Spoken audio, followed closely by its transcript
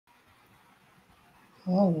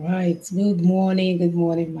All right. Good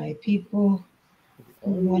morning, my people.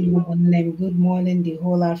 Good morning, Monday. Good morning, the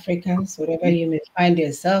whole Africans, wherever you may find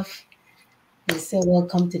yourself. We say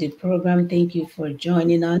welcome to the program. Thank you for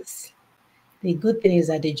joining us. The good thing is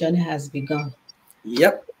that the journey has begun.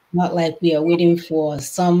 Yep. Not like we are waiting for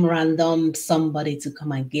some random somebody to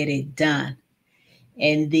come and get it done.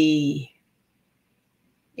 And the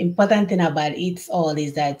important thing about it all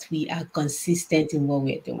is that we are consistent in what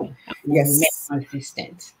we're doing. And we remain Yes.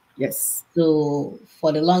 consistent. Yes. So,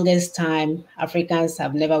 for the longest time, Africans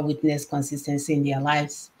have never witnessed consistency in their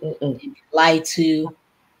lives. Mm-mm. They've been lied to,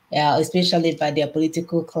 especially by their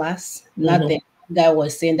political class. Mm-hmm. Nothing. Guy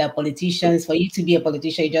was saying that politicians, for you to be a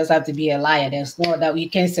politician, you just have to be a liar. There's no that we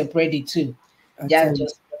can't separate the two. I tell That's you.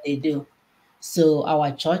 just what they do. So,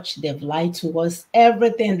 our church, they've lied to us.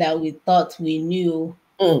 Everything that we thought we knew,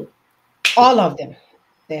 Mm. all of them.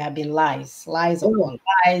 There have been lies, lies Mm. upon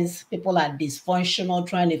lies. People are dysfunctional,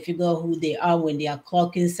 trying to figure out who they are when they are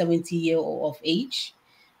clocking 70 years of age.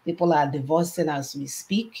 People are divorcing as we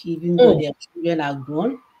speak, even though Mm. their children are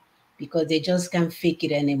grown, because they just can't fake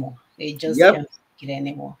it anymore. They just Yep. can't fake it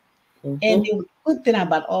anymore. And Mm-hmm. the good thing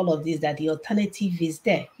about all of this that the alternative is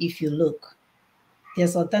there. If you look,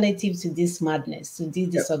 there's alternative to this madness, to this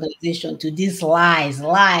Yep. disorganization, to these lies,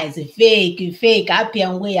 fake, happy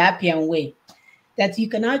and way that you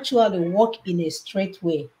can actually walk in a straight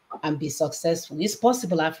way and be successful. It's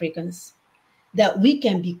possible, Africans, that we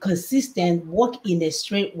can be consistent, walk in a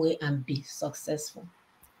straight way and be successful.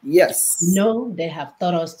 Yes. No, they have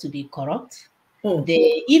taught us to be corrupt. Mm.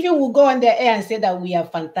 They even will go on the air and say that we are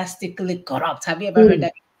fantastically corrupt. Have you ever heard Mm.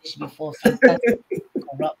 that English before? Fantastically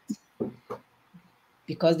corrupt.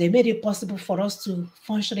 Because they made it possible for us to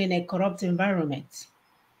function in a corrupt environment.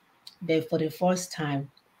 But for the first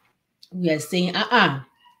time, we are saying,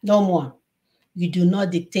 no more. You do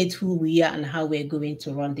not dictate who we are and how we're going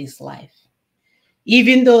to run this life.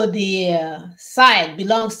 Even though the side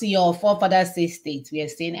belongs to your forefathers' estate, we are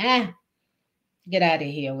saying, get out of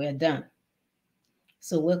here, we're done.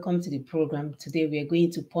 So, welcome to the program. Today, we are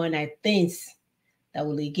going to point out things that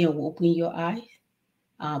will again open your eye.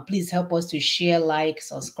 Please help us to share, like,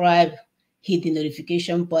 subscribe, hit the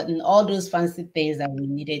notification button, all those fancy things that we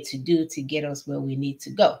needed to do to get us where we need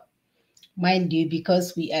to go. Mind you,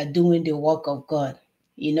 because we are doing the work of God,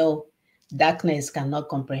 you know, darkness cannot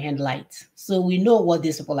comprehend light. So we know what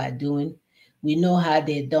these people are doing. We know how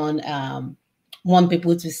they don't want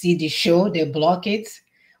people to see the show, they block it.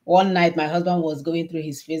 One night, my husband was going through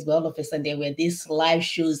his Facebook. All of a sudden, there were these live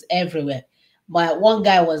shows everywhere. But one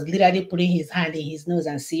guy was literally putting his hand in his nose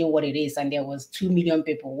and seeing what it is, and there was 2 million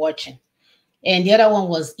people watching. And the other one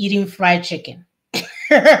was eating fried chicken.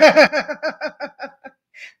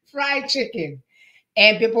 Fried chicken.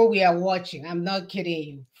 And people were watching. I'm not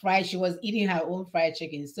kidding you. She was eating her own fried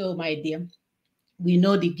chicken. So, my dear, we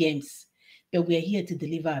know the games, but we're here to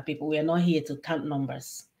deliver our people. We're not here to count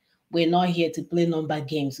numbers. We're not here to play number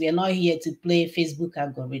games. We're not here to play Facebook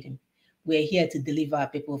algorithm. We're here to deliver our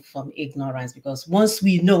people from ignorance because once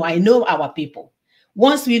we know, I know our people.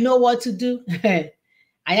 Once we know what to do, I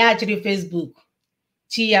actually Facebook,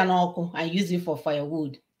 chi and I use it for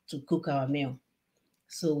firewood to cook our meal.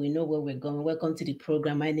 So we know where we're going. Welcome to the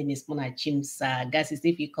program. My name is Mona Chimsaga.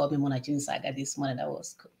 If you call me Mona Chimsaga this morning, that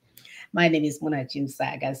was cool. My name is Mona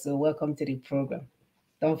Chimsaga. So welcome to the program.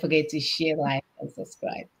 Don't forget to share, like, and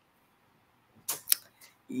subscribe.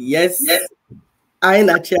 Yes.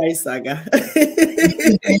 Ainachi Saga.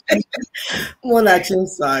 Monachin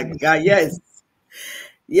Saga. Yes.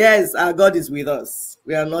 Yes, our God is with us.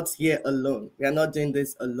 We are not here alone. We are not doing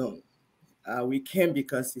this alone. We came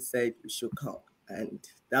because He said we should come. And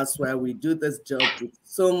that's why we do this job with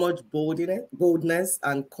so much boldness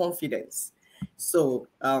and confidence. So,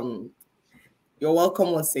 you're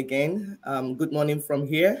welcome once again. Good morning from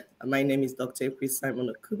here. My name is Dr. Chris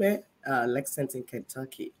Simon Okube, Lexington,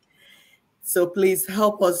 Kentucky. So please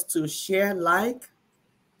help us to share, like,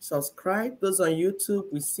 subscribe. Those on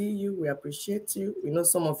YouTube, we see you, we appreciate you. We know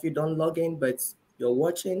some of you don't log in, but you're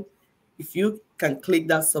watching. If you can click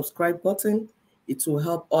that subscribe button, it will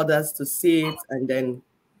help others to see it and then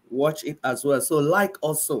watch it as well. So like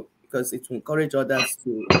also, because it will encourage others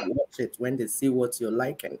to watch it when they see what you're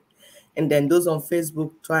liking. And then those on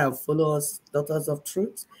Facebook, try and follow us, Daughters of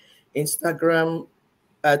Truth, Instagram,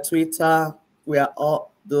 Twitter, we are all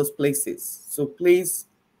those places. So please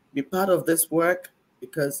be part of this work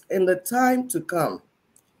because in the time to come,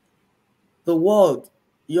 the world,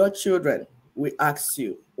 your children, will ask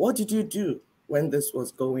you, what did you do when this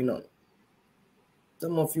was going on?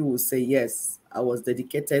 Some of you will say, yes, I was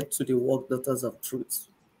dedicated to the work Daughters of Truth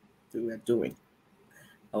that we are doing.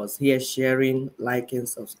 I was here sharing, liking,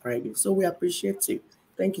 subscribing. So we appreciate you.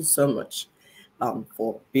 Thank you so much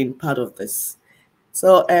for being part of this.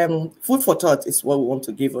 So food for thought is what we want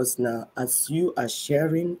to give us now as you are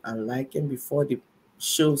sharing and liking before the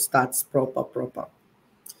show starts proper.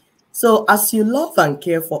 So as you love and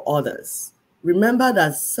care for others, remember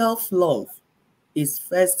that self-love is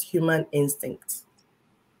first human instinct.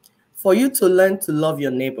 For you to learn to love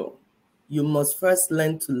your neighbor, you must first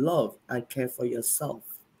learn to love and care for yourself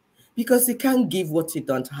because you can't give what you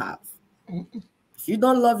don't have. If you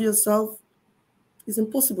don't love yourself, it's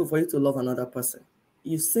impossible for you to love another person.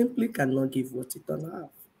 You simply cannot give what you don't have.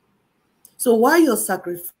 So while you're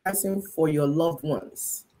sacrificing for your loved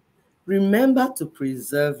ones, remember to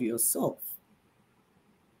preserve yourself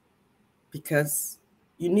because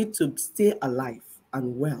you need to stay alive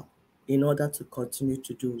and well in order to continue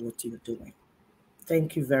to do what you're doing.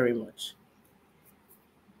 Thank you very much.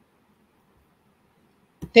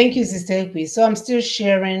 Thank you, Sister Ekwe. So I'm still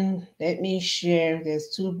sharing. Let me share. There's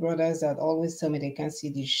two brothers that always tell me they can't see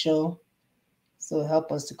the show. So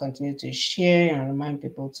help us to continue to share and remind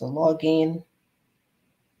people to log in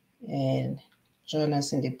and join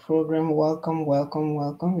us in the program. Welcome, welcome,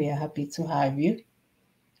 welcome. We are happy to have you.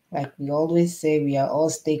 Like we always say, we are all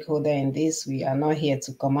stakeholder in this. We are not here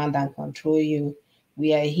to command and control you.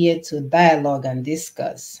 We are here to dialogue and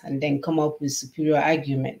discuss and then come up with superior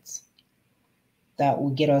arguments that will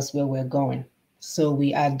get us where we're going. So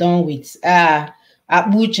we are done with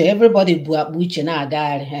Akbuche. Everybody bu Akbuche na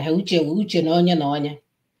agari. Uche na onye na onye.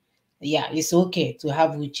 Yeah, it's okay to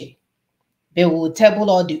have Uche. But we'll table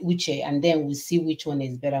all the Uche and then we'll see which one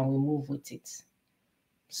is better and we'll move with it.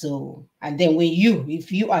 So, and then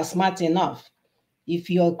if you are smart enough, if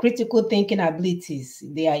your critical thinking abilities,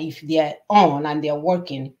 if they are on and they're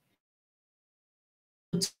working,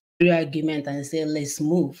 go to the argument and say, let's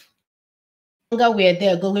move. The longer we're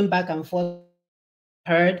there going back and forth,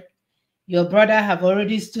 heard, your brother have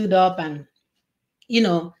already stood up and,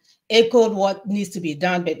 echoed what needs to be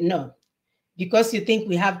done, but no, because you think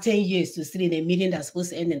we have 10 years to sit in a meeting that's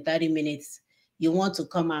supposed to end in 30 minutes, you want to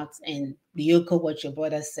come out and echo what your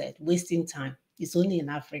brother said, wasting time. It's only in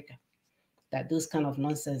Africa that those kind of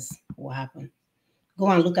nonsense will happen. Go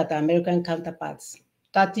and look at the American counterparts.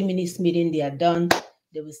 30 minutes meeting, they are done.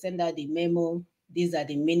 They will send out the memo. These are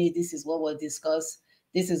the minutes. This is what was discussed.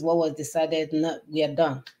 This is what was decided. No, we are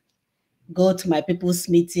done. Go to my people's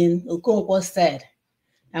meeting. Okonkwo said,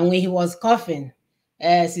 and when he was coughing,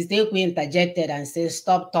 Sister Ekwe interjected and said,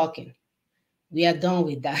 stop talking. We are done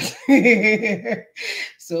with that.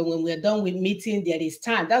 So when we're done with meeting, there is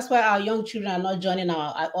time. That's why our young children are not joining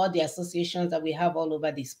all the associations that we have all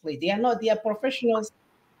over this place. They are professionals.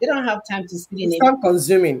 They don't have time to sit in It's time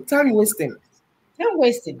consuming, time wasting. Time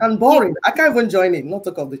wasting. And boring. I can't even join it, not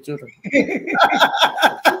talk of the children.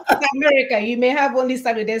 America, you may have only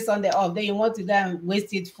Saturday, Sunday off. Then you want to go and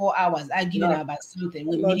waste it 4 hours arguing about something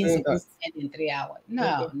with meetings supposed to end in 3 hours.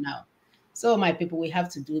 No. So my people, we have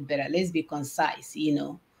to do better. Let's be concise,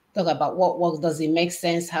 talk about what works. Does it make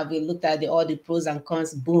sense? Have we looked at all the pros and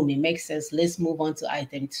cons? Boom, it makes sense. Let's move on to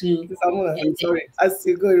item 2. Sorry, as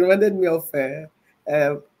you go, it reminded me of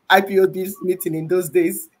IPOB's meeting in those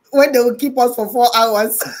days when they would keep us for 4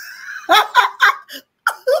 hours.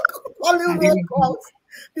 Only calls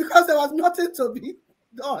because there was nothing to be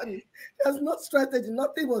done. There's no strategy,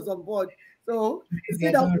 nothing was on board. So you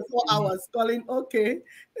sit down for 4 hours calling, okay,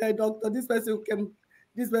 doctor, this person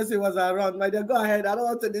was around. My dear, go ahead. I don't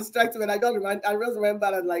want to distract you. And I just remember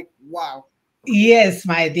and like, wow. Yes,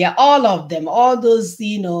 my dear, all of them, all those,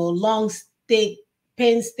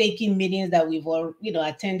 painstaking meetings that we've all,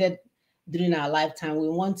 attended during our lifetime. We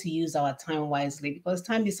want to use our time wisely because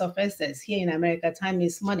time is of essence. Here in America, time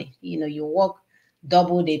is money. You work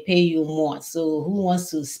double, they pay you more. So who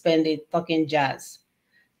wants to spend it talking jazz?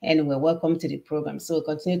 Anyway, welcome to the program. So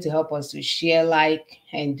continue to help us to share, like,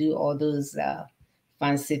 and do all those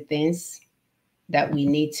fancy things that we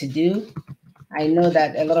need to do. I know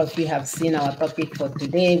that a lot of you have seen our topic for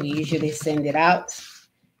today. We usually send it out.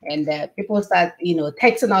 And people start,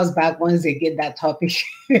 texting us back once they get that topic.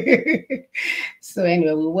 So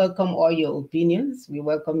anyway, we welcome all your opinions. We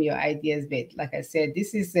welcome your ideas. But like I said,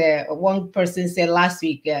 this is one person said last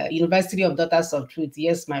week, University of Daughters of Truth.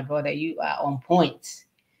 Yes, my brother, you are on point.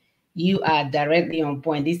 You are directly on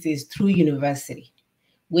point. This is true university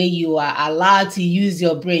where you are allowed to use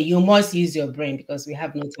your brain. You must use your brain because we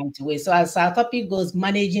have no time to waste. So as our topic goes,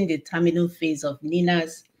 managing the terminal phase of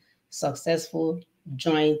NINAS successful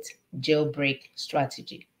joint jailbreak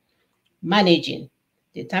strategy. Managing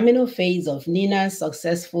the terminal phase of NINA's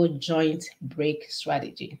successful joint break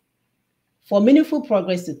strategy. For meaningful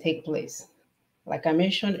progress to take place, Like I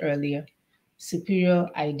mentioned earlier, superior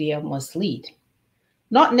idea must lead.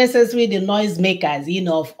 Not necessarily the noisemakers,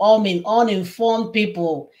 of all uninformed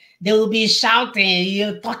people. They will be shouting,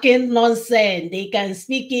 you're talking nonsense. They can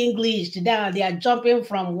speak English. Now they are jumping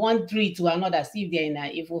from one tree to another as if they're in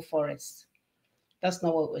an evil forest. That's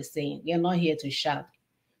not what we're saying. We are not here to shout.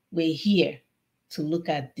 We're here to look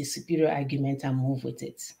at the superior argument and move with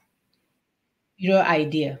it. Superior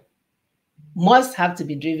idea must have to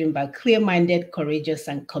be driven by clear-minded, courageous,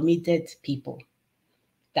 and committed people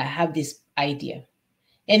that have this idea.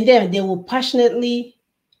 And then they will passionately,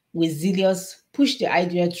 with zealous, push the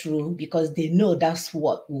idea through because they know that's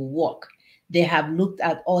what will work. They have looked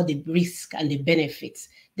at all the risks and the benefits.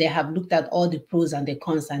 They have looked at all the pros and the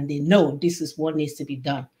cons, and they know this is what needs to be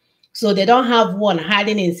done. So they don't have one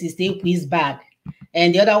hiding in Sister Quiz bag,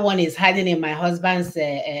 and the other one is hiding in my husband's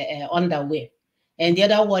underwear, and the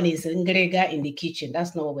other one is Ngrega in the kitchen.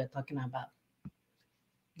 That's not what we're talking about.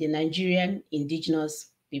 The Nigerian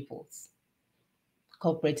indigenous peoples,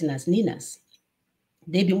 cooperating as NINAS,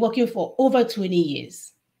 they've been working for over 20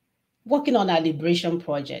 years, working on our liberation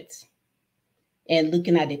project and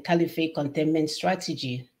looking at the caliphate containment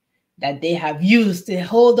strategy that they have used to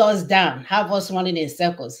hold us down, have us running in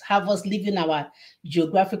circles, have us leaving our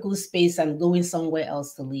geographical space and going somewhere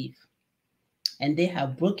else to live. And they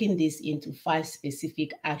have broken this into 5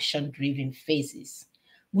 specific action-driven phases,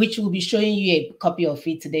 which we'll be showing you a copy of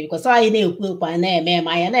it today because no.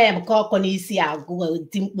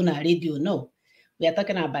 We are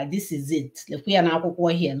talking about this is it. If we are now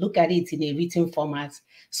here, look at it in a written format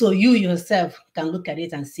so you yourself can look at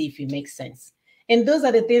it and see if it makes sense. And those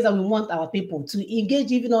are the things that we want our people to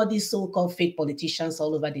engage, even all these so-called fake politicians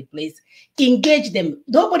all over the place. Engage them.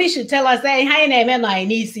 Nobody should tell us, hey, hi, name, I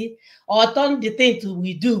need or turn the thing to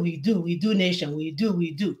we do nation, we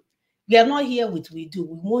do. We are not here with we do.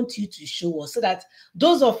 We want you to show us so that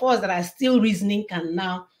those of us that are still reasoning can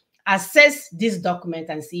now assess this document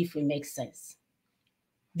and see if it makes sense.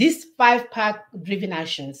 These 5-part driven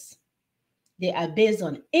actions, they are based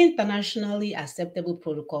on internationally acceptable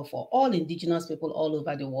protocol for all indigenous people all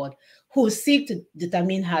over the world who seek to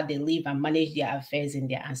determine how they live and manage their affairs in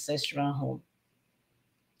their ancestral home.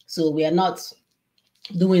 So we are not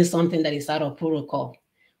doing something that is out of protocol.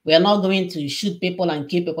 We are not going to shoot people and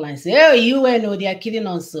kill people and say, oh, UN, they are killing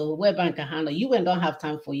us, so where bank can handle. UN don't have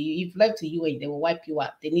time for you. If left to UN, they will wipe you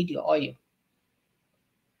out. They need your oil.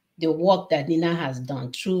 The work that NINA has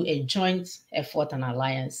done through a joint effort and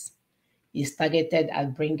alliance is targeted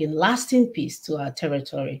at bringing lasting peace to our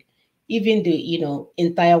territory, even the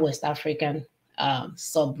entire West African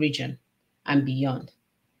sub-region and beyond,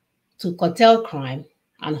 to curtail crime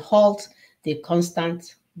and halt the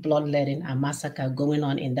constant bloodletting and massacre going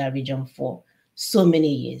on in that region for so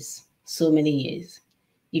many years.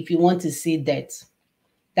 If you want to see that,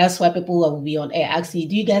 that's why people will be on air asking,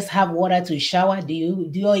 do you guys have water to shower? Do you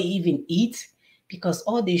even eat? Because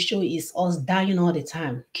all they show is us dying all the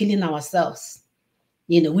time, killing ourselves.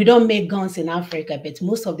 We don't make guns in Africa, but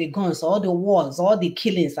most of the guns, all the wars, all the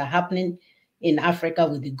killings are happening in Africa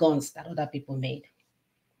with the guns that other people made.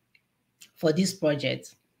 For this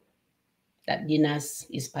project that NINAS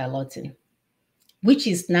is piloting, which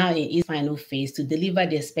is now in its final phase to deliver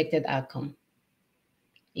the expected outcome.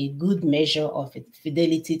 A good measure of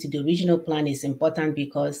fidelity to the original plan is important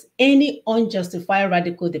because any unjustified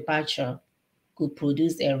radical departure could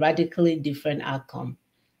produce a radically different outcome,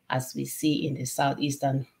 as we see in the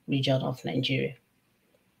southeastern region of Nigeria.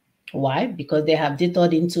 Why? Because they have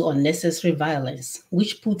detoured into unnecessary violence,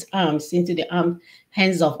 which puts arms into the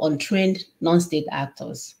hands of untrained non-state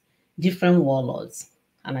actors, different warlords,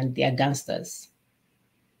 and their gangsters.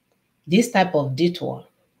 This type of detour,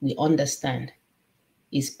 we understand,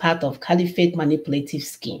 is part of caliphate manipulative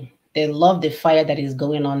scheme. They love the fire that is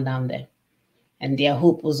going on down there, and their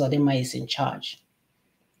hope Uzodinma is in charge,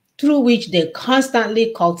 through which they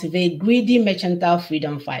constantly cultivate greedy mercantile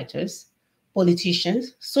freedom fighters,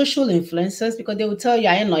 politicians, social influencers, because they will tell you,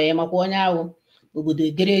 are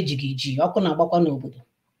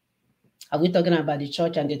we talking about the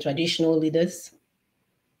church and the traditional leaders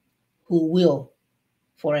who will,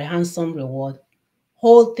 for a handsome reward,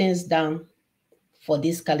 hold things down for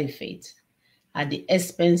this caliphate at the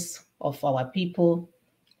expense of our people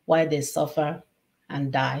while they suffer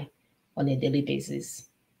and die on a daily basis?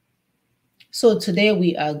 So today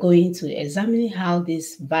we are going to examine how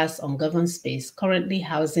this vast ungoverned space currently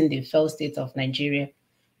housing the failed state of Nigeria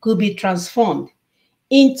could be transformed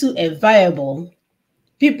into a viable,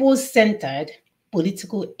 people-centered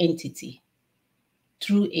political entity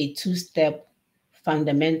through a 2-step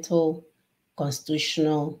fundamental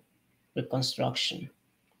constitutional reconstruction.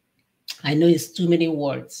 I know it's too many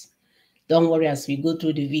words. Don't worry, as we go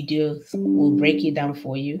through the videos, we'll break it down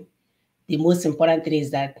for you. The most important thing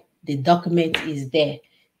is that the document is there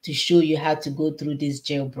to show you how to go through this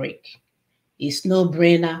jailbreak. It's no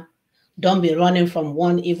brainer. Don't be running from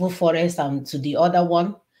one evil forest and to the other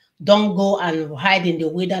one. Don't go and hide in the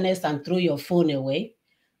wilderness and throw your phone away.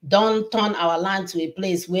 Don't turn our land to a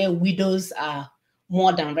place where widows are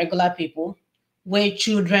more than regular people, where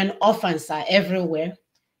children, orphans are everywhere.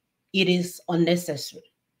 It is unnecessary.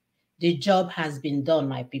 The job has been done,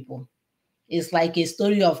 my people. It's like a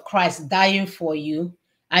story of Christ dying for you,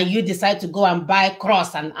 and you decide to go and buy a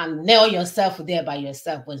cross and nail yourself there by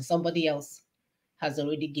yourself when somebody else has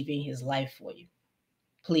already given his life for you.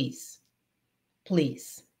 Please,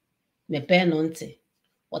 please, mepee ntị.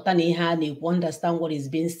 Ghọta na ihe a na-ekwu, understand what is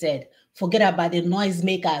being said. Forget about the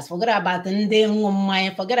noisemakers. Forget about ndị ṅụ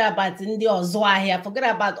mmanya. Forget about ndị ọzụ ahịa.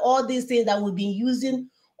 Forget about all these things that we've been using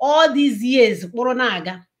all these years. Kpụrụ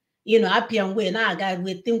na-aga. You know, happy and way,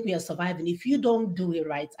 we think we are surviving. If you don't do it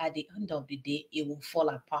right, at the end of the day, it will fall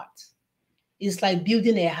apart. It's like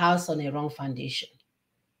building a house on a wrong foundation.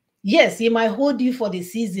 Yes, it might hold you for the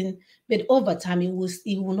season, but over time, it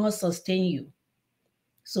will not sustain you.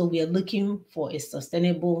 So we are looking for a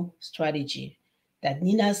sustainable strategy that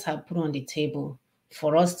NINAS have put on the table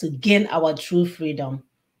for us to gain our true freedom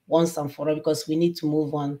once and for all, because we need to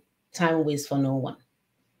move on. Time waits for no one.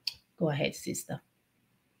 Go ahead, sister.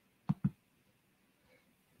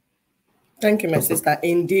 Thank you, my sister.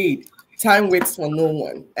 Indeed, time waits for no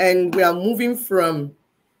one. And we are moving from,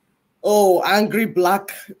 angry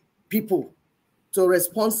Black people to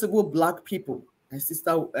responsible Black people. My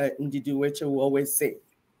sister Ndidi Weche will always say.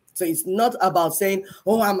 So it's not about saying,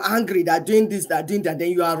 oh, I'm angry, they're doing this, they're doing that. Then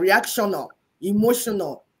you are reactional,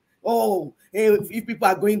 emotional. Oh, if people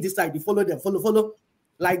are going this side, you follow them, follow.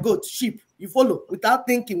 Like goat, sheep, you follow without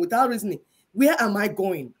thinking, without reasoning. Where am I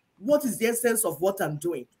going? What is the essence of what I'm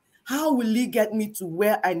doing? How will it get me to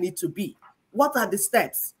where I need to be? What are the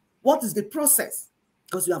steps? What is the process?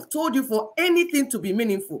 Because we have told you for anything to be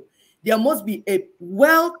meaningful, there must be a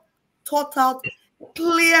well thought out,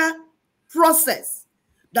 clear process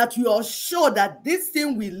that you are sure that this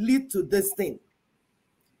thing will lead to this thing.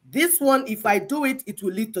 This one, if I do it, it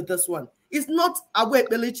will lead to this one. It's not a way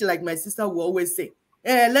like my sister will always say.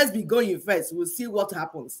 Let's be going first. We'll see what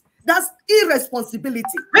happens. That's irresponsibility.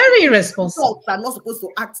 Very irresponsible. Adults are not supposed to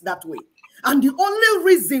act that way. And the only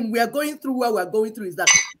reason we are going through where we're going through is that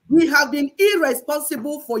we have been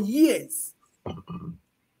irresponsible for years.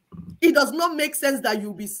 It does not make sense that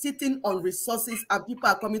you'll be sitting on resources and people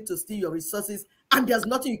are coming to steal your resources and there's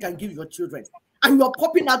nothing you can give your children. And you're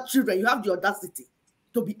popping out children. You have the audacity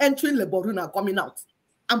to be entering Leborun and coming out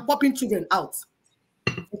and popping children out.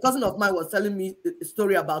 A cousin of mine was telling me a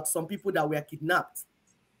story about some people that were kidnapped.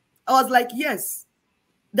 I was like, yes,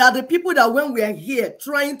 there are the people that when we are here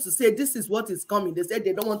trying to say this is what is coming, they said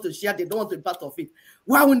they don't want to share, they don't want to be part of it.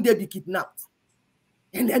 Why wouldn't they be kidnapped?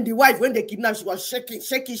 And then the wife, when they kidnapped, she was shaking.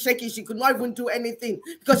 She could not even do anything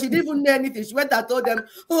because she didn't even know anything. She went and told them,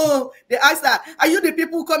 oh, they asked her, are you the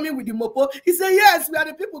people coming with the mopo? He said, yes, we are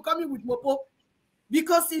the people coming with mopo.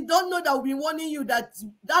 Because he don't know that we've been warning you that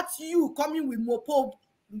that's you coming with mopo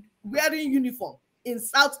wearing uniform in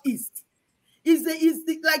Southeast. Is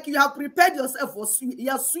like you have prepared yourself for sweet.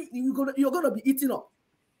 You're gonna be eaten up.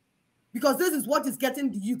 Because this is what is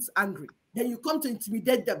getting the youths angry. Then you come to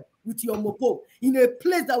intimidate them with your mopo in a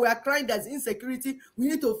place that we are crying there's insecurity. We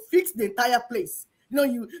need to fix the entire place. You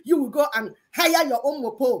know, you will go and hire your own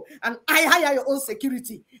mopo and I hire your own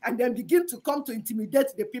security and then begin to come to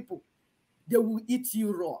intimidate the people. They will eat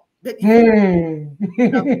you raw. But you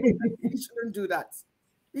shouldn't do that.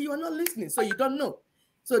 You are not listening, so you don't know.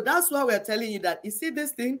 So that's why we're telling you that, you see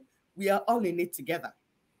this thing, we are all in it together.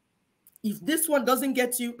 If this one doesn't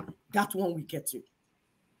get you, that one will get you.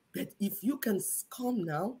 But if you can come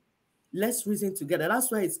now, let's reason together.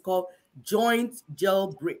 That's why it's called joint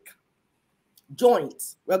jailbreak.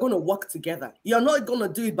 Joint. We're going to work together. You're not going to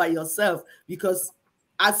do it by yourself because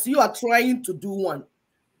as you are trying to do one,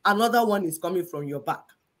 another one is coming from your back.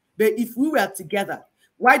 But if we were together,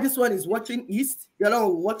 why this one is watching east, the other one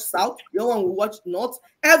will watch south, the other one will watch north,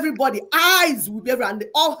 everybody, eyes will be around,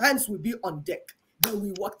 all hands will be on deck. Then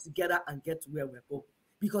we work together and get to where we're going.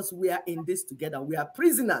 Because we are in this together. We are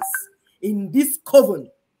prisoners in this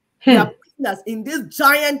coven. We are prisoners in this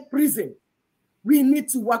giant prison. We need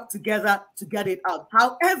to work together to get it out.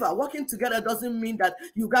 However, working together doesn't mean that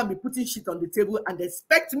you can be putting shit on the table and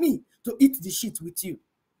expect me to eat the shit with you.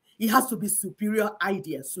 It has to be superior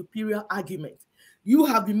idea, superior argument. You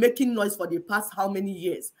have been making noise for the past how many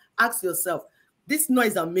years? Ask yourself, this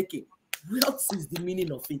noise I'm making, what is the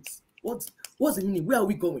meaning of it? What's the meaning? Where are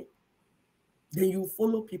we going? Then you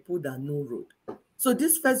follow people that know road. So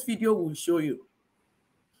this first video will show you.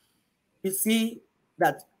 You see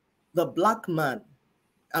that the black man,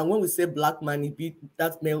 and when we say black man,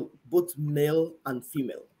 that's male, both male and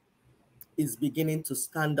female, is beginning to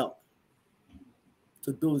stand up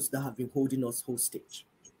to those that have been holding us hostage.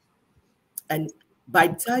 And by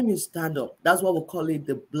the time you stand up, that's what we call it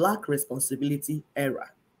the Black responsibility era.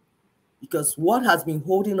 Because what has been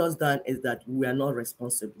holding us down is that we are not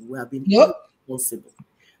responsible. We have been irresponsible.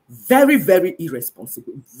 Very, very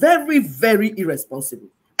irresponsible. Very, very irresponsible.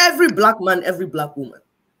 Every black man, every black woman.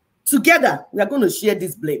 Together, we are going to share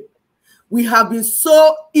this blame. We have been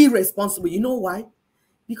so irresponsible. You know why?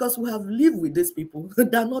 Because we have lived with these people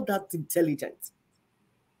that are not that intelligent.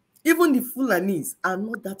 Even the Fulanis are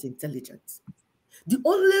not that intelligent. The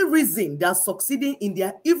only reason they are succeeding in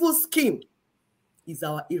their evil scheme is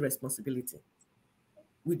our irresponsibility.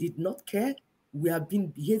 We did not care. We have been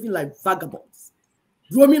behaving like vagabonds,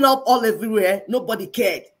 roaming out all everywhere. Nobody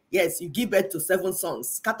cared. Yes, you give birth to 7 sons,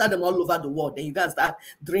 scatter them all over the world, then you guys start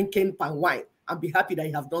drinking palm wine and be happy that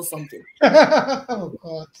you have done something. Oh,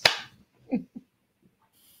 God.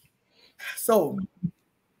 So,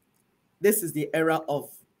 this is the era of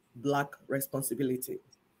Black responsibility.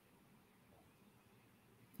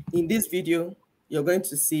 In this video, you're going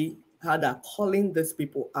to see how they're calling these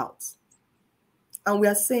people out. And we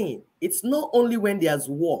are saying it's not only when there's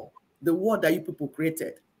war, the war that you people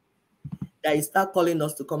created, that you start calling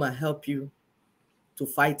us to come and help you to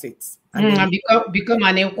fight it. And become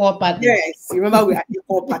an equal partner. Yes, remember we are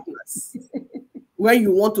equal partners. When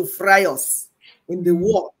you want to fry us in the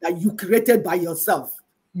war that you created by yourself,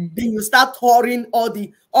 then you start touring all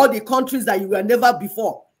the countries that you were never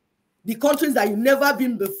before. The countries that you've never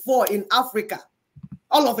been before in Africa.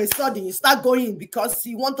 All of a sudden, you start going because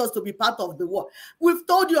you want us to be part of the war. We've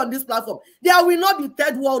told you on this platform, there will not be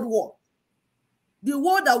third world war. The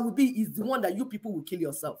war that will be is the one that you people will kill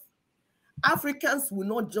yourself. Africans will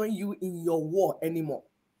not join you in your war anymore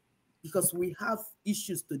because we have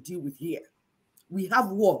issues to deal with here. We have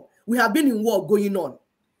war. We have been in war going on.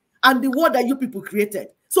 And the war that you people created.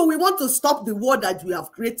 So we want to stop the war that we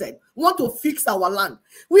have created. We want to fix our land.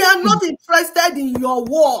 We are not interested in your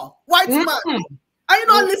war. White man, are you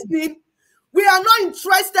not listening? We are not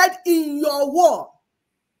interested in your war.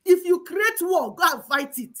 If you create war, go and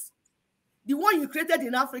fight it. The one you created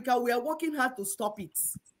in Africa, we are working hard to stop it.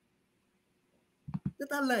 Let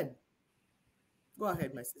her learn. Go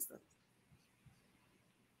ahead, my sister.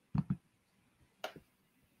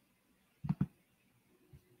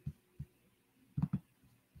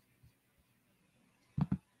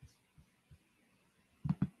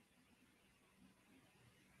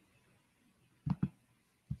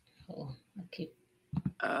 Oh, okay.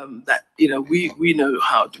 That, we know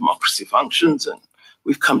how democracy functions, and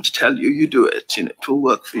we've come to tell you, you do it, it will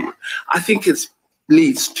work for you. I think it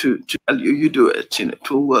leads to tell you, you do it, it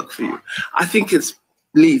will work for you. I think it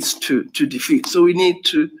leads to defeat. So we need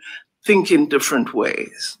to think in different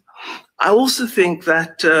ways. I also think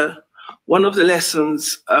that one of the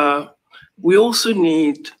lessons we also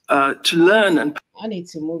need to learn, and I need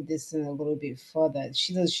to move this in a little bit further.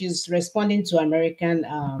 She's responding to American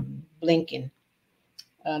Blinken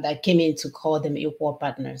that came in to call them equal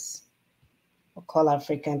partners, or call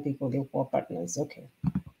African people equal partners. Okay.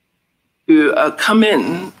 To come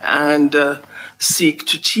in and seek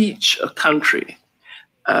to teach a country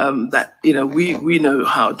that we know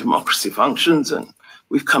how democracy functions, and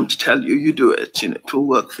we've come to tell you, you do it, it will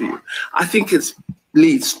work for you. I think it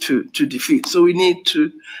leads to defeat. So we need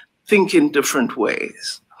to think in different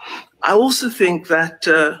ways. I also think that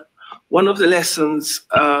one of the lessons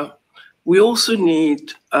we also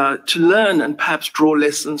need to learn and perhaps draw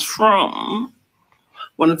lessons from,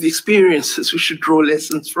 one of the experiences we should draw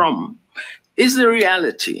lessons from, is the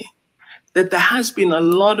reality that there has been a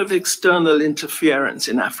lot of external interference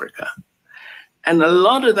in Africa. And a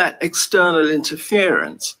lot of that external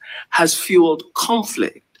interference has fueled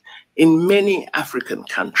conflict in many African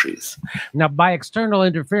countries. Now, by external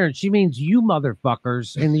interference, she means you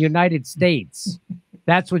motherfuckers in the United States.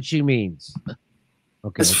 That's what she means.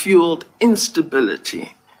 Okay. Has fueled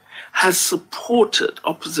instability, has supported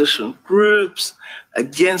opposition groups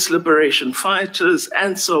against liberation fighters,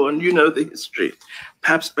 and so on. You know the history,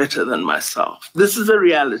 perhaps better than myself. This is a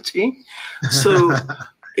reality. So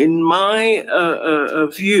in my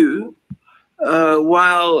view,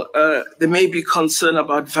 while there may be concern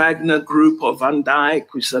about Wagner Group or Van Dijk,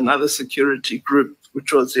 which is another security group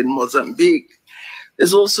which was in Mozambique,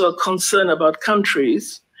 there's also a concern about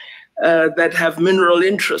countries that have mineral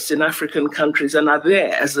interests in African countries and are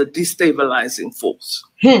there as a destabilizing force.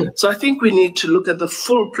 So I think we need to look at the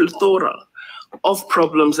full plethora of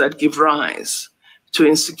problems that give rise to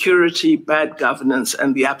insecurity, bad governance,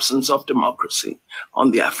 and the absence of democracy on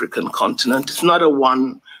the African continent. It's not a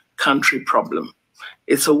one-country problem.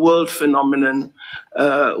 It's a world phenomenon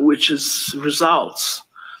which results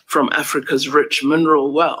from Africa's rich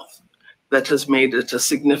mineral wealth that has made it a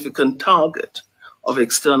significant target of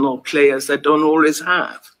external players that don't always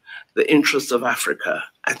have the interests of Africa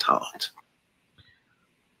at heart.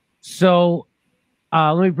 So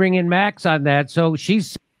let me bring in Max on that. So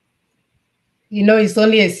she's... You know, it's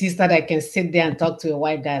only a sister that can sit there and talk to a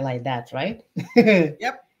white guy like that, right?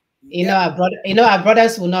 Yep. You know, our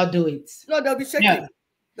brothers will not do it. No, they'll be shaking.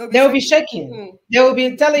 Yeah. They will be shaking. They will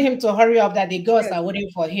be telling him to hurry up, that the girls are waiting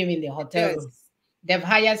for him in the hotel room. They've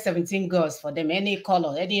hired 17 girls for them, any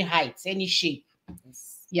color, any height, any shape.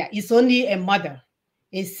 Yeah, it's only a mother,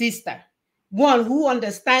 a sister, one who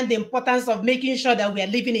understands the importance of making sure that we are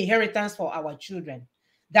leaving inheritance for our children,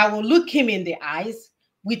 that will look him in the eyes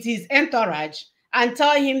with his entourage and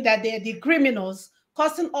tell him that they're the criminals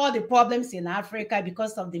causing all the problems in Africa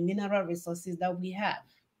because of the mineral resources that we have.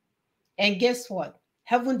 And guess what?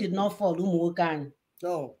 Heaven did not fall.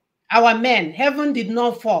 No. Our men, heaven did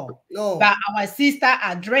not fall. No. But our sister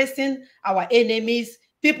addressing our enemies,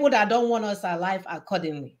 people that don't want us alive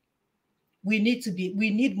accordingly. We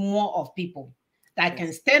need more of people that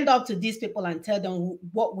can stand up to these people and tell them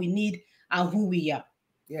what we need and who we are.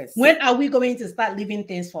 Yes. When are we going to start leaving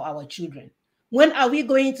things for our children? When are we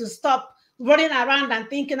going to stop running around and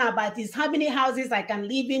thinking about is how many houses I can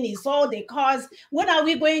live in, is all the cars? When are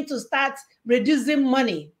we going to start reducing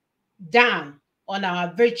money down on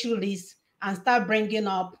our virtue list and start bringing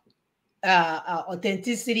up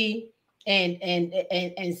authenticity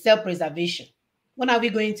and self-preservation? When are we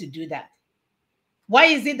going to do that? Why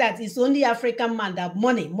is it that it's only African man that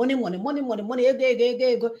money? They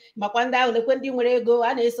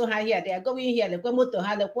are going here.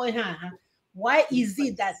 Why is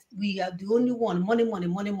it that we are the only one? Money.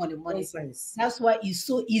 Nonsense. That's why it's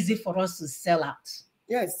so easy for us to sell out.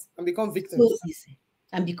 Yes, and become victims. So easy,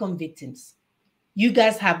 and become victims. You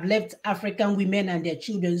guys have left African women and their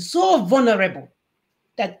children so vulnerable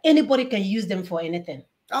that anybody can use them for anything.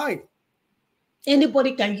 Aye.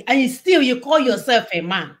 Anybody can, and still you call yourself a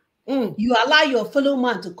man. You allow your fellow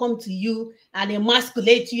man to come to you and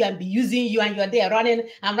emasculate you and be using you, and you're there running.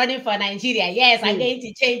 I'm running for Nigeria. Yes, I'm going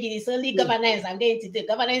to change it. It's only governance. I'm going to do.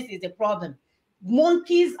 Governance is the problem.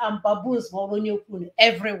 Monkeys and baboons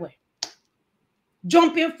everywhere,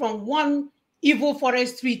 jumping from one evil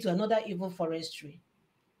forestry to another evil forestry.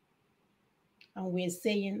 And we're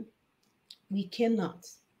saying we cannot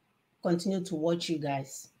continue to watch you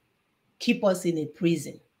guys keep us in a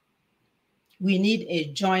prison. We need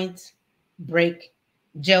a jailbreak.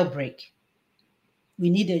 We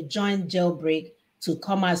need a joint jailbreak to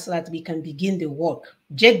come out so that we can begin the work.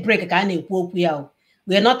 Jailbreak,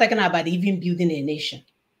 we are not talking about even building a nation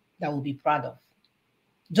that we'll be proud of.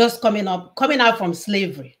 Just coming out from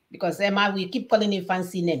slavery, because Emma, we keep calling it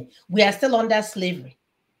fancy name. We are still under slavery,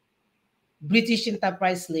 British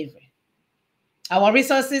enterprise slavery. Our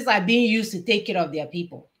resources are being used to take care of their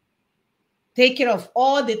people. Take care of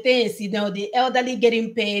all the things, the elderly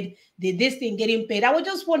getting paid, this thing getting paid. I was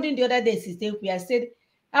just wondering the other day, Sister, I said,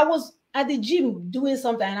 I was at the gym doing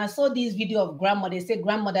something and I saw this video of grandmothers, they say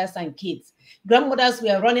grandmothers and kids. Grandmothers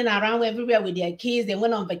were running around everywhere with their kids. They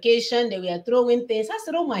went on vacation. They were throwing things. I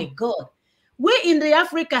said, oh my God, where in the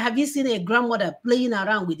Africa have you seen a grandmother playing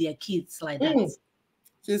around with their kids like that?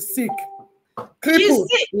 She's sick. Crippled.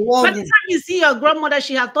 She's sick. By the time you see your grandmother,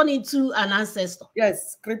 she has turned into an ancestor.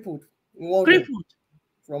 Yes, crippled. Crippled.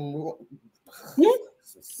 From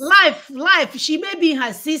life. She may be in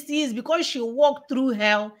her 60s because she walked through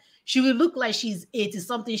hell. She will look like she's 80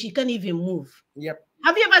 something. She can't even move. Yep.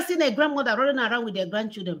 Have you ever seen a grandmother running around with their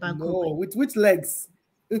grandchildren back home? No, with which legs?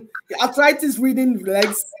 Arthritis reading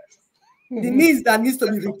legs. The knees that needs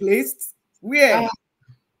to be replaced. Where?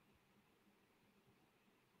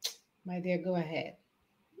 My dear, go ahead.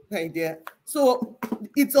 My dear. So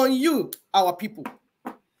it's on you, our people.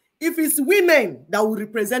 If it's women that will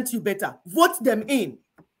represent you better, vote them in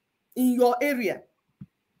your area.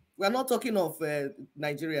 We are not talking of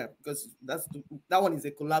Nigeria, because that one is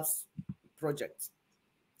a collapse project.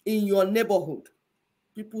 In your neighborhood,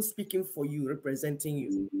 people speaking for you, representing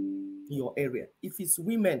you in your area. If it's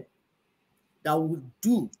women that will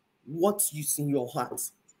do what is in your heart,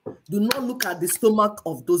 do not look at the stomach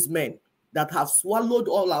of those men that have swallowed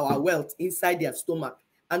all our wealth inside their stomach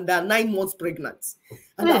and they're 9 months pregnant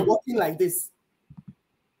and they're walking like this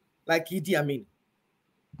like Idi Amin.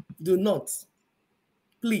 Do not.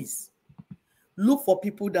 Please look for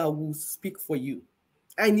people that will speak for you.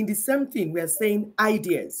 And in the same thing, we are saying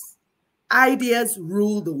ideas. Ideas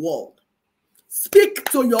rule the world. Speak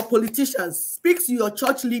to your politicians, speak to your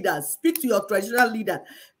church leaders, speak to your traditional leaders,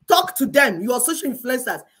 talk to them, your social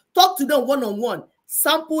influencers, talk to them one-on-one,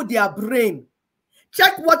 sample their brain,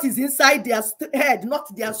 check what is inside their head,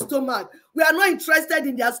 not their stomach. We are not interested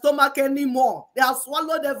in their stomach anymore. They have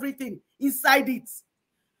swallowed everything inside it.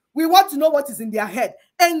 We want to know what is in their head.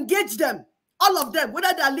 Engage them, all of them,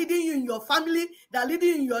 whether they are leading you in your family, they are leading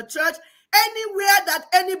you in your church, anywhere that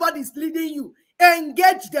anybody is leading you,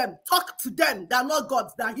 engage them, talk to them. They are not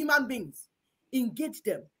gods, they are human beings. Engage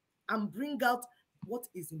them and bring out what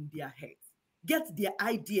is in their head. Get their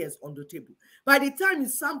ideas on the table. By the time you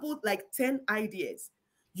sample like 10 ideas,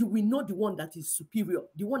 you will know the one that is superior,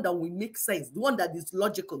 the one that will make sense, the one that is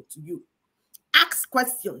logical to you. Ask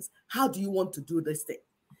questions. How do you want to do this thing?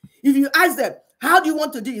 If you ask them, how do you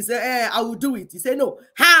want to do it? You say, I will do it. You say, no.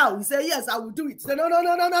 How? You say, yes, I will do it. You say, no, no,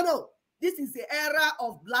 no, no, no, no. This is the era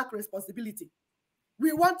of Black responsibility.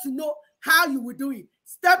 We want to know how you will do it,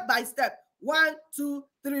 step by step. 1, 2,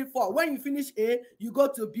 3, 4. When you finish A, you go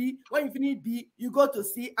to B. When you finish B, you go to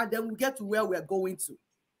C, and then we get to where we're going to.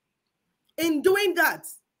 In doing that,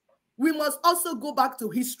 we must also go back to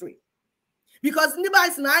history. Because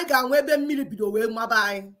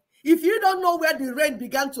if you don't know where the rain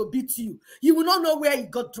began to beat you, you will not know where it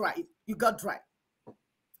got dry. You got dry.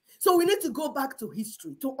 So we need to go back to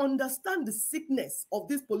history to understand the sickness of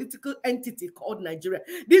this political entity called Nigeria,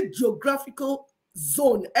 this geographical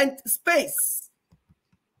zone and space,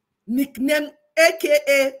 nicknamed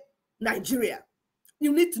AKA Nigeria.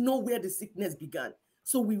 You need to know where the sickness began.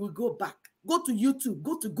 So we will go back. Go to YouTube,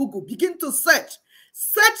 go to Google, begin to search.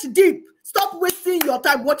 Search deep. Stop wasting your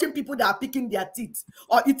time watching people that are picking their teeth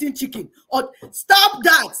or eating chicken. Or stop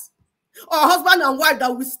that. Or husband and wife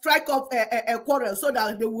that will strike up a quarrel so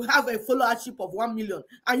that they will have a followership of 1 million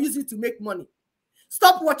and use it to make money.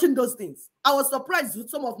 Stop watching those things. I was surprised with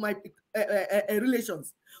some of my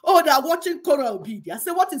relations. Oh, they are watching coral bead. I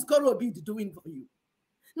said, what is coral bead doing for you?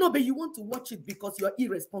 No, but you want to watch it because you're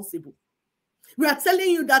irresponsible. We are telling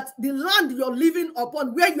you that the land you're living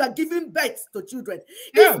upon, where you are giving birth to children,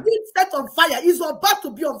 is being set on fire, is about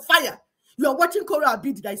to be on fire. You are watching coral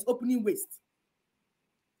bead that is opening waste.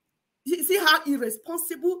 You see how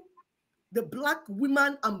irresponsible the Black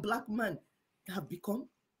women and Black men have become?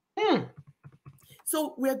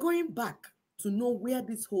 So we're going back to know where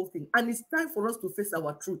this whole thing, and it's time for us to face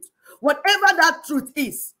our truth. Whatever that truth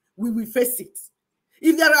is, we will face it.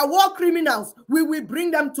 If there are war criminals, we will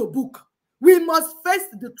bring them to book. We must face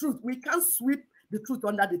the truth. We can't sweep the truth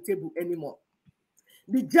under the table anymore.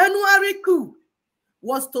 The January coup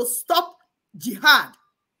was to stop jihad,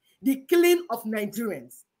 the killing of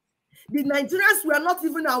Nigerians. The Nigerians were not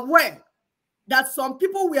even aware that some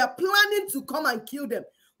people were planning to come and kill them.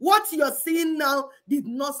 What you're seeing now did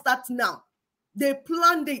not start now. They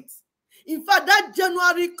planned it. In fact, that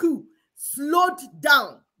January coup slowed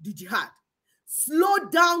down the jihad.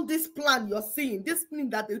 Slowed down this plan you're seeing, this thing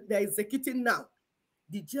that they're executing now.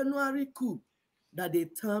 The January coup that they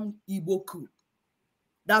termed Igbo coup.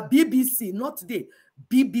 That BBC, not they,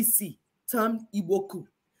 BBC termed Igbo coup.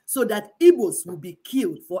 So that Igbos will be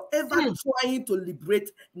killed forever trying to liberate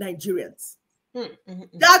Nigerians.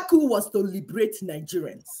 That coup was to liberate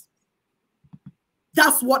Nigerians.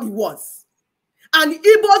 That's what it was. And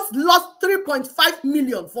Igbos lost 3.5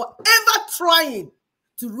 million forever trying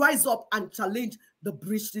to rise up and challenge the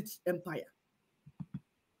British Empire.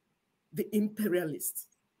 The imperialists.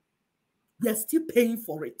 We are still paying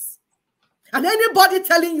for it. And anybody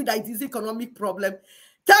telling you that it is an economic problem,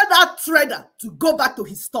 tell that trader to go back to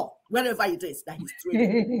his store, wherever it is that he's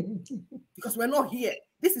trading. Because we're not here.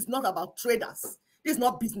 This is not about traders. This is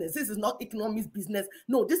not business. This is not economics business.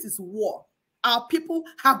 No, this is war. Our people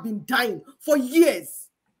have been dying for years.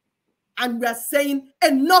 And we are saying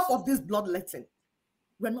enough of this bloodletting.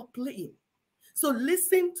 We're not playing. So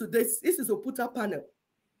listen to this. This is a Oputa panel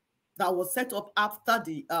that was set up after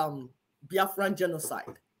the Biafran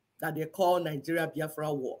genocide that they call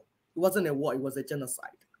Nigeria-Biafra War. It wasn't a war, it was a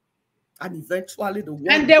genocide. And eventually the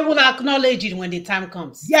war... And they will acknowledge it when the time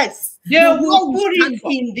comes. Yes. They will put it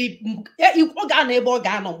in the...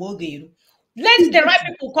 Let the right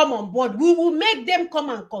people come on board. We will make them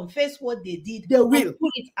come and confess what they did. They will.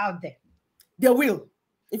 Put it out there. They will.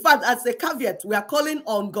 In fact, as a caveat, we are calling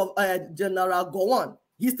on General Gowon.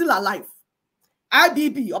 He's still alive.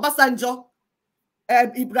 IBB, Obasanjo,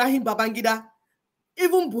 Ibrahim Babangida,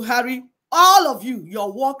 even Buhari, all of you, you're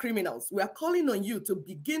war criminals. We are calling on you to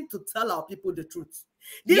begin to tell our people the truth.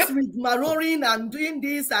 This rigmaroling and doing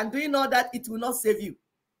this and doing all that, it will not save you.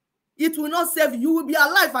 It will not save you. You will be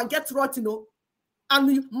alive and get rotten,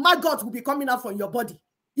 and maggot will be coming out from your body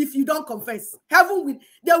if you don't confess. Heaven will,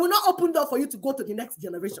 they will not open door for you to go to the next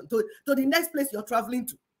generation, to the next place you're traveling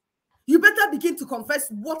to. You better begin to confess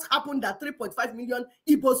what happened that 3.5 million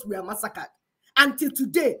Igbos were massacred. Until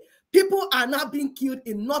today, people are now being killed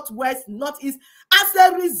in Northwest, Northeast as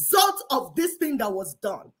a result of this thing that was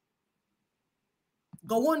done.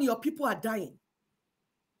 Go on, your people are dying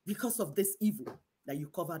because of this evil that you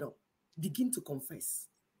covered up. Begin to confess.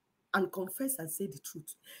 And confess and say the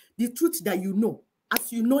truth. The truth that you know,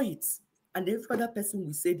 as you know it. And every other person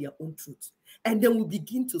will say their own truth. And then we'll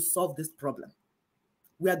begin to solve this problem.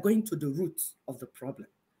 We are going to the root of the problem.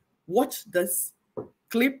 Watch this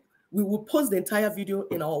clip. We will post the entire video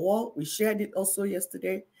in our wall. We shared it also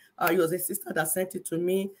yesterday. It was a sister that sent it to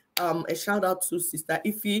me. A shout out to Sister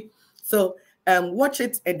Ify. So watch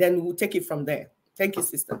it and then we'll take it from there. Thank you,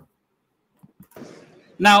 sister.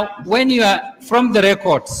 Now, when you are, from the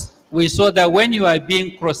records, we saw that when you are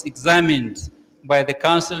being cross-examined by the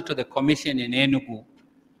council to the commission in Enugu,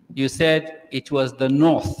 you said it was the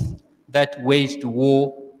North that waged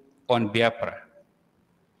war on Biafra.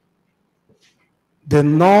 The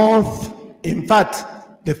North, in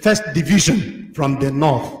fact, the first division from the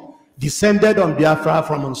North descended on Biafra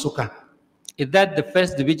from Nsukka. Is that the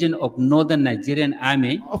first division of Northern Nigerian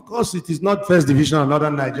Army? Of course, it is not first division of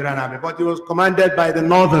Northern Nigerian Army, but it was commanded by the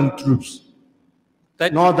Northern troops,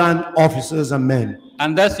 Northern officers and men.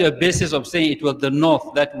 And that's your basis of saying it was the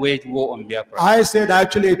North that waged war on Biafra? I said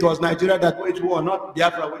actually it was Nigeria that waged war, not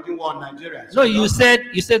Biafra waging war on Nigeria. No, you said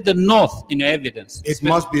the North in your evidence. It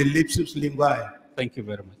must be lipsus linguae. Thank you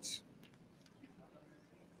very much.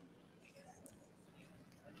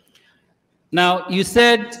 Now, you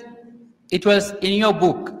said it was in your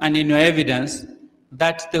book and in your evidence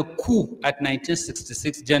that the coup at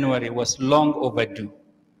 1966 January was long overdue.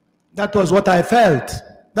 That was what I felt.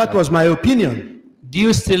 That was my opinion. Do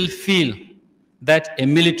you still feel that a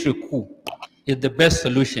military coup is the best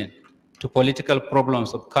solution to political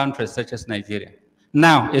problems of countries such as Nigeria?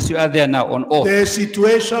 Now, as you are there now on oath. The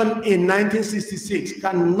situation in 1966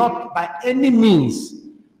 cannot by any means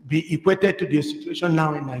be equated to the situation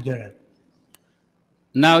now in Nigeria.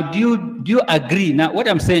 Now, do you agree? Now, what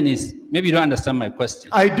I'm saying is, maybe you don't understand my question.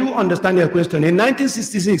 I do understand your question. In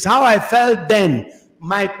 1966, how I felt then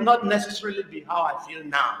might not necessarily be how I feel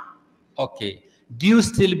now. Okay. Do you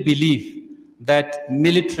still believe that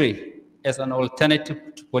military as an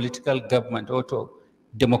alternative to political government or to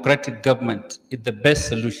democratic government is the best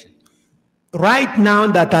solution? Right now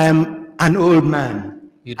that I am an old man,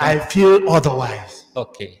 I feel otherwise.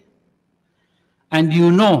 Okay. And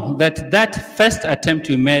you know that that first attempt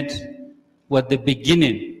you made was the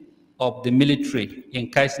beginning of the military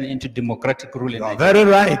enticing into democratic rule in Nigeria. Very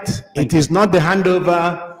right. It is not the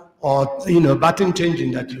handover or button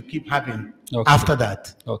changing that you keep having after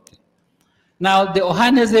that. Okay. Now the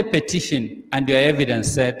Ohaneze petition and your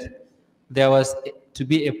evidence said there was to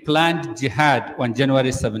be a planned jihad on January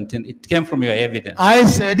 17th. It came from your evidence. I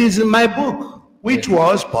said it's in my book, which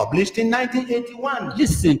was published in 1981.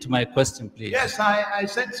 Listen to my question, please. Yes, I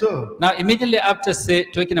said so. Now, immediately after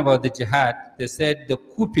talking about the jihad, they said the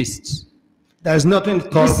coupists. There's nothing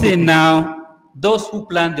called. Listen now, those who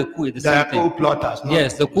planned the coup, the coup plotters.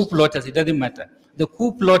 Yes, the coup plotters, it doesn't matter. The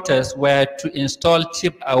coup plotters were to install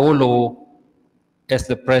Chief Awolowo as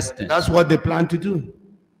the president. That's what they plan to do.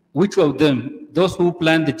 Which of them? Those who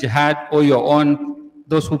planned the jihad or your own?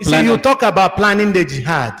 Those who planned. You talk about planning the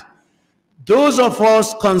jihad. Those of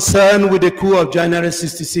us concerned with the coup of January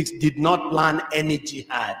 66 did not plan any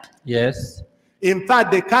jihad. Yes. In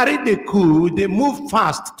fact, they carried the coup, they moved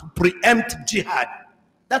fast to preempt jihad.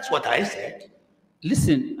 That's what I said.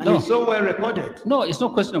 Listen, and it's so well recorded. No, it's no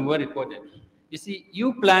question of well recorded. You see,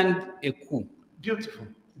 you planned a coup. Beautiful.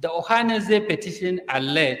 The Ohaneze petition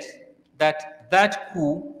alleged that that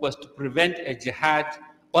coup was to prevent a jihad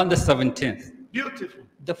on the 17th. Beautiful.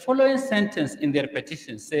 The following sentence in their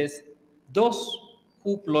petition says, those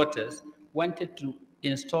coup plotters wanted to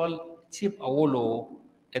install Chief Awolowo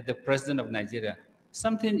as the president of Nigeria.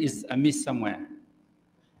 Something is amiss somewhere.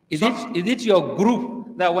 Is it your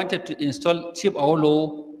group that wanted to install Chief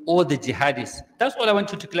Awolowo or the jihadists? That's all I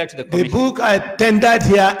want you to clear to the commission. The book I tendered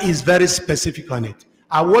here is very specific on it.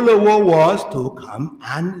 Awolowo was to come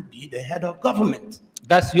and be the head of government.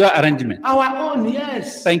 That's your arrangement? Our own,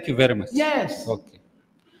 yes. Thank you very much. Yes. Okay.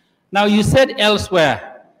 Now, you said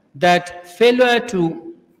elsewhere that failure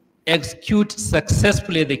to execute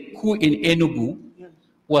successfully the coup in Enugu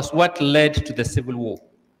was what led to the civil war.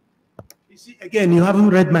 You see, again, you haven't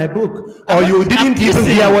read my book, or you didn't even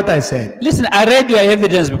hear what I said. Listen, I read your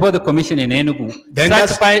evidence before the commission in Enugu. Then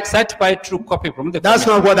certified true copy from the That's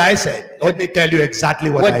commission. not what I said. Let me tell you exactly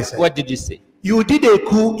what I said. What did you say? You did a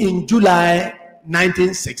coup in July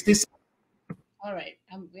 1966. All right,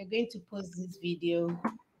 we're going to post this video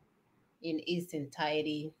in its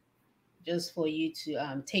entirety, just for you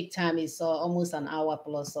to take time. It's almost an hour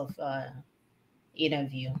plus of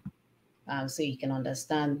interview, so you can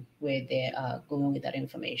understand where they're going with that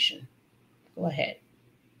information. Go ahead.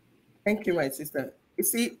 Thank you, my sister. You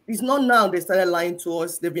see, it's not now they started lying to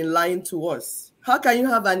us. They've been lying to us. How can you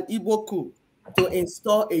have an Igbo coup to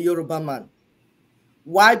install a Yoruba man?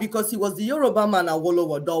 Why? Because he was the Yoruba man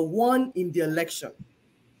Awolowo that won in the election.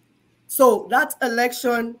 So that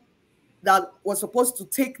election that was supposed to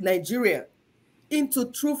take Nigeria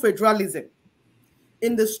into true federalism,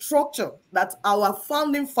 in the structure that our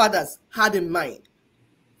founding fathers had in mind,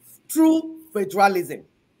 true federalism.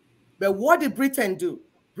 But what did Britain do?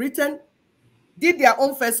 Britain did their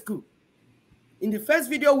own first coup. In the first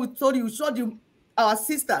video we told you, we showed you our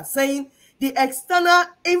sister saying the external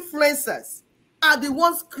influencers are the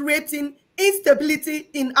ones creating instability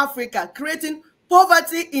in Africa, creating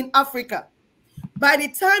poverty in Africa. By the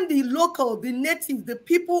time the local, the native, the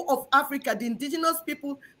people of Africa, the indigenous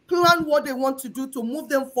people plan what they want to do to move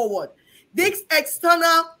them forward, these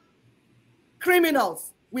external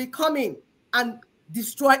criminals will come in and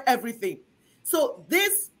destroy everything. So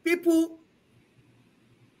these people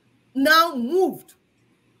now moved,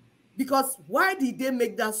 because why did they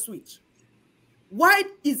make that switch? Why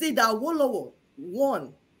is it that Awolowo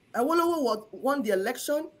won? Awolowo won the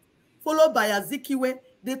election, followed by Azikiwe.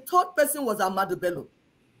 The third person was Ahmadu Bello.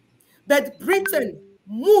 But Britain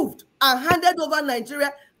moved and handed over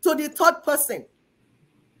Nigeria to the third person.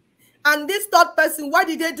 And this third person, why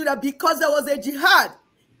did they do that? Because there was a jihad.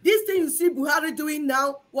 This thing you see Buhari doing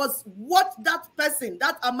now was what that person,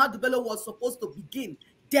 that Ahmadu Bello, was supposed to begin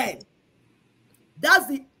then. That's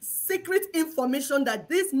the secret information that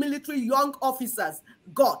these military young officers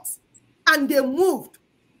got. And they moved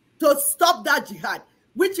to stop that jihad,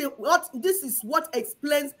 which is what, this is what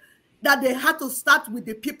explains that they had to start with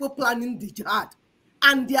the people planning the jihad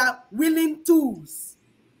and their willing tools.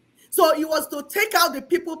 So it was to take out the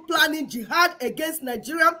people planning jihad against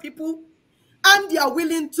Nigerian people and their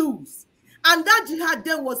willing tools. And that jihad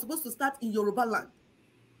then was supposed to start in Yoruba land,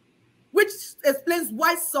 which explains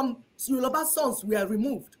why some Yoruba sons were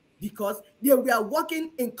removed, because they were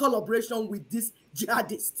working in collaboration with these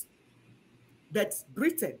jihadists. But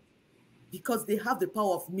Britain, because they have the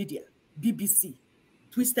power of media, BBC,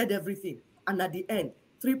 twisted everything. And at the end,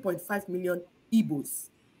 3.5 million Igbos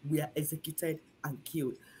were executed and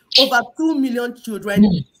killed. Over 2 million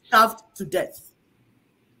children starved to death.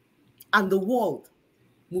 And the world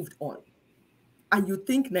moved on. And you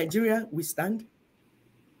think Nigeria will stand?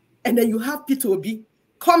 And then you have Peter Obi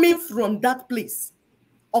coming from that place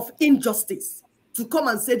of injustice to come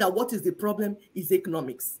and say that what is the problem is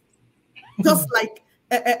economics. Just like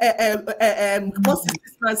what's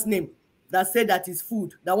this man's name that said that is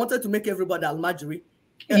food, that wanted to make everybody almajiri.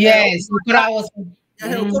 Yes,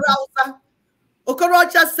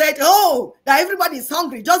 Okorocha said, oh, that everybody is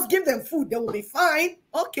hungry, just give them food, they will be fine.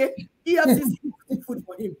 Okay, EFCC took food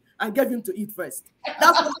for him and gave him to eat first.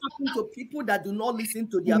 That's what happened to people that do not listen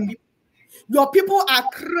to their people. Your people are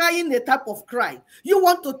crying a type of cry. You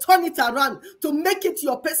want to turn it around to make it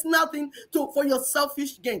your personal thing for your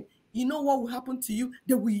selfish gain. You know what will happen to you?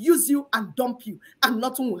 They will use you and dump you, and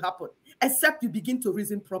nothing will happen except you begin to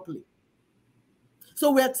reason properly. So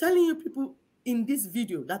we are telling you people in this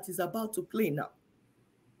video that is about to play now,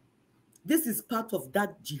 this is part of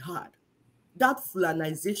that jihad, that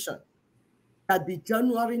Fulanization that the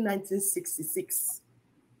January 1966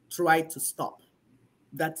 tried to stop,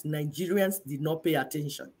 that Nigerians did not pay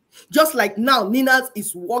attention. Just like now, NINAS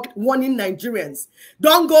is warning Nigerians,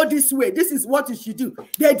 don't go this way, this is what you should do.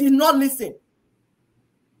 They did not listen.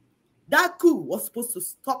 That coup was supposed to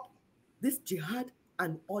stop this jihad,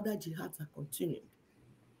 and other jihads are continuing.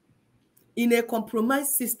 In a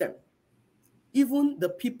compromised system, even the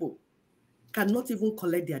people cannot even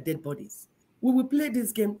collect their dead bodies. We will play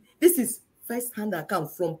this game. This is first-hand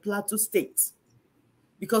account from Plateau State,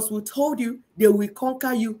 because we told you they will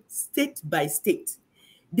conquer you state by state.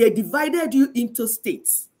 They divided you into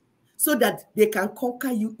states so that they can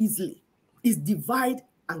conquer you easily. It's divide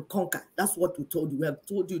and conquer. That's what we told you. We have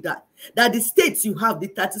told you that the states you have, the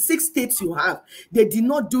 36 states you have, they did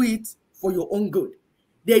not do it for your own good.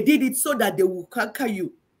 They did it so that they will conquer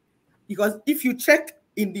you. Because if you check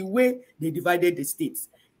in the way they divided the states,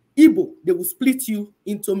 Igbo, they will split you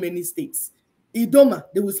into many states. Idoma,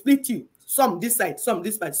 they will split you some this side, some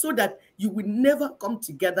this side, so that you will never come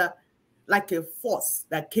together like a force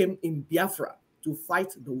that came in Biafra to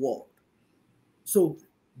fight the world. So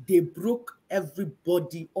they broke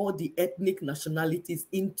everybody, all the ethnic nationalities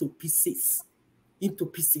into pieces,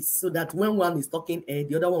 so that when one is talking A,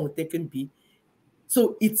 the other one will take in B.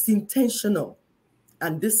 So it's intentional.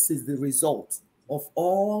 And this is the result of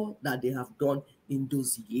all that they have done in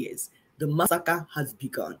those years. The massacre has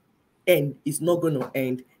begun and it's not going to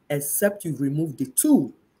end except you remove the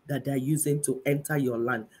tool that they're using to enter your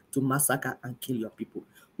land to massacre and kill your people.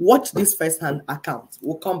 Watch this first-hand account.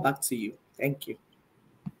 We'll come back to you. Thank you.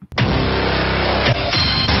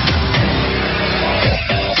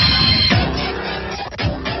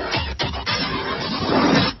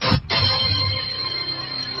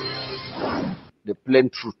 The plain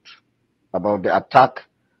truth about the attack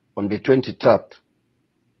on the 23rd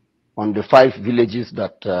on the 5 villages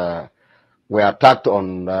that were attacked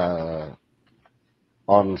on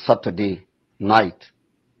Saturday night.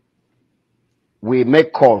 We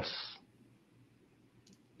make calls.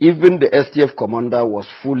 Even the STF commander was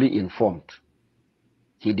fully informed.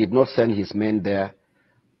 He did not send his men there.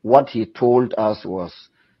 What he told us was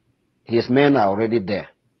his men are already there.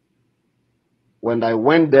 When I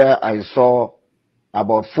went there, I saw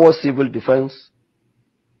about 4 civil defense,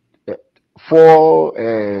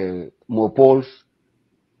 4 mopols.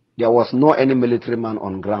 There was no any military man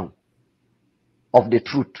on ground of the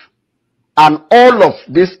truth. And all of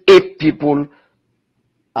these 8 people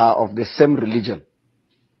are of the same religion.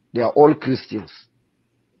 They are all Christians.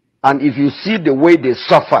 And if you see the way they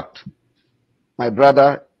suffered, my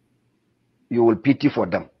brother, you will pity for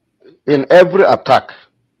them. In every attack,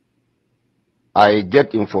 I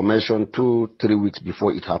get information 2-3 weeks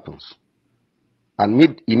before it happens.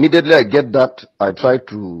 And immediately I get that, I try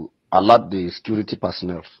to alert the security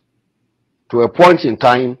personnel. To a point in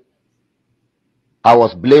time, I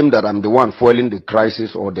was blamed that I'm the one fueling the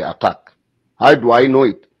crisis or the attack. How do I know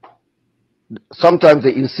it? Sometimes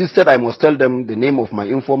they insisted I must tell them the name of my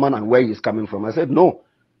informant and where he's coming from. I said, no.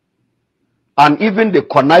 And even the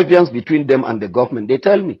connivance between them and the government, they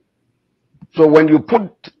tell me. So when you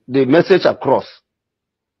put the message across,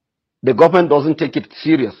 the government doesn't take it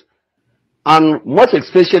serious. And most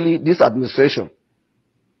especially this administration,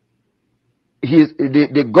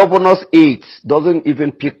 the governor's aides doesn't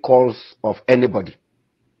even pick calls of anybody.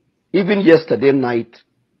 Even yesterday night,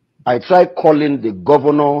 I tried calling the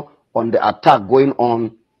governor on the attack going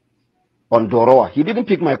on Doroa. He didn't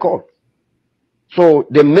pick my call. So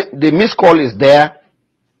the missed call is there.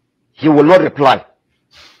 He will not reply.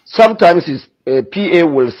 Sometimes his PA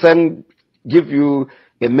will give you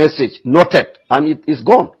a message, noted, and it is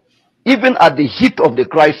gone. Even at the heat of the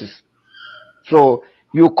crisis. So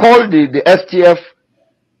you call the STF,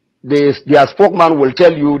 their spokesman will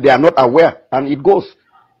tell you they are not aware, and it goes.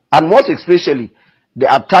 And most especially,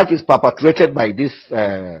 the attack is perpetrated by these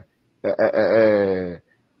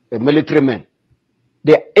military men.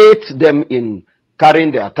 They aid them in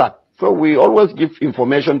carrying the attack. So we always give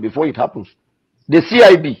information before it happens. The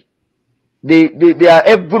CIB, they are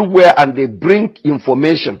everywhere and they bring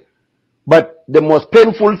information. But the most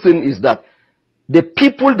painful thing is that the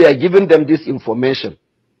people they are giving them this information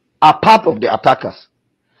are part of the attackers.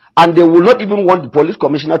 And they will not even want the police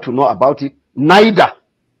commissioner to know about it. Neither.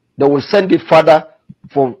 They will send it further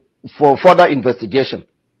for further investigation.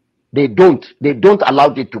 They don't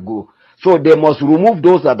allow it to go. So they must remove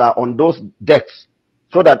those that are on those decks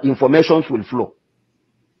so that information will flow.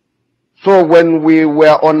 So when we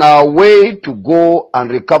were on our way to go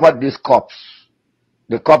and recover these corpses,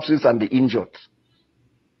 the corpses and the injured,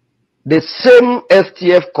 the same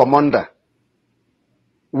STF commander,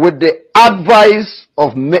 with the advice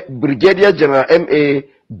of Brigadier General M.A.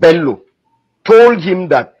 Bello, told him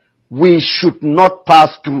that we should not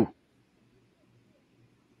pass through.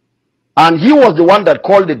 And he was the one that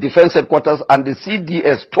called the defense headquarters, and the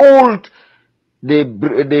CDS told the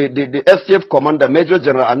STF commander, Major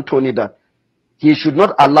General Anthony, that he should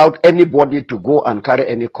not allow anybody to go and carry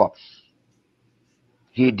any corpse.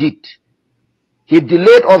 He did. He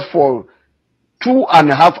delayed us for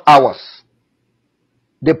 2.5 hours.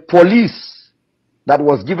 The police that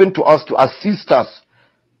was given to us to assist us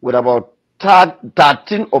with about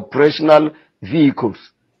 13 operational vehicles,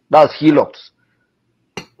 that's Hilux,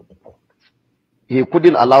 he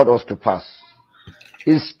couldn't allow us to pass.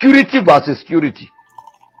 It's security versus security.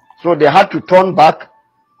 So they had to turn back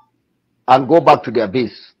and go back to their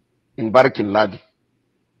base in Barikin Ladi.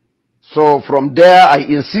 So from there, I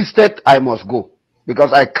insisted I must go,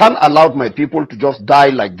 because I can't allow my people to just die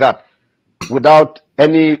like that without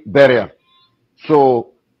any burial.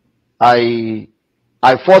 So I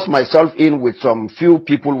I forced myself in with some few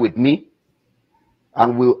people with me,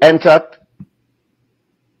 and we entered.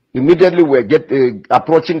 Immediately we were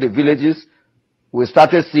approaching the villages. We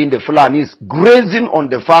started seeing the Fulanis grazing on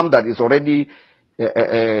the farm that is already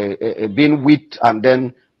been wheat and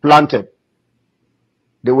then planted.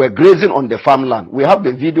 They were grazing on the farmland. We have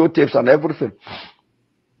the videotapes and everything.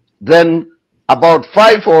 Then about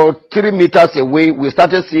 5 or 3 meters away, we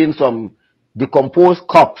started seeing some decomposed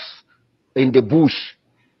corpses in the bush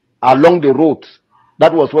along the road.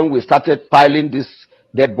 That was when we started piling these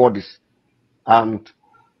dead bodies. And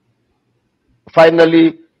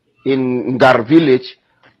finally, in Ngar village,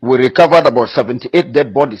 we recovered about 78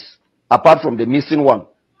 dead bodies, apart from the missing one.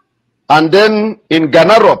 And then in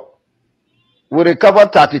Ganarop, we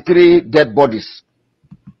recovered 33 dead bodies.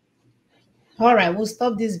 All right, we'll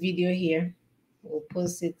stop this video here. We'll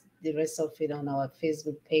post it, the rest of it, on our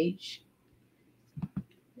Facebook page.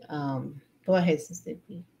 Go ahead, Sister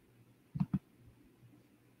P.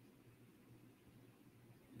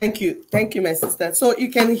 Thank you, my sister. So you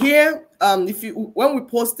can hear, when we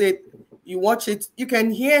post it, you watch it, you can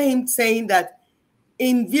hear him saying that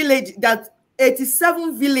that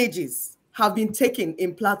 87 villages have been taken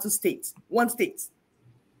in Plateau State, one state.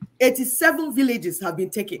 87 villages have been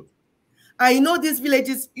taken. I know these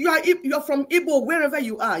villages, you're from Igbo, wherever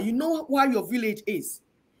you are, you know where your village is.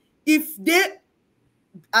 If they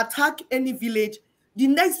attack any village, the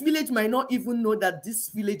next village might not even know that this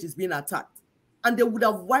village is being attacked. And they would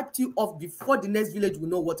have wiped you off before the next village will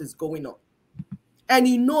know what is going on. And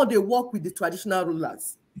you know they work with the traditional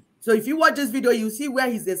rulers. So if you watch this video, you see where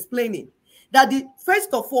he's explaining that first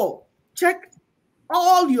of all, check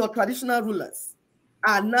all your traditional rulers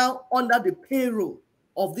are now under the payroll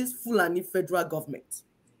of this Fulani federal government.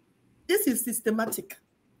 This is systematic.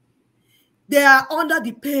 They are under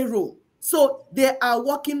the payroll, so they are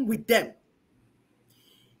working with them.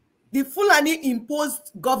 The Fulani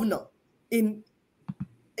imposed governor in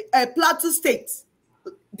a Plateau State,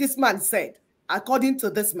 this man said, according to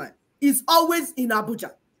this man, is always in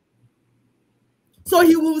Abuja. So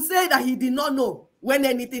he will say that he did not know when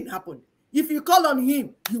anything happened. If you call on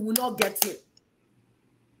him, you will not get him.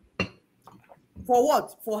 For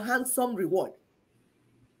what? For handsome reward.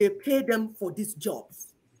 They pay them for these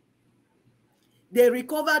jobs. They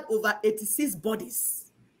recovered over 86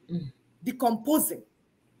 bodies, decomposing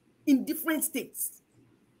in different states.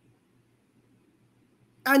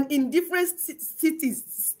 And in different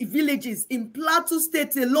cities, villages, in Plateau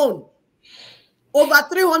State alone, over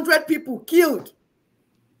 300 people killed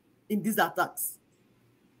in these attacks.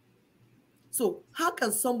 So how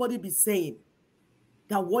can somebody be saying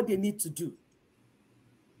that what they need to do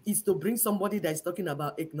is to bring somebody that is talking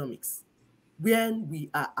about economics when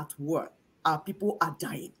we are at war, our people are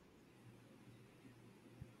dying?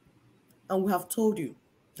 And we have told you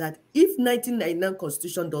that if 1999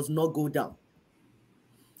 Constitution does not go down,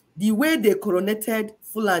 the way they coronated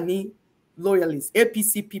Fulani loyalists,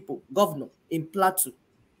 APC people, governor in Plateau,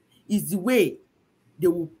 is the way they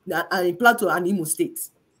will, in Plateau and Imo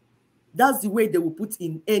states, that's the way they will put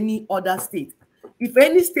in any other state. If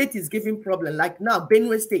any state is giving problem, like now,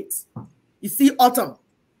 Benue State, you see Autumn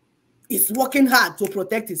is working hard to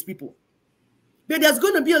protect his people. But there's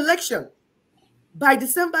going to be election by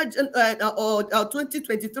December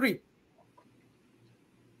 2023.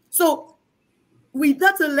 So with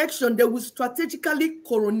that election, they will strategically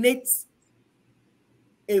coronate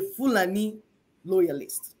a Fulani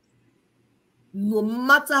loyalist. No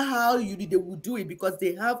matter how they will do it, because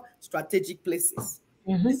they have strategic places.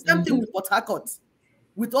 The same thing with Port Harcourt,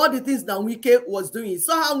 with all the things that Wike was doing.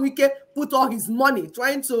 So how Wike put all his money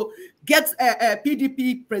trying to get a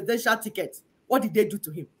PDP presidential ticket. What did they do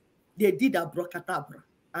to him? They did a abracadabra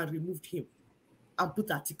and removed him and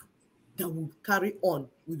put article that will carry on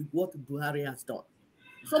with what Buhari has done.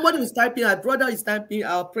 Somebody was typing, our brother is typing,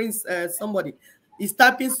 our prince, somebody is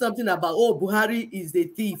typing something about, oh, Buhari is a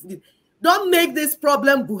thief. Don't make this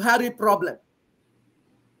problem Buhari problem.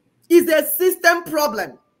 It's a system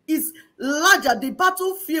problem. It's larger. The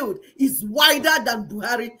battlefield is wider than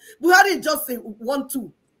Buhari. Buhari is just a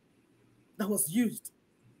 1-2 that was used.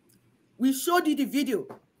 We showed you the video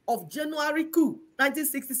of January coup,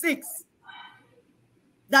 1966.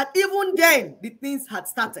 That even then, the things had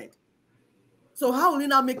started. So how will we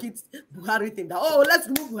now make it Buhari thing? That, oh, let's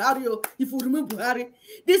remove Buhari. Oh, if we remove Buhari,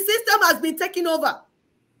 the system has been taken over.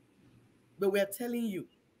 But we are telling you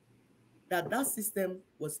that that system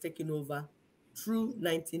was taken over through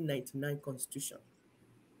 1999 Constitution.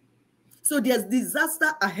 So there's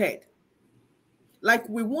disaster ahead. Like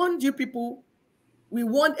we warned you people, we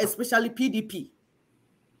warned especially PDP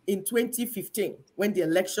in 2015 when the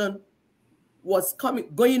election was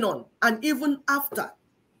going on, and even after,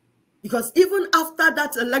 because even after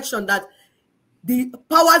that election, that the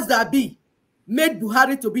powers that be made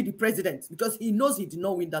Buhari to be the president because he knows he did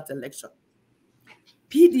not win that election.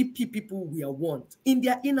 PDP people were warned in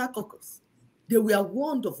their inner caucus. They were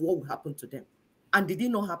warned of what would happen to them. And did it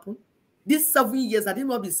not happen? These 7 years, I didn't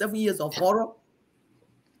know, be 7 years of horror.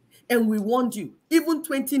 And we warned you. Even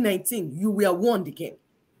 2019, you were warned again.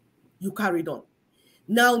 You carried on.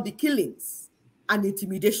 Now the killings and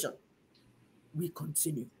intimidation will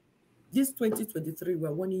continue. This 2023,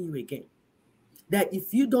 we're warning you again that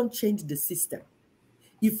if you don't change the system,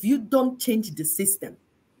 the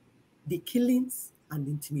killings and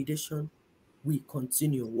intimidation will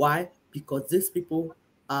continue. Why? Because these people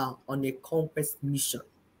are on a conquest mission.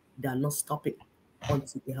 They are not stopping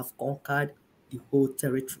until they have conquered the whole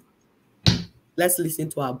territory. Let's listen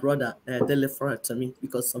to our brother Delefra to me,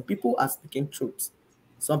 because some people are speaking truth.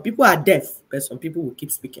 Some people are deaf, but some people will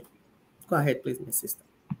keep speaking. Go ahead, please, my sister.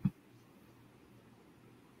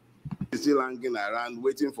 Still hanging around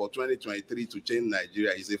waiting for 2023 to change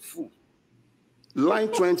Nigeria is a fool. Line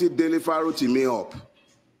 20 Delefaro to me up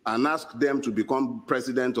and ask them to become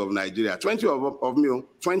president of Nigeria. 20 of me,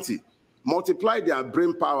 20. Multiply their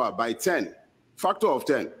brain power by 10, factor of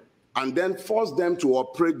 10, and then force them to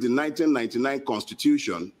operate the 1999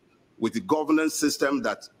 Constitution with the governance system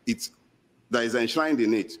that is enshrined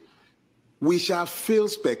in it. We shall fail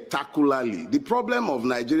spectacularly. The problem of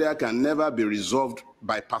Nigeria can never be resolved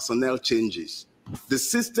by personnel changes. The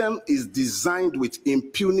system is designed with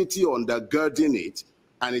impunity undergirding it,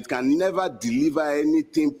 and it can never deliver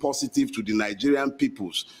anything positive to the Nigerian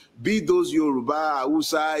peoples. Be those Yoruba,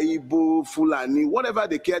 Hausa, Igbo, Fulani, whatever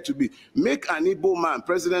they care to be. Make an Igbo man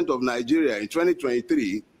president of Nigeria in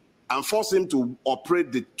 2023 and force him to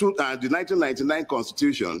operate the 1999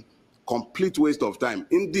 Constitution. Complete waste of time.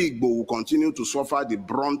 Igbo will continue to suffer the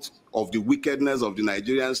brunt of the wickedness of the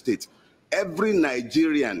Nigerian state. Every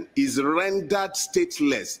Nigerian is rendered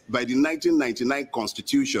stateless by the 1999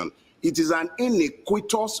 Constitution. It is an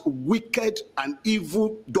iniquitous, wicked, and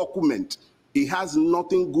evil document. It has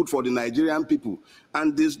nothing good for the Nigerian people.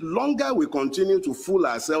 And the longer we continue to fool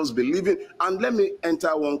ourselves believing, and let me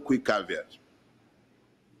enter one quick caveat.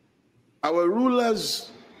 Our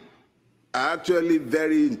rulers are actually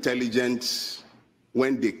very intelligent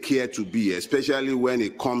when they care to be, especially when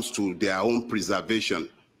it comes to their own preservation.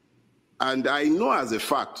 And I know as a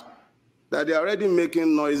fact that they're already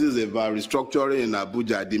making noises about restructuring in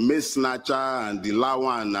Abuja. The Mace Snatcher and the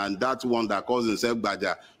Lawan and that one that calls himself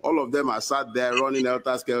Baja, all of them are sat there running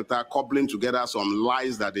helter-skelter, coupling together some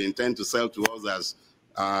lies that they intend to sell to us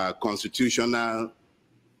as constitutional,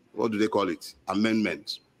 what do they call it,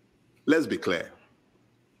 amendments. Let's be clear.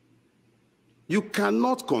 You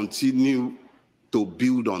cannot continue to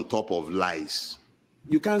build on top of lies.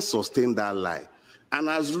 You can't sustain that lie. And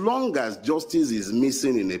as long as justice is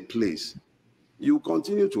missing in a place, you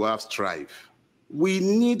continue to have strife. We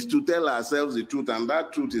need to tell ourselves the truth, and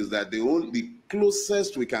that truth is that the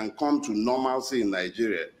closest we can come to normalcy in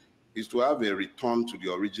Nigeria is to have a return to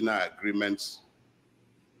the original agreements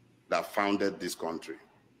that founded this country.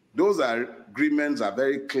 Those agreements are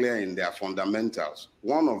very clear in their fundamentals.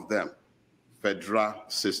 One of them, federal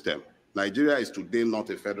system. Nigeria is today not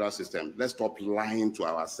a federal system. Let's stop lying to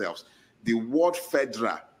ourselves. The word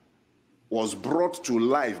federal was brought to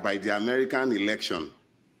life by the American election.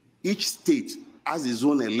 Each state has its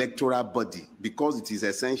own electoral body because it is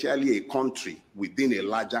essentially a country within a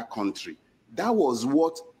larger country. That was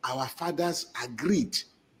what our fathers agreed.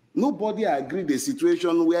 Nobody agreed a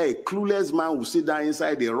situation where a clueless man will sit down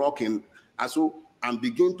inside a rock and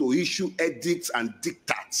begin to issue edicts and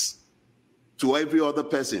diktats to every other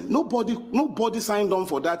person. Nobody signed on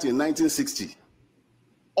for that in 1960.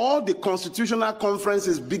 All the constitutional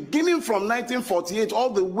conferences, beginning from 1948 all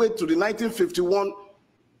the way to the 1951,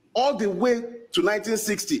 all the way to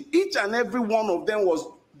 1960, each and every one of them was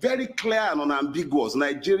very clear and unambiguous.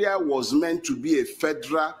 Nigeria was meant to be a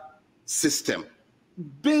federal system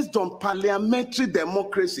based on parliamentary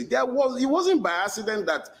democracy. It wasn't by accident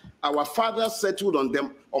that our fathers settled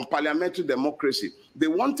on parliamentary democracy. They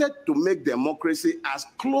wanted to make democracy as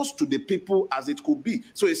close to the people as it could be.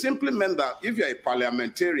 So it simply meant that if you're a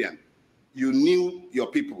parliamentarian, you knew your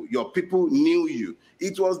people knew you.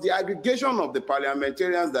 It was the aggregation of the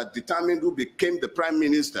parliamentarians that determined who became the prime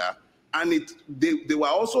minister, and they were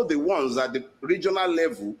also the ones at the regional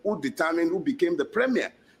level who determined who became the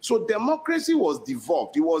premier. So democracy was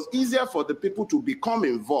devolved. It was easier for the people to become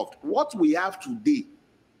involved. What we have today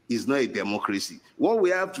is not a democracy. What we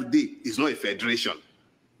have today is not a federation.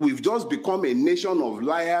 We've just become a nation of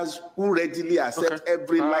liars who readily accept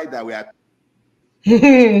every lie that we are.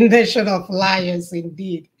 Nation of liars,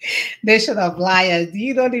 indeed. Nation of liars. Do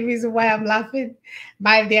you know the reason why I'm laughing?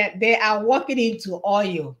 They are walking into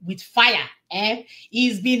oil with fire.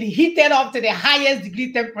 It's been heated up to the highest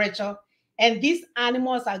degree temperature, and these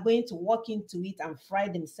animals are going to walk into it and fry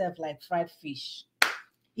themselves like fried fish.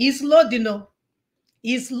 It's loading, no?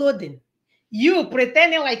 It's loading. You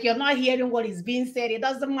pretending like you're not hearing what is being said. It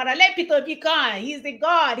doesn't matter. Let Peter be kind. He's the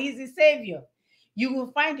God. He's the Savior. You will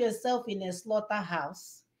find yourself in a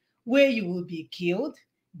slaughterhouse where you will be killed.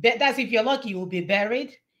 That's if you're lucky, you will be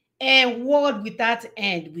buried. And world without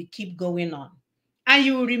end will keep going on. And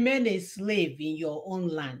you will remain a slave in your own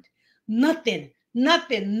land. Nothing,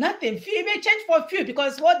 nothing, nothing. Few may change for few,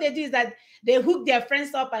 because what they do is that they hook their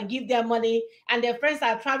friends up and give their money, and their friends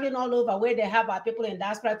are traveling all over where they have our people in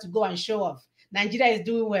diaspora to go and show off. Nigeria is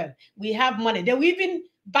doing well. We have money. They will even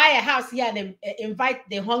buy a house here and invite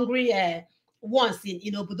the hungry ones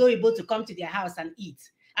in Obodo to come to their house and eat.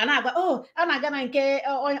 And I go, oh, I'm gonna get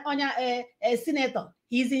a senator.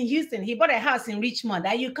 He's in Houston. He bought a house in Richmond.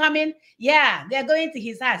 Are you coming? Yeah, they're going to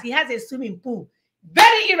his house. He has a swimming pool.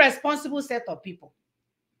 Very irresponsible set of people.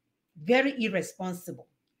 Very irresponsible.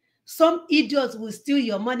 Some idiots will steal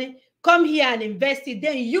your money, come here and invest it.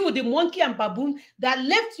 Then you, the monkey and baboon that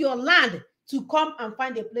left your land to come and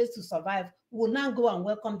find a place to survive, will now go and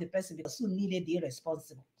welcome the person because who needed the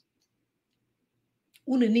irresponsible.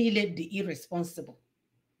 Who needed the irresponsible.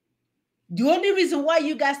 The only reason why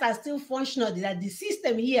you guys are still functional is that the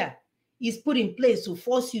system here is put in place to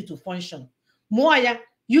force you to function. Moya,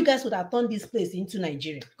 you guys would have turned this place into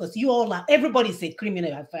Nigeria because you all are, everybody is a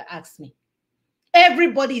criminal, if you ask me.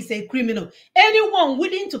 Everybody is a criminal. Anyone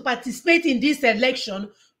willing to participate in this election,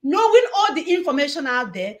 knowing all the information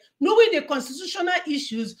out there, knowing the constitutional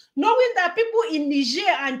issues, knowing that people in Niger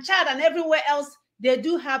and Chad and everywhere else, they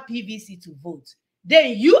do have PVC to vote,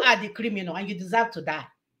 then you are the criminal and you deserve to die.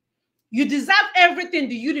 You deserve everything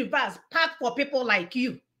the universe packed for people like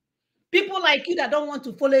you. People like you that don't want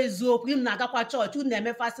to follow Zoop, you Nagakwa church, you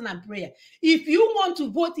never fasting and prayer. If you want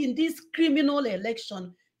to vote in this criminal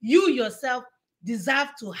election, you yourself deserve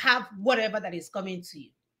to have whatever that is coming to you.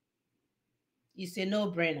 It's a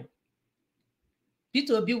no-brainer.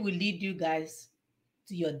 Peter Obi will lead you guys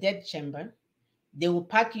to your death chamber. They will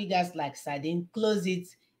pack you guys like sardine, close it,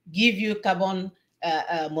 give you carbon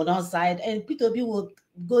monoxide, and Peter Obi will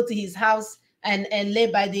go to his house and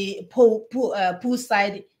lay by the pool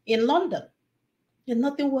side in London, and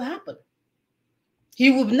nothing will happen. He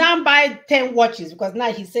will now buy 10 watches because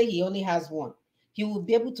now he said he only has one. He will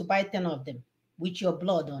be able to buy 10 of them with your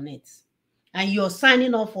blood on it, and you're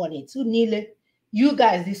signing off on it. So Nile, you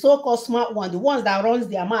guys, the so-called smart one, the ones that runs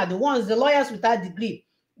their mouth, the lawyers without degree,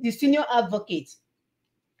 the senior advocate,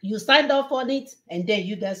 you signed off on it, and then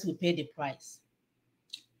you guys will pay the price.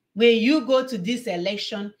 When you go to this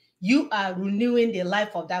election, you are renewing the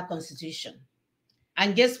life of that constitution.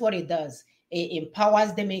 And guess what it does? It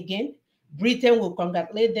empowers them again. Britain will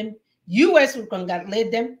congratulate them. US will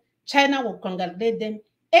congratulate them. China will congratulate them.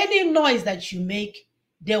 Any noise that you make,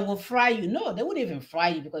 they will fry you. No, they won't even fry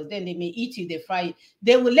you because then they may eat you, they fry you.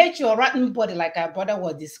 They will let your rotten body, like our brother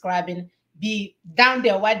was describing, be down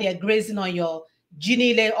there while they're grazing on your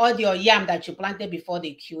ginile or your yam that you planted before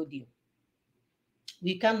they killed you.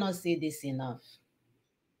 We cannot say this enough.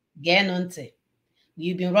 Genonte,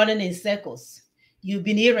 you've been running in circles. You've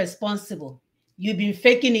been irresponsible. You've been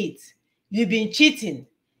faking it. You've been cheating.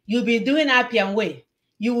 You've been doing happy and way.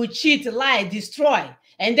 You will cheat, lie, destroy,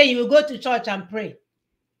 and then you will go to church and pray.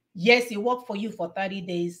 Yes, it worked for you for 30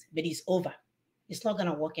 days, but it's over. It's not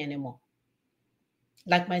going to work anymore.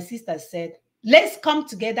 Like my sister said, let's come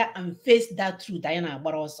together and face that truth, Diana,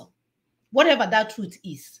 but also whatever that truth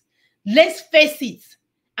is, let's face it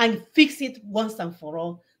and fix it once and for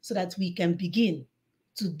all so that we can begin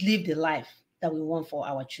to live the life that we want for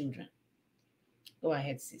our children. Go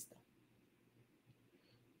ahead, sister.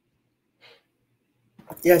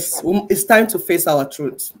 Yes, it's time to face our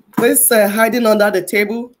truth. Please hiding under the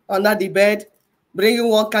table, under the bed, bringing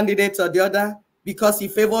one candidate or the other because he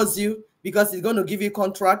favors you, because he's going to give you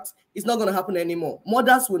contract. It's not going to happen anymore.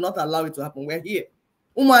 Mothers will not allow it to happen. We're here.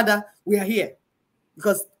 Umada, we are here.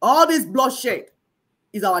 Because all this bloodshed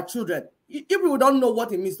is our children. If we don't know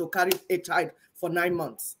what it means to carry a child for 9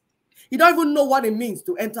 months, you don't even know what it means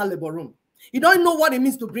to enter labor room. You don't know what it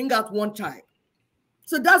means to bring out one child.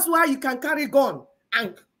 So that's why you can carry gun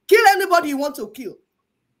and kill anybody you want to kill.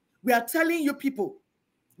 We are telling you people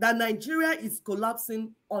that Nigeria is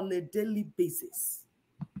collapsing on a daily basis.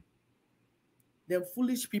 Then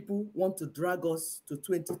foolish people want to drag us to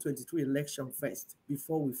 2022 election first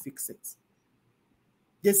before we fix it.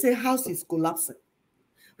 They say house is collapsing.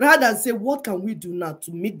 rather than say, what can we do now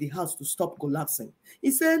to make the house to stop collapsing? He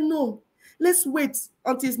said, no, let's wait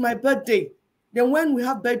until it's my birthday. Then when we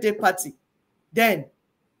have birthday party, then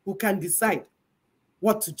we can decide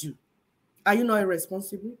what to do. Are you not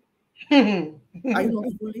irresponsible? Are you not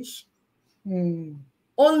foolish?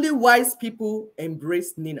 Only wise people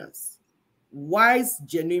embrace NINAS. Wise,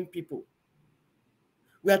 genuine people.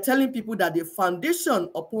 We are telling people that the foundation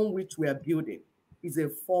upon which we are building is a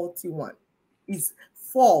faulty one. It's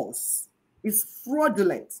false. It's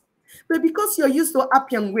fraudulent. But because you're used to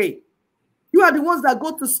Appian way, you are the ones that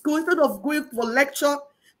go to school instead of going for lecture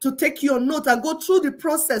to take your note and go through the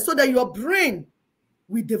process so that your brain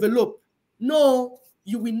will develop. No,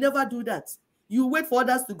 you will never do that. You wait for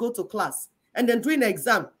others to go to class, and then during the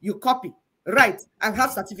exam, you copy, write, and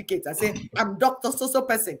have certificates. I say, I'm Dr. So-so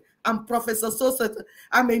person, I'm Professor so-so,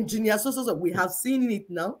 I'm Engineer so-so. We have seen it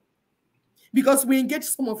now because we engage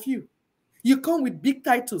some of you. You come with big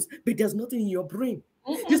titles, but there's nothing in your brain.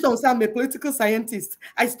 This one say, I'm a political scientist.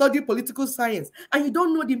 I study political science. And you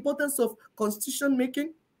don't know the importance of constitution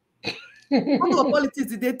making? What of politics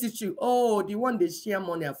did they teach you? Oh, the one they share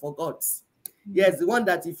money, I forgot. Yes, the one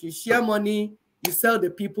that if you share money, you sell the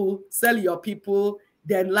people, sell your people,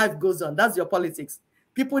 then life goes on. That's your politics.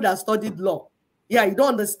 People that studied law. Yeah, you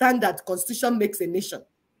don't understand that constitution makes a nation.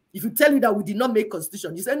 If you tell you that we did not make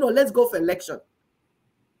constitution, you say, no, let's go for election.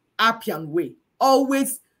 Appian way.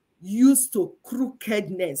 Always used to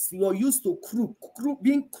crookedness. You're used to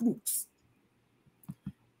being crooks.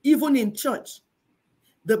 Even in church,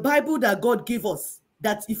 the Bible that God gave us,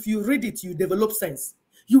 that if you read it, you develop sense.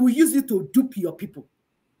 You will use it to dupe your people.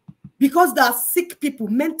 Because there are sick people,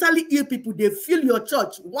 mentally ill people, they fill your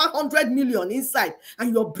church 100 million inside,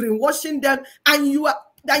 and you're brainwashing them, and you are,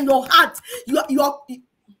 then your heart,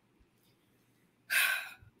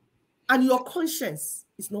 and your conscience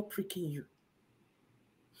is not pricking you.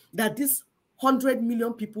 That this 100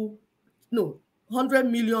 million people, no, 100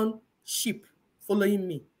 million sheep following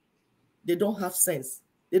me, they don't have sense.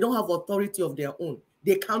 They don't have authority of their own.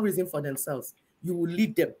 They can't reason for themselves. You will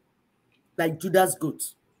lead them like Judas'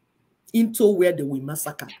 goats into where they will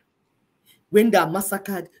massacre. When they are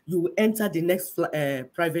massacred, you will enter the next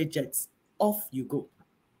private jets. Off you go.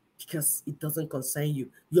 Because it doesn't concern you.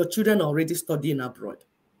 Your children are already studying abroad.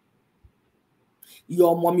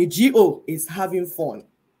 Your mommy GO is having fun,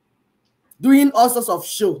 doing all sorts of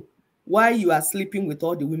show while you are sleeping with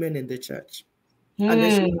all the women in the church. And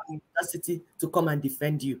then she will have audacity to come and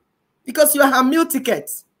defend you. Because you are her meal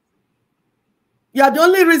ticket. You are the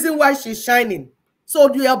only reason why she's shining.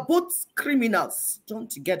 So you are both criminals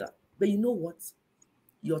joined together. But you know what?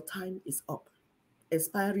 Your time is up.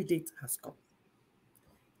 Expiry date has come.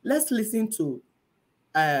 Let's listen to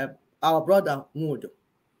our brother Nwodo.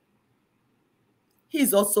 He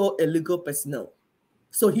is also a legal personnel,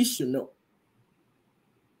 so he should know.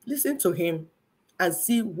 Listen to him and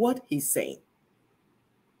see what he's saying.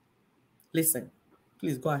 Listen,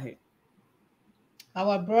 please go ahead.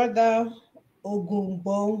 Our brother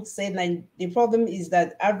Ogumbo said the problem is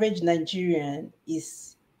that average Nigerian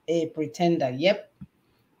is a pretender. Yep,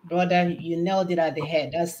 brother, you nailed it at the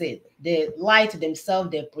head. That's it. They lie to themselves,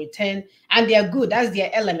 they pretend, and they are good. That's their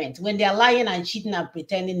element. When they are lying and cheating and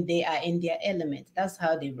pretending, they are in their element. That's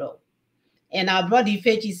how they roll. And our brother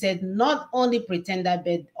Ifechi said, not only pretender,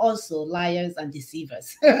 but also liars and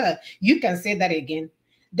deceivers. You can say that again.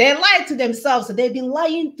 They lie to themselves. So they've been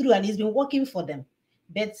lying through, and it's been working for them.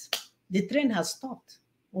 But the train has stopped.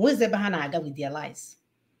 Where's the Bahana with their lies?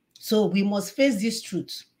 So we must face this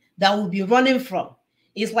truth that we'll be running from.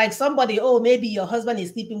 It's like somebody, oh, maybe your husband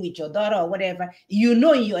is sleeping with your daughter or whatever. You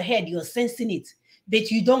know in your head, you're sensing it,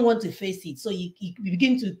 but you don't want to face it. So you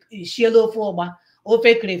begin to shallow forward, or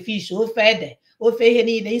fake crayfish, or fed, or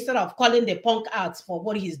instead of calling the punk out for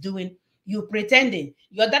what he's doing, you pretending.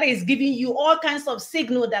 Your daughter is giving you all kinds of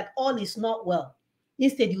signal that all is not well.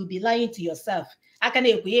 Instead, you'll be lying to yourself.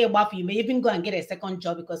 You may even go and get a second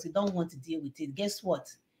job because you don't want to deal with it. Guess what?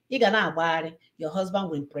 Your husband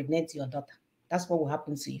will impregnate your daughter. That's what will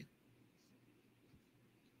happen to you.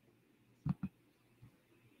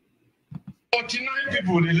 49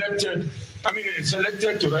 people elected,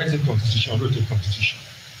 selected to write a constitution, wrote a constitution.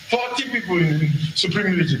 40 people in the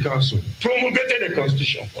Supreme Military Council promulgated a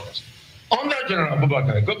constitution for us. Under General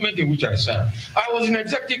Abubakar, government in which I served, I was in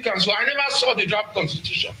executive council. I never saw the draft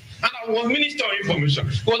constitution. And I was Minister of Information.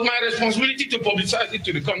 It was my responsibility to publicize it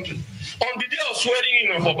to the country. On the day of swearing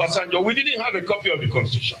in of Obasanjo, we didn't have a copy of the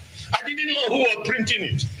constitution. I didn't know who was printing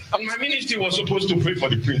it. And my ministry was supposed to pay for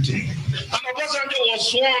the printing. And Obasanjo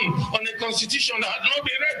was sworn on a constitution that had not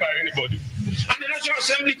been read by anybody. And the National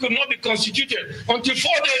Assembly could not be constituted until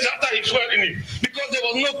 4 days after he swearing in, because there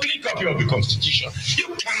was no clean copy of the Constitution.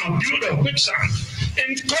 You cannot build on quicksand.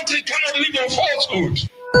 And the country cannot live on falsehood.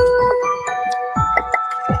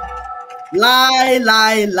 Lie,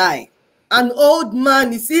 lie, lie. An old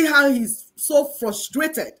man, you see how he's so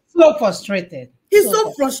frustrated. So frustrated. He's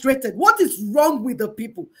so frustrated. What is wrong with the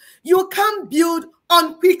people? You can't build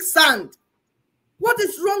on quicksand. What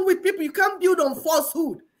is wrong with people? You can't build on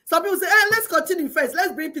falsehood. Some people say, hey, let's continue first.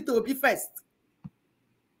 Let's bring Peter Obi first.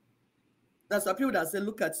 That's some people that say,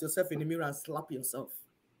 look at yourself in the mirror and slap yourself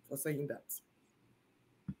for saying that.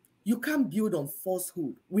 You can't build on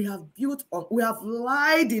falsehood. We have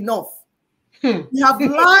lied enough. We have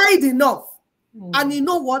lied enough. And you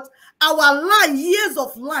know what? Our years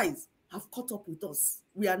of lies have caught up with us.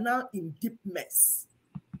 We are now in deep mess.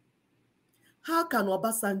 How can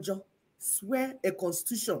Obasanjo swear a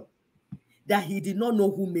constitution that he did not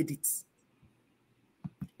know who made it?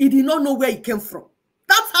 He did not know where it came from.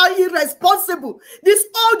 That's how irresponsible these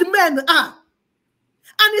old men are.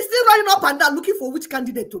 And he's still running up and down looking for which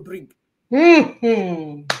candidate to bring.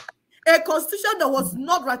 A constitution that was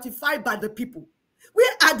not ratified by the people.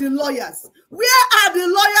 Where are the lawyers? Where are the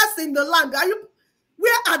lawyers in the land?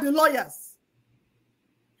 Where are the lawyers?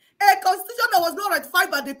 A constitution that was not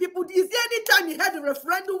ratified by the people. Is there any time you had a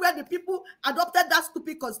referendum where the people adopted that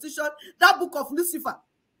stupid constitution, that book of Lucifer?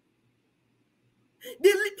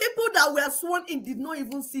 The people that were sworn in did not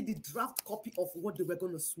even see the draft copy of what they were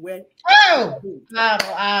going to swear. Oh,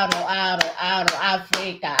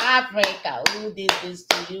 Africa, who did this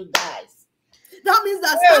to you guys? That means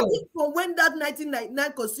that starting from when that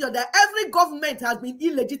 1999 constitution, that every government has been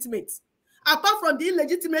illegitimate. Apart from the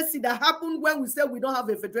illegitimacy that happened when we said we don't have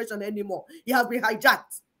a federation anymore, it has been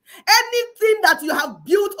hijacked. Anything that you have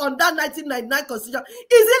built on that 1999 constitution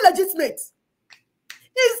is illegitimate.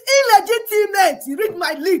 It's illegitimate. You read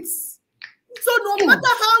my lips. So no matter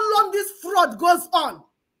how long this fraud goes on,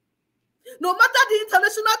 no matter the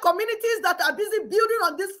international communities that are busy building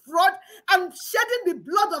on this fraud and shedding the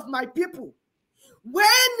blood of my people, when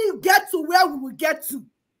you get to where we will get to,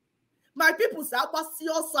 my people say,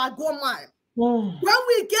 I go mine. When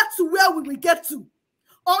we get to where we will get to,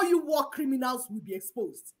 all you war criminals will be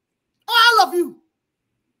exposed. All of you.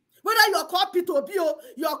 Whether you're called Peter Obi,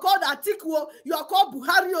 you're called Atiku, you're called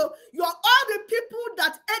Buhari, you're all the people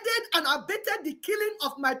that aided and abetted the killing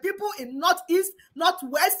of my people in Northeast,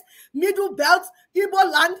 Northwest, Middle Belt,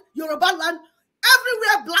 Igbo land, Yoruba land.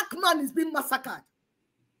 Everywhere black man is being massacred.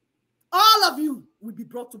 All of you will be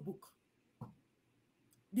brought to book.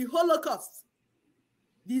 The Holocaust,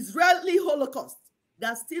 the Israeli Holocaust,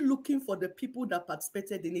 they're still looking for the people that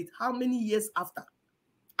participated in it. How many years after?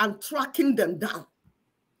 And tracking them down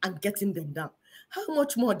and getting them down. How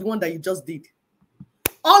much more the one that you just did?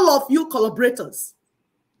 All of you collaborators,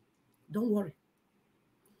 don't worry.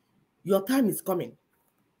 Your time is coming.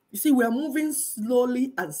 You see, we are moving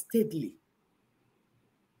slowly and steadily.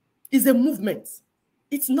 It's a movement.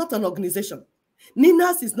 It's not an organization.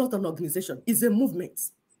 NINAS is not an organization. It's a movement.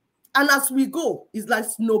 And as we go, it's like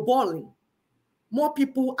snowballing. More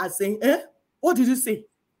people are saying, what did you say?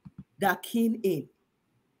 They're keen in.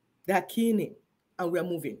 They're keen in. And we are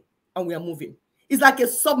moving. And we are moving. It's like a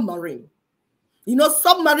submarine. You know,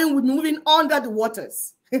 submarine will be moving under the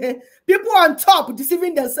waters. People on top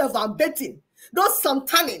deceiving themselves and betting. Those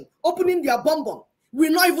Santanin opening their bonbon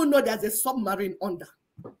will not even know there's a submarine under.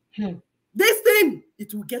 This thing,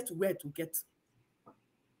 it will get to where it will get.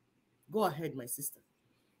 Go ahead, my sister.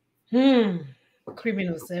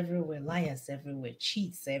 Criminals everywhere, liars everywhere,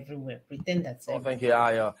 cheats everywhere, pretenders everywhere. Thank you,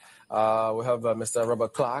 Aya. We have Mr.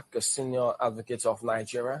 Robert Clark, a senior advocate of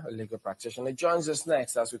Nigeria, a legal practitioner. He joins us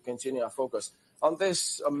next as we continue our focus on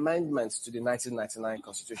this amendment to the 1999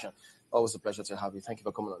 Constitution. Always a pleasure to have you. Thank you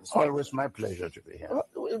for coming on this. Always my pleasure to be here.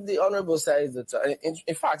 The Honorable says that,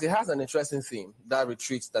 in fact, it has an interesting theme, that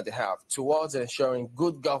retreat that they have, towards ensuring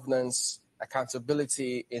good governance,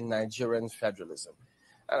 accountability in Nigerian federalism.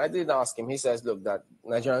 And I did ask him, he says, look, that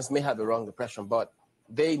Nigerians may have the wrong impression, but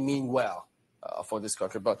they mean well for this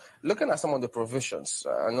country. But looking at some of the provisions,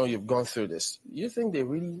 I know you've gone through this. You think they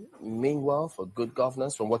really mean well for good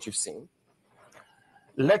governance from what you've seen?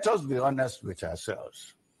 Let us be honest with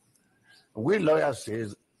ourselves. We lawyers say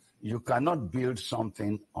you cannot build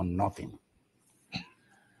something on nothing.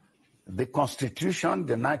 The Constitution,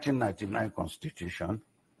 the 1999 Constitution,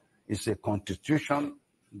 is a constitution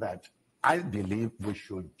that I believe we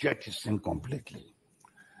should jettison completely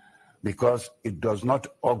because it does not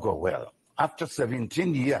augur well. After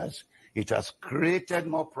 17 years, it has created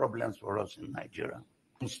more problems for us in Nigeria.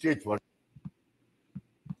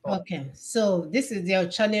 Okay, so this is your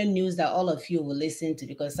channel news that all of you will listen to,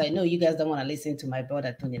 because I know you guys don't want to listen to my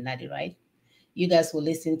brother Tony Nadi, right? you guys will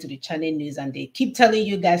listen to the channel news and they keep telling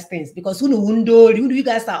you guys things because you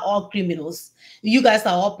guys are all criminals. You guys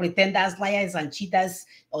are all pretenders, liars, and cheaters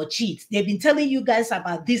or cheats. They've been telling you guys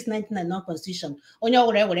about this 1999 constitution.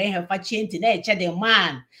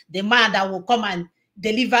 The man that will come and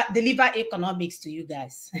deliver economics to you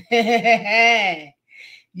guys.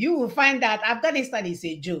 You will find that Afghanistan is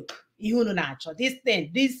a joke.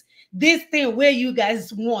 This thing where you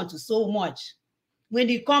guys want so much, when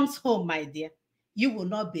it comes home, my dear, you will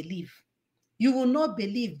not believe. You will not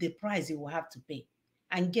believe the price you will have to pay.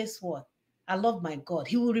 And guess what? I love my God.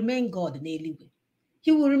 He will remain God in any way.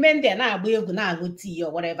 He will remain there now, tea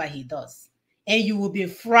or whatever he does. And you will be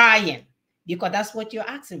frying because that's what you're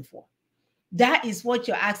asking for. That is what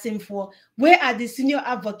you're asking for. Where are the senior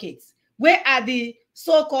advocates? Where are the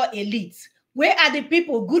so-called elites? Where are the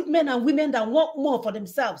people, good men and women that want more for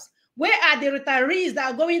themselves? Where are the retirees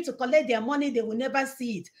that are going to collect their money? They will never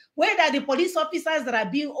see it. Where are the police officers that are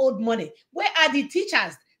being owed money? Where are the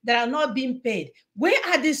teachers that are not being paid? Where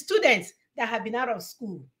are the students that have been out of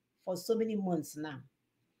school for so many months now?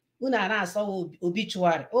 Una saw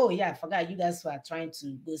obituary. Oh yeah, I forgot you guys were trying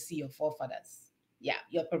to go see your forefathers. Yeah,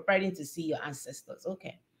 you're preparing to see your ancestors.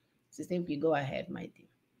 Okay. Sister, you go ahead, my dear.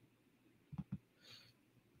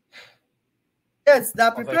 Yes,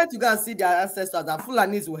 they're prepared to go and see their ancestors, and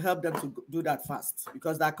Fulanis will help them to do that fast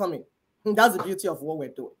because they're coming. That's the beauty of what we're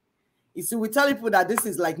doing. You see, we tell people that this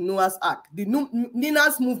is like Noah's Ark. The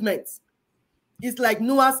NINAS movement is like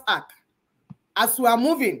Noah's Ark. As we are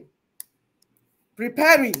moving,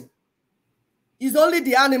 preparing, it's only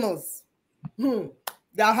the animals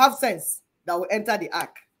that have sense that will enter the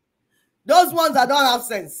ark. Those ones that don't have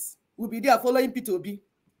sense will be there following P2B,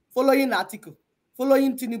 following Article,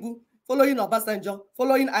 following Tinubu, following Obasanjo,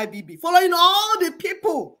 following IBB, following all the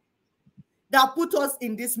people that put us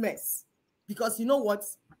in this mess. Because you know what?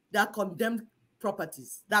 They are condemned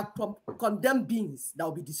properties, they are condemned beings that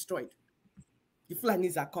will be destroyed. The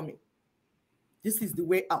Fulanis are coming. This is the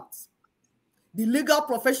way out. The legal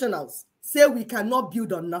professionals say we cannot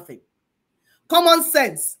build on nothing. Common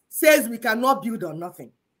sense says we cannot build on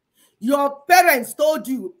nothing. Your parents told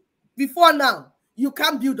you before now, you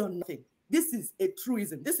can't build on nothing. This is a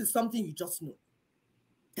truism. This is something you just know.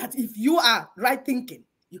 That if you are right thinking,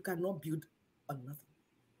 you cannot build on nothing.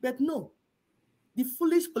 But no, the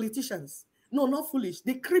foolish politicians, no, not foolish,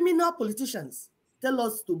 the criminal politicians tell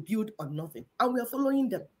us to build on nothing. And we are following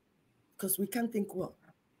them because we can't think well.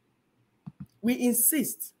 We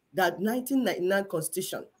insist that 1999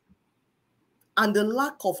 Constitution and the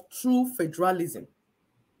lack of true federalism,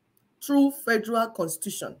 true federal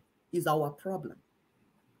constitution is our problem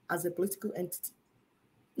as a political entity.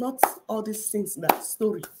 Not all these things, that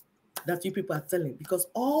story that you people are telling, because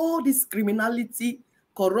all this criminality,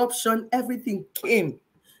 corruption, everything came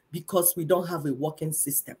because we don't have a working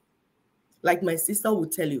system. Like my sister will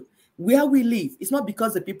tell you, where we live, it's not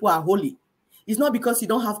because the people are holy. It's not because you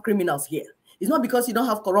don't have criminals here. It's not because you don't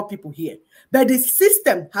have corrupt people here. But the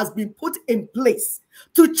system has been put in place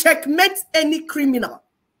to checkmate any criminal,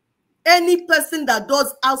 any person that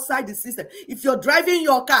does outside the system. If you're driving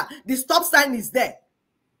your car, the stop sign is there.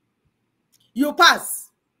 You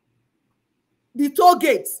pass. The toll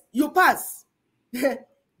gates, you pass.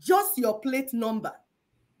 Just your plate number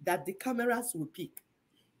that the cameras will pick.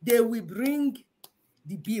 They will bring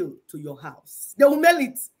the bill to your house. They will mail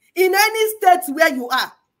it in any state where you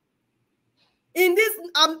are. In this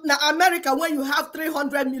America, when you have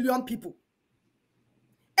 300 million people,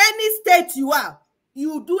 any state you are,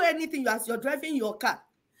 you do anything as you're driving your car,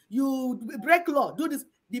 you break law, do this,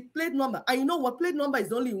 the plate number. And you know what? Plate number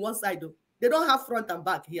is only in one side, though. They don't have front and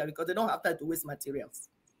back here because they don't have time to waste materials.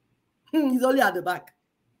 It's only at the back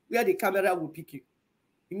where the camera will pick you.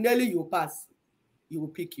 Immediately you pass, it will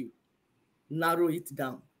pick you. Narrow it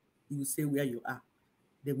down. You will say where you are.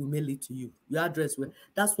 They will mail it to you. Your address.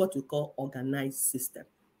 That's what we call organized system.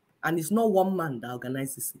 And it's not one man that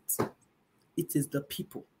organizes it. It is the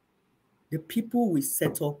people. The people will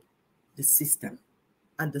set up the system.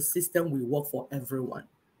 And the system will work for everyone.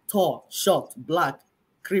 Tall, short, black,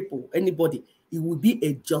 cripple, anybody. It will be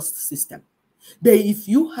a just system. But if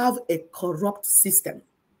you have a corrupt system,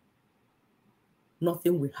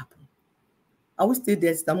 nothing will happen. Are we still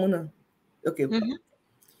there, Stamina? Okay.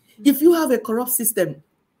 If you have a corrupt system,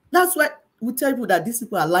 that's why we tell you that these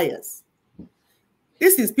people are liars.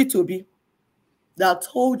 This is P2B that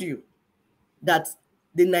told you that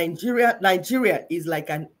the Nigeria is like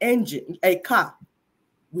an engine, a car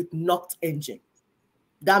with knocked engine.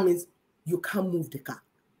 That means you can't move the car.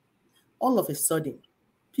 All of a sudden,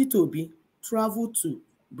 P2B traveled to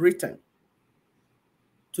Britain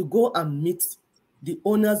to go and meet the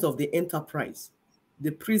owners of the enterprise,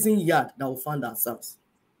 the prison yard that we found ourselves.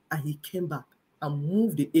 And he came back and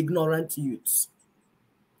moved the ignorant youths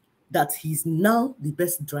that he's now the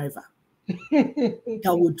best driver that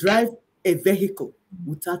will drive a vehicle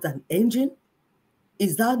without an engine.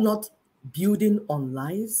 Is that not building on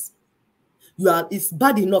lies? It's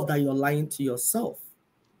bad enough that you're lying to yourself.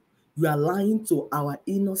 You are lying to our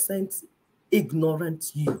innocent,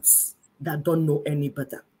 ignorant youths that don't know any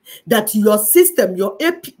better. That your system, your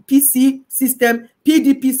APC system,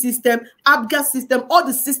 PDP system, ABGA system, all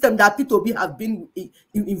the system that P2B have been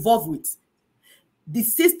involved with, the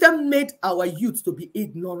system made our youth to be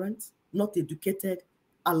ignorant, not educated,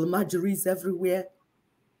 almajiris everywhere.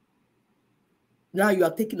 Now you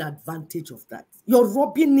are taking advantage of that. You're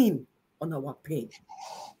rubbing in on our pain.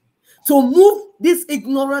 To move these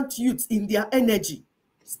ignorant youths in their energy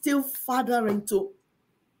still further into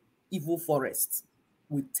evil forests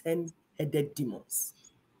with 10-headed demons.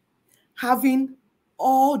 Having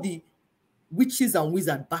all the witches and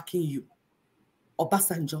wizards backing you.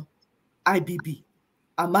 Obasanjo, IBB,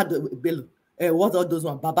 Ahmad Bello, what are those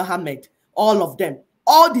ones? Baba Ahmed, all of them.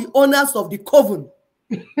 All the owners of the coven,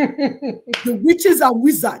 the witches and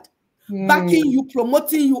wizards, backing you,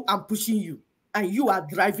 promoting you, and pushing you. And you are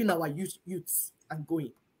driving our youths and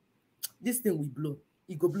going. This thing will blow.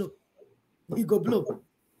 It go blow. It go blow.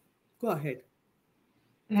 Go ahead.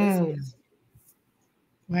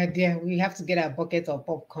 My dear, we have to get a bucket of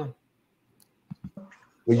popcorn.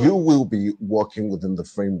 Well, you will be working within the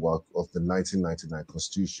framework of the 1999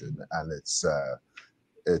 Constitution and its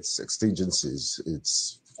exigencies,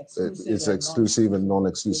 its exclusive and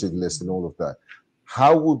non-exclusive list and all of that.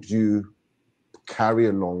 How would you carry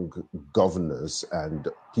along governors and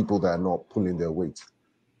people that are not pulling their weight?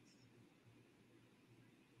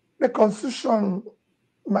 The Constitution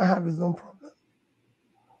might have its own problem,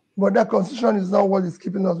 but that Constitution is not what is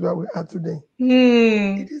keeping us where we are today.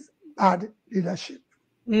 It is bad leadership.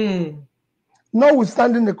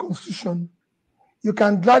 Notwithstanding the Constitution, you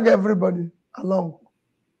can drag everybody along.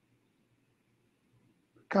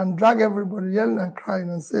 You can drag everybody yelling and crying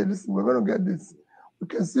and say, listen, we're going to get this. We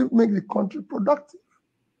can still make the country productive.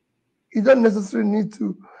 You don't necessarily need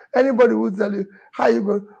to. Anybody will tell you how you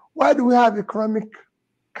go. Why do we have economic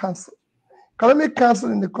council? Economic council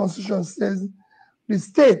in the Constitution says the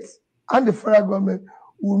state and the federal government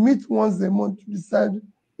will meet once a month to decide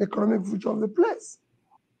the economic future of the place.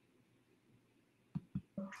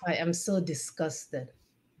 I am so disgusted.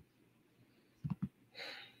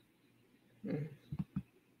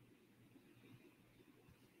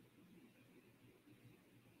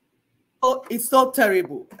 Oh, it's so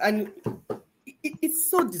terrible, and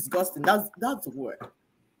it's so disgusting. That's the word.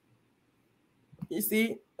 You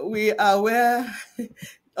see, we are where,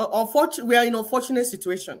 unfortunately, we are in an unfortunate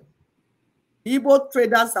situation. The Igbo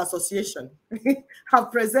Traders Association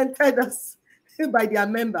have presented us by their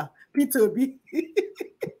member, P2B,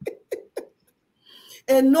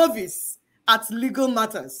 a novice at legal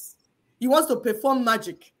matters. He wants to perform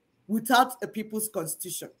magic without a people's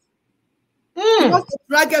constitution. He wants to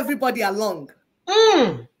drag everybody along.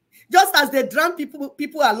 Just as they drag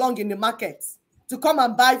people along in the market to come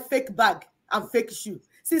and buy fake bag and fake shoe.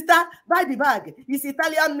 Sister, buy the bag. It's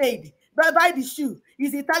Italian made. Buy the shoe.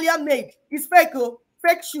 It's Italian made. It's fake, oh.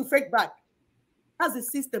 Fake shoe, fake bag. That's the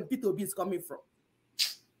system P2B is coming from.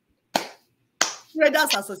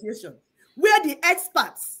 Traders Association, where the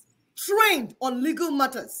experts trained on legal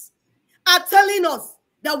matters are telling us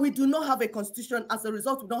that we do not have a constitution. As a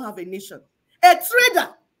result, we don't have a nation. A trader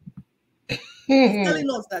is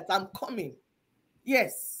telling us that I'm coming.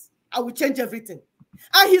 Yes, I will change everything.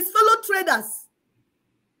 And his fellow traders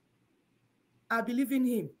are believing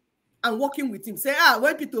him and working with him. Say,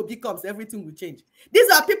 when P2B comes, everything will change.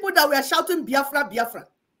 These are people that were shouting Biafra, Biafra.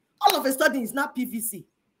 All of a sudden, it's not PVC.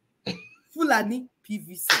 Fulani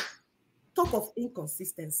PVC. Talk of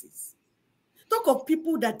inconsistencies. Talk of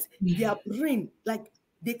people that their brain, like,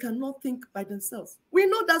 they cannot think by themselves. We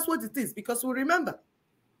know that's what it is because we remember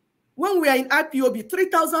when we are in IPOB,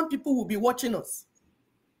 3,000 people will be watching us.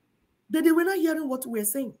 But they were not hearing what we were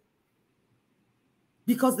saying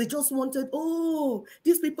because they just wanted, oh,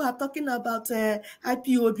 these people are talking about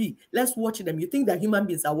IPOB. Let's watch them. You think that human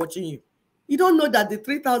beings are watching you. You don't know that the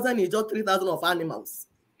 3,000 is just 3,000 of animals.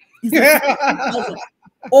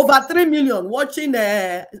 Over 3 million watching,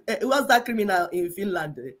 what's that criminal in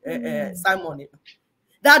Finland, Simon?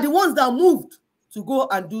 They are the ones that moved to go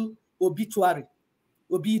and do obituary,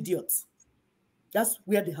 idiots. That's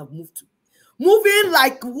where they have moved to. Moving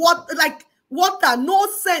like water, no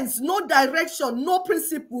sense, no direction, no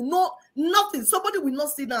principle, no nothing. Somebody will not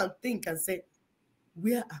sit down and think and say,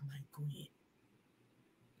 where am I going?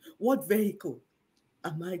 What vehicle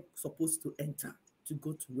am I supposed to enter to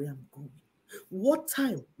go to where I'm going? What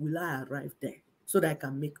time will I arrive there so that I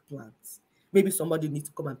can make plans? Maybe somebody needs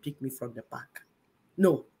to come and pick me from the park.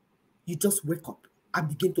 No, you just wake up and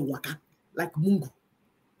begin to waka like Mungu.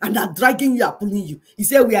 And they're dragging you, are pulling you. He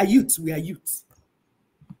said, we are youth, we are youth.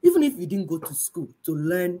 Even if you didn't go to school to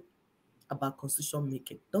learn about constitution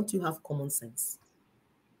making, don't you have common sense?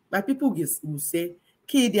 My people will say,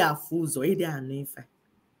 they are fools or they are never.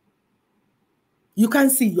 You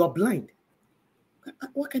can't see, you're blind.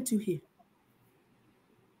 What can't you hear?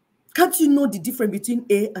 Can't you know the difference between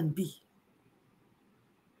A and B?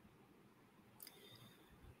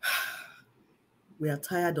 We are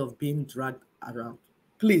tired of being dragged around.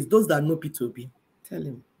 Please, those that know P2B, tell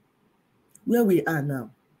him, where we are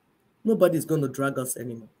now, nobody's going to drag us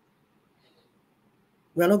anymore.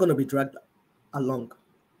 We are not going to be dragged along.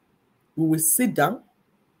 We will sit down,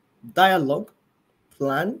 dialogue,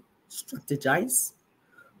 plan, strategize,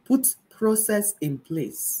 put process in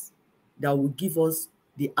place that will give us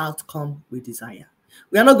the outcome we desire.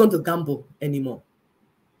 We are not going to gamble anymore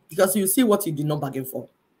because you see what you did not bargain for.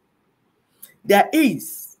 There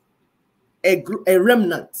is a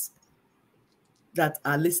remnant that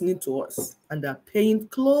are listening to us and are paying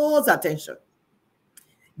close attention.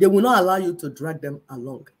 They will not allow you to drag them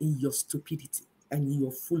along in your stupidity and in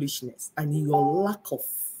your foolishness and in your lack of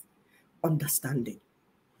understanding.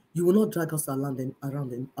 You will not drag us along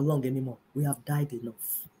anymore. We have died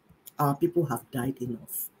enough. Our people have died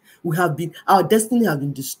enough. Our destiny has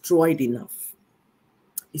been destroyed enough.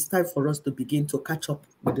 It's time for us to begin to catch up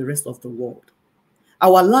with the rest of the world.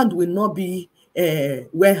 Our land will not be a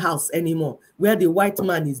warehouse anymore, where the white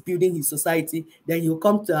man is building his society, then he'll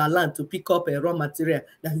come to our land to pick up a raw material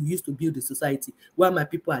that he used to build the society, while my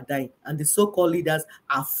people are dying, and the so-called leaders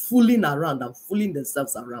are fooling around and fooling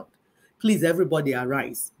themselves around. Please, everybody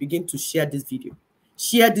arise, begin to share this video.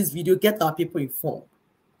 Share this video, get our people informed.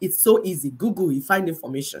 It's so easy. Google, you find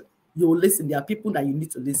information. You will listen. There are people that you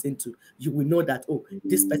need to listen to. You will know that, oh,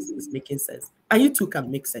 this person is making sense. And you too can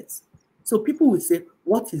make sense. So people will say,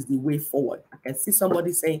 what is the way forward? I can see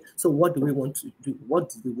somebody saying, so what do we want to do?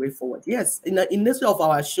 What is the way forward? Yes, in the nature of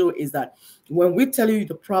our show is that when we tell you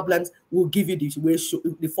the problems, we'll give you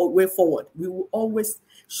the way forward. We will always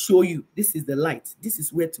show you, this is the light. This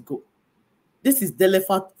is where to go. This is Dele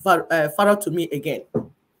Farah to me again.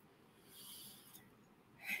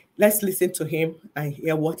 Let's listen to him and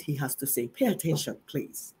hear what he has to say. Pay attention,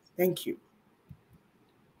 please. Thank you.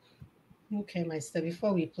 Okay, my sister,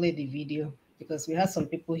 before we play the video, because we have some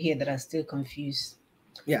people here that are still confused.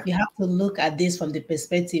 Yeah. You have to look at this from the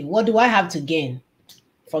perspective, what do I have to gain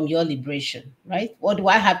from your liberation, right? What do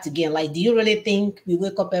I have to gain? Like, do you really think we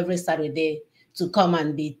wake up every Saturday to come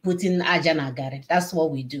and be putting Ajana Gare? That's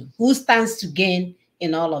what we do. Who stands to gain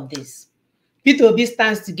in all of this? Peter Obi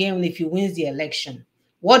stands to gain if he wins the election.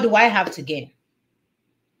 What do I have to gain?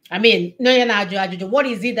 I mean, what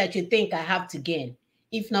is it that you think I have to gain,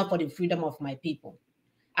 if not for the freedom of my people?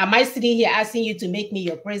 Am I sitting here asking you to make me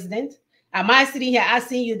your president? Am I sitting here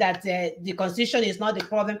asking you that the constitution is not the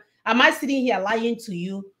problem? Am I sitting here lying to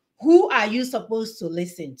you? Who are you supposed to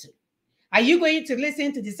listen to? Are you going to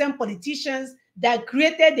listen to the same politicians that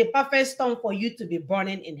created the perfect storm for you to be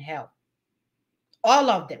burning in hell?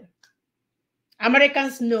 All of them.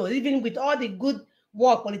 Americans know, even with all the good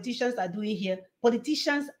work politicians are doing here,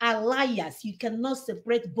 politicians are liars. You cannot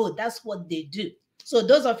separate both. That's what they do. So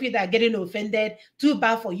those of you that are getting offended, too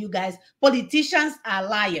bad for you guys. Politicians are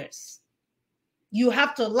liars. You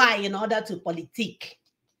have to lie in order to politic.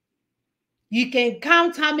 You can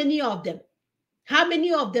count how many of them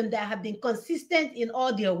that have been consistent in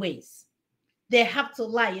all their ways. They have to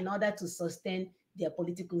lie in order to sustain their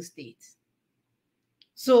political state.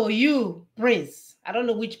 So you, Prince, I don't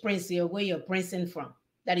know which prince you're, where you're princing from,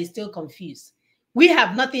 that is still confused. We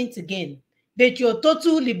have nothing to gain but your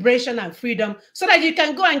total liberation and freedom so that you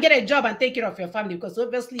can go and get a job and take care of your family, because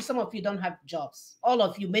obviously some of you don't have jobs. All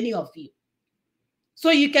of you, many of you.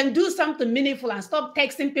 So you can do something meaningful and stop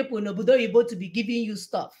texting people in Obodo Igbo to be giving you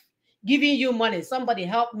stuff, giving you money. Somebody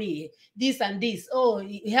help me, this and this. Oh,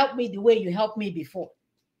 help me the way you helped me before.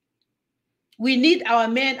 We need our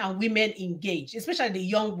men and women engaged, especially the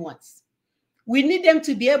young ones. We need them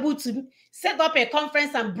to be able to set up a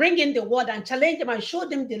conference and bring in the world and challenge them and show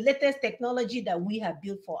them the latest technology that we have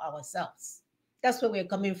built for ourselves. That's where we're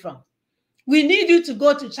coming from. We need you to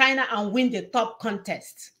go to China and win the top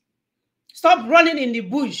contest. Stop running in the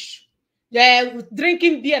bush,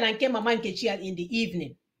 drinking beer and Kemama Nkechi in the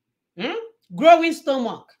evening. Growing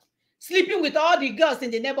stomach, sleeping with all the girls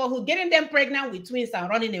in the neighborhood, getting them pregnant with twins and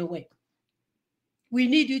running away. We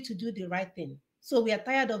need you to do the right thing. So we are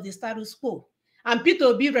tired of the status quo. And Peter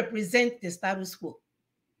Obi represents the status quo.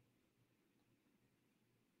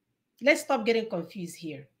 Let's stop getting confused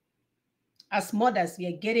here. As mothers, we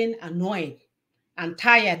are getting annoyed and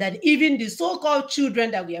tired that even the so-called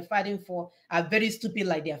children that we are fighting for are very stupid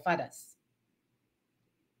like their fathers.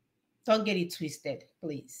 Don't get it twisted,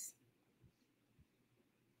 please.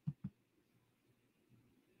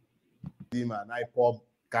 Him an IPOB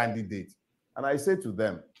candidate. And I say to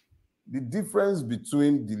them, the difference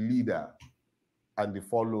between the leader and the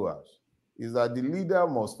followers is that the leader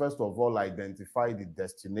must first of all identify the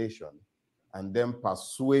destination and then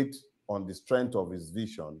persuade on the strength of his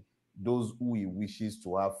vision those who he wishes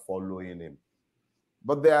to have following him.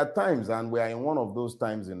 But there are times, and we are in one of those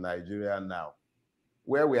times in Nigeria now,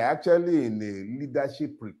 where we are actually in a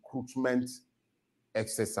leadership recruitment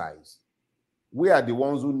exercise. We are the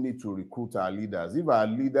ones who need to recruit our leaders. If our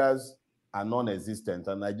leaders are non-existent,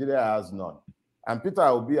 and Nigeria has none, and Peter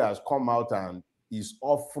Obi has come out and is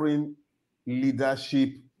offering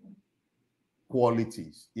leadership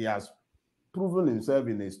qualities. He has proven himself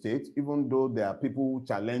in a state, even though there are people who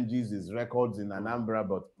challenges his records in Anambra,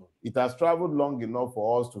 but it has traveled long enough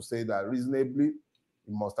for us to say that reasonably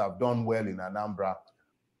he must have done well in Anambra.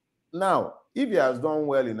 Now, if he has done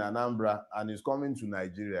well in Anambra and is coming to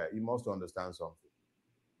Nigeria, he must understand something.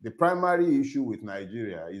 The primary issue with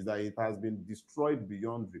Nigeria is that it has been destroyed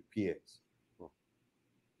beyond repairs.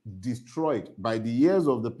 Destroyed by the years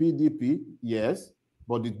of the PDP, yes,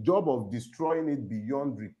 but the job of destroying it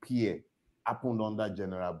beyond repair happened under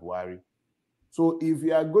General Buhari. So if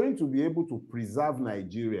you are going to be able to preserve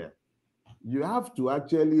Nigeria, you have to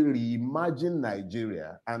actually reimagine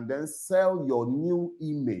Nigeria and then sell your new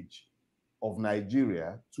image of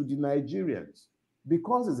Nigeria to the Nigerians.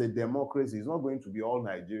 Because it's a democracy, it's not going to be all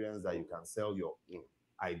Nigerians that you can sell your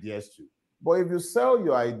ideas to. But if you sell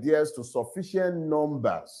your ideas to sufficient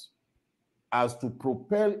numbers as to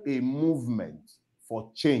propel a movement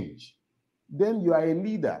for change, then you are a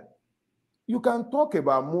leader. You can talk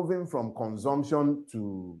about moving from consumption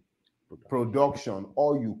to production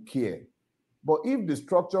all you care. But if the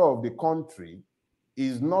structure of the country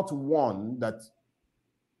is not one that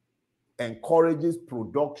encourages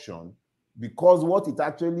production, because what it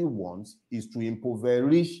actually wants is to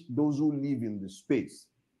impoverish those who live in the space,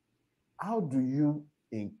 how do you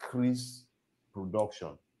increase production?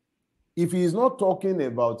 If he is not talking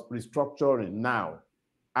about restructuring now,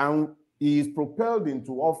 and he is propelled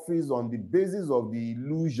into office on the basis of the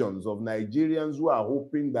illusions of Nigerians who are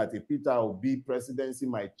hoping that a Peter Obi presidency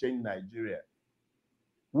might change Nigeria,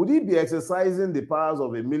 would he be exercising the powers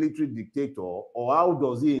of a military dictator, or how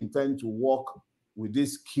does he intend to work with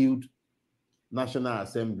this skilled National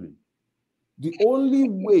Assembly? The only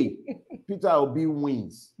way Peter Obi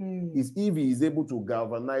wins is if he is able to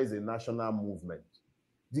galvanize a national movement.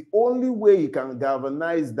 The only way he can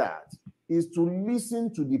galvanize that is to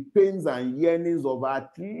listen to the pains and yearnings of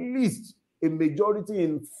at least a majority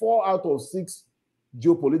in 4 out of 6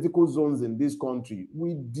 geopolitical zones in this country.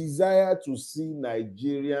 We desire to see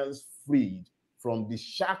Nigerians freed from the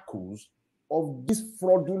shackles of this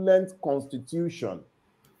fraudulent constitution.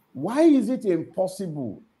 Why is it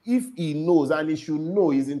impossible, if he knows, and he should know,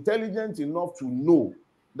 he's intelligent enough to know,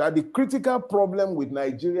 that the critical problem with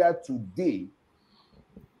Nigeria today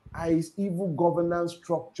is evil governance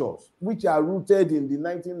structures, which are rooted in the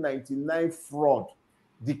 1999 fraud,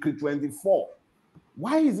 Decree 24.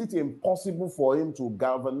 Why is it impossible for him to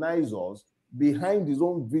galvanize us behind his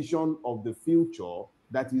own vision of the future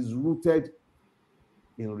that is rooted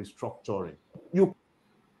in restructuring?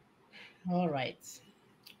 All right.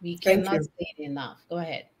 We cannot say it enough. Go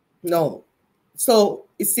ahead. No. So,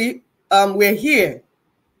 you see, we're here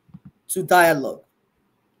to dialogue.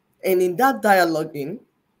 And in that dialoguing,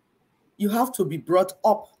 you have to be brought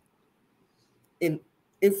up in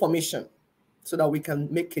information so that we can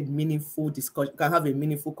make a meaningful discussion, can have a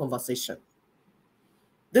meaningful conversation.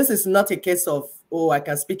 This is not a case of, oh, I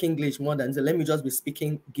can speak English more than, let me just be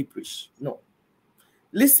speaking gibberish. No.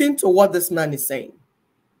 Listen to what this man is saying.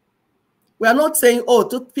 We are not saying, oh,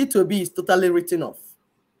 P2B is totally written off.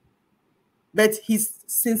 But his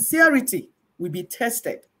sincerity will be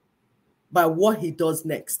tested by what he does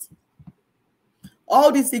next.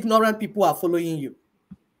 All these ignorant people are following you.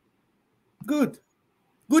 Good.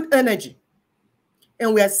 Good energy.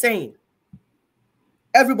 And we are saying,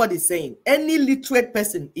 everybody's saying, any literate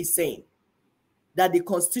person is saying that the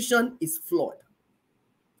constitution is flawed,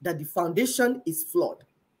 that the foundation is flawed,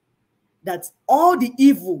 that all the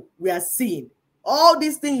evil we are seeing, all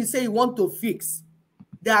these things you say you want to fix,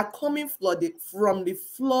 they are coming from the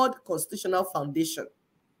flawed constitutional foundation.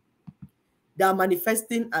 They are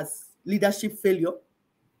manifesting as leadership failure,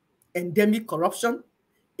 endemic corruption,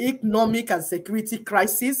 economic and security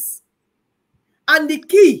crisis. And the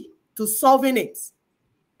key to solving it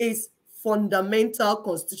is fundamental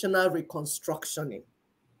constitutional reconstructioning.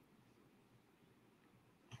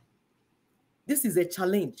 This is a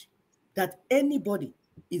challenge that anybody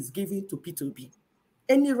is giving to P2B,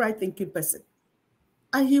 any right-thinking person,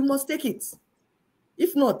 and he must take it.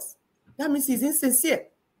 If not, that means he's insincere.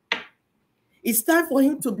 It's time for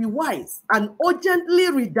him to be wise and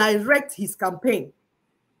urgently redirect his campaign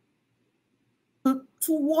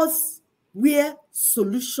towards where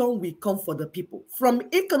solution will come for the people. From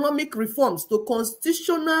economic reforms to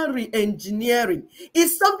constitutional re-engineering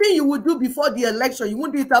is something you would do before the election. You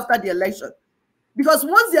won't do it after the election. Because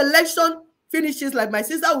once the election finishes, like my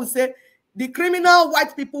sister would say, the criminal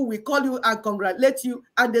white people will call you and congratulate you,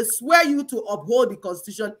 and they swear you to uphold the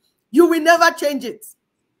constitution. You will never change it.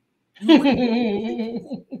 You will never change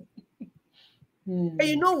it. And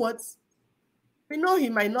you know what? We know he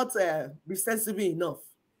might not be sensible enough,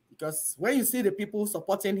 because when you see the people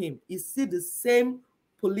supporting him, you see the same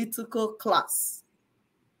political class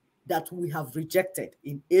that we have rejected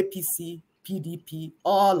in APC, PDP,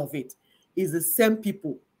 all of it is the same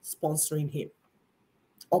people sponsoring him.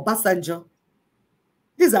 Obasanjo,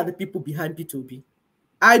 these are the people behind P2B.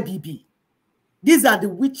 IBB, these are the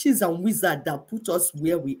witches and wizards that put us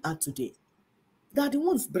where we are today. They are the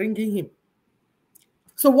ones bringing him.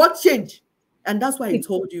 So what changed? And that's why I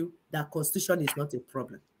told you that constitution is not a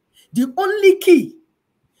problem. The only key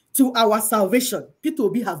to our salvation,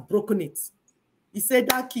 P2B has broken it. He said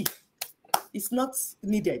that key is not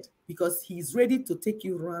needed because he's ready to take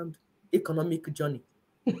you around economic journey.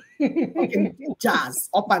 Okay, jazz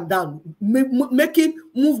up and down, making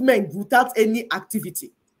movement without any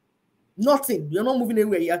activity. Nothing. You're not moving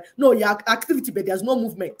anywhere. No, your activity, but there's no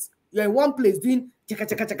movement. You're in one place doing chaka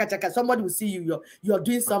chaka chaka chaka. Somebody will see you. You're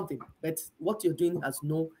doing something, but what you're doing has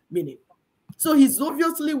no meaning. So he's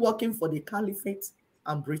obviously working for the Caliphate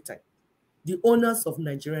and Britain, the owners of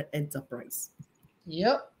Nigerian enterprise.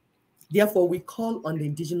 Yep. Therefore, we call on the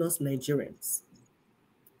indigenous Nigerians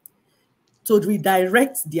to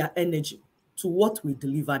redirect their energy to what will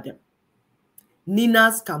deliver them.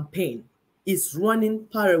 NINAS campaign is running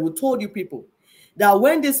parallel. We told you people that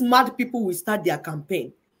when these mad people will start their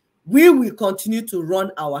campaign, we will continue to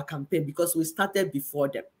run our campaign because we started before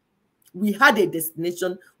them. We had a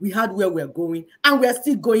destination, we had where we're going, and we're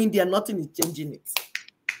still going there. Nothing is changing it.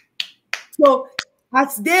 So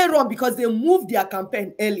as they run, because they moved their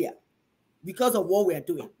campaign earlier because of what we're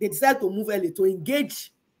doing, they decided to move early to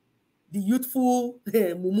engage the youthful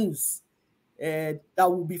mumus that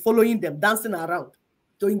will be following them, dancing around,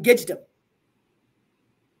 to engage them.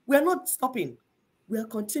 We are not stopping. We are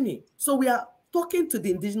continuing. So we are talking to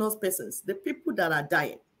the indigenous persons, the people that are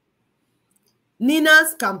dying.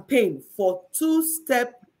 NINA's campaign for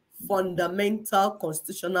two-step fundamental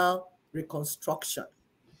constitutional reconstruction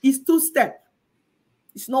is two-step.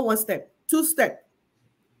 It's not one step, two-step.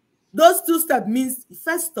 Those two steps means,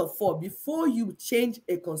 first of all, before you change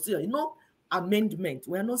a constitution, you know, amendment.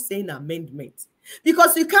 We are not saying amendment.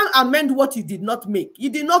 Because you can't amend what you did not make. You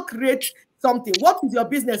did not create something. What is your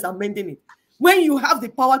business amending it? When you have the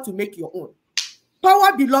power to make your own.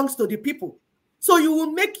 Power belongs to the people. So you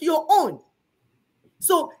will make your own.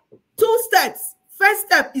 So two steps. First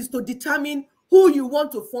step is to determine who you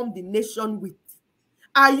want to form the nation with.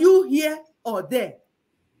 Are you here or there?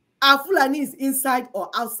 Are Fulanis inside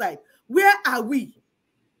or outside? Where are we?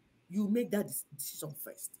 You make that decision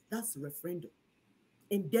first. That's the referendum.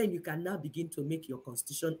 And then you can now begin to make your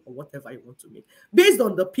constitution or whatever you want to make. Based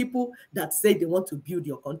on the people that say they want to build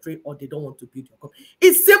your country or they don't want to build your country.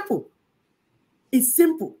 It's simple. It's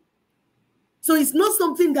simple. So it's not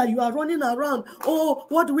something that you are running around. Oh,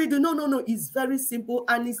 what do we do? No, no, no. It's very simple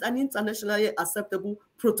and it's an internationally acceptable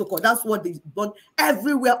protocol. That's what they've done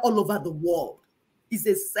everywhere all over the world. It's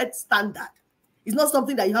a set standard. It's not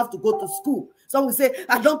something that you have to go to school. Some will say,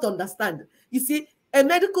 I don't understand. You see, a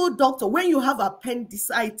medical doctor, when you have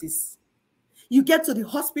appendicitis, you get to the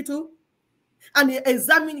hospital and you're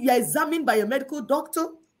examined by a medical doctor,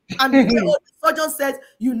 and the surgeon says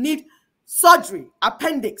you need surgery,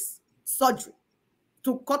 appendix surgery,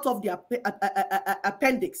 to cut off the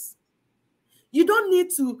appendix. You don't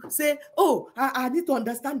need to say, oh, I need to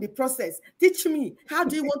understand the process. Teach me, how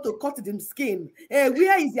do you want to cut the skin?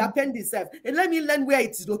 Where is the appendix? Let me learn where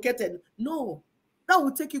it is located. No, that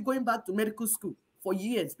will take you going back to medical school for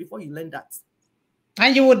years before you learn that.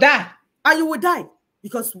 And you will die. And you will die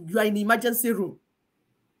because you are in the emergency room.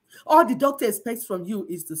 All the doctor expects from you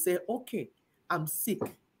is to say, okay, I'm sick.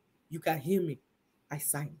 You can hear me. I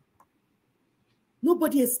sign.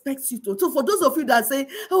 Nobody expects you to. So for those of you that say,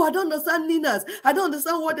 oh, I don't understand NINAS, I don't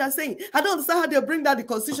understand what they're saying, I don't understand how they bring down the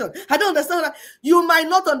constitution, I don't understand that, you might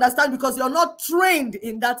not understand because you're not trained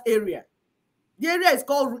in that area. The area is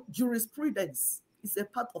called jurisprudence. It's a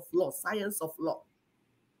part of law, science of law.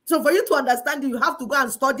 So for you to understand it, you have to go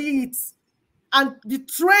and study it and be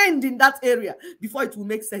trained in that area before it will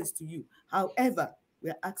make sense to you. However,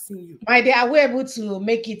 we're asking you. Are we able to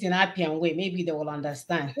make it in a happy way? Maybe they will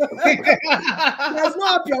understand. There's no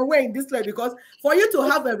happy way in this way, because for you to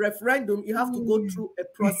have a referendum, you have to go through a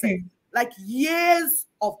process, like years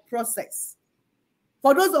of process.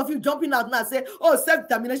 For those of you jumping out now and say, oh,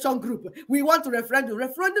 self-determination group, we want a referendum.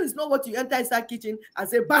 Referendum is not what you enter inside kitchen and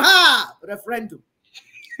say, bah, referendum.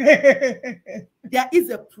 There is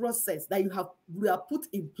a process that we have put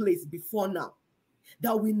in place before now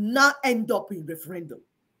that will now end up in referendum.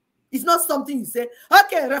 It's not something you say,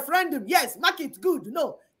 okay, referendum, yes, mark it, good.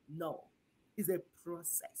 No, it's a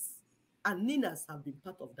process. And NINAS have been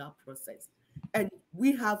part of that process. And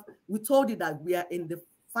we told you that we are in the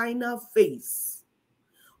final phase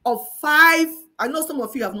of 5. I know some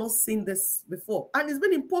of you have not seen this before, and it's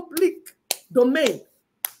been in public domain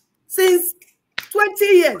since 20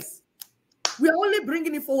 years. We are only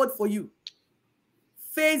bringing it forward for you.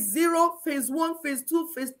 Phase 0, phase 1, phase 2,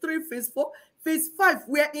 phase 3, phase 4, phase 5.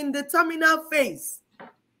 We are in the terminal phase.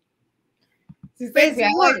 Phase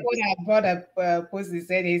 1. What our brother Posey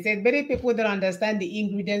said, he said many people don't understand the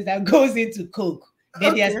ingredients that goes into Coke.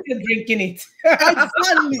 Then they are still drinking it.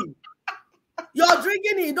 Exactly. You're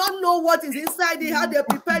drinking it, you don't know what is inside it, how they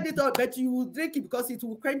prepared it, but you will drink it because it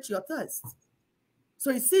will quench your thirst. So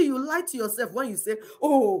you see, you lie to yourself when you say,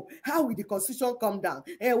 oh, how will the constitution come down?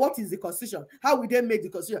 What is the constitution? How will they make the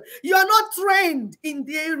constitution? You are not trained in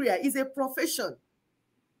the area. It's a profession.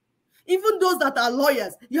 Even those that are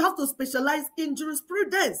lawyers, you have to specialize in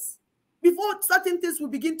jurisprudence before certain things will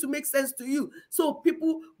begin to make sense to you. So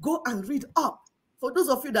people go and read up. For those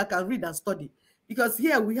of you that can read and study, because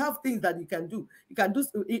here we have things that you can do. You can do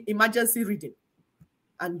emergency reading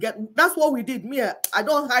and that's what we did. Me, I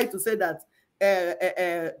don't hide to say that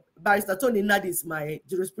Barrister Tony Nad is my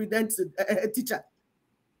jurisprudence teacher.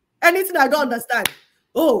 Anything I don't understand,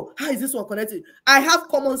 oh, how is this one connected? I have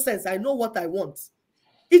common sense. I know what I want.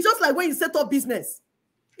 It's just like when you set up business.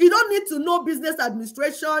 You don't need to know business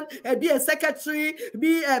administration, be a secretary,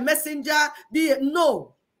 be a messenger,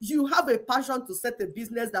 no. You have a passion to set a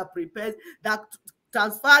business that prepares, that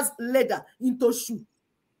transfers leather into shoe.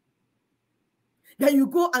 Then you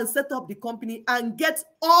go and set up the company and get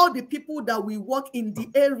all the people that will work in the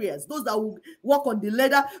areas, those that will work on the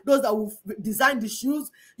leather, those that will design the shoes.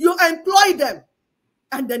 You employ them.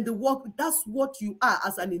 And then the work, that's what you are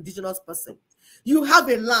as an indigenous person. You have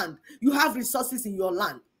a land, you have resources in your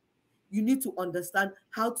land. You need to understand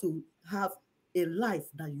how to have a life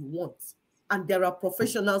that you want. And there are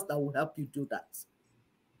professionals that will help you do that.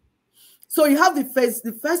 So you have the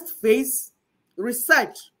first phase,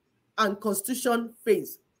 research and consultation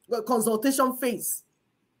phase.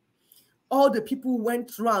 All the people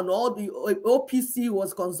went around, all the OPC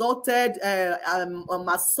was consulted,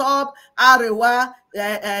 Masop, Arewa,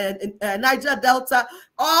 Niger Delta,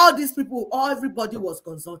 all these people, everybody was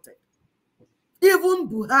consulted. Even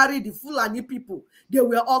Buhari, the Fulani people, they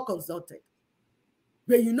were all consulted.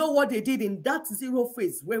 But you know what they did in that 0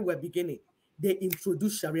 phase where we're beginning? They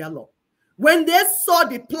introduced Sharia law. When they saw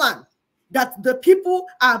the plan that the people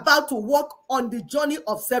are about to walk on the journey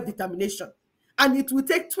of self-determination, and it will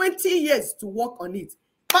take 20 years to work on it,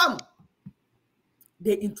 bam!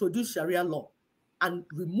 They introduced Sharia law and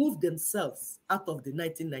removed themselves out of the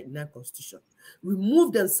 1999 constitution,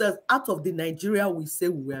 removed themselves out of the Nigeria we say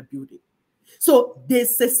we were building. So they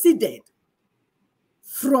seceded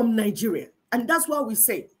from Nigeria. And that's why we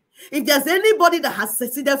say, if there's anybody that has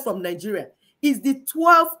seceded from Nigeria, it's the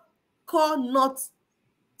 12 core North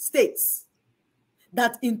states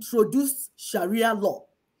that introduced Sharia law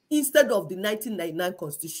instead of the 1999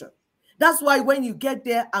 constitution. That's why when you get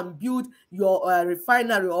there and build your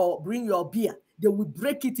refinery or bring your beer, they will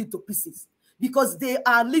break it into pieces because they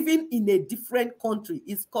are living in a different country.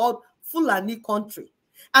 It's called Fulani country.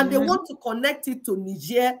 And they want to connect it to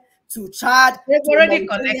Niger, to Chad. They've already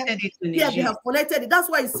connected it to Niger. Yeah, they have connected it. That's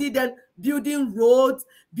why you see them building roads,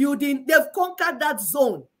 they've conquered that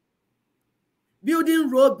zone. Building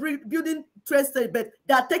road, building trade state, but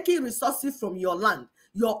they are taking resources from your land,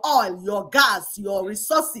 your oil, your gas, your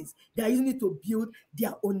resources. They are using it to build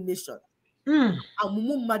their own nation. And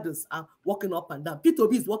Mumu Mados are walking up and down.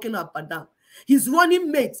 P2B is walking up and down. His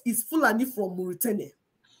running mate is Fulani from Mauritania.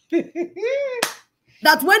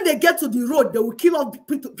 That when they get to the road, they will kill off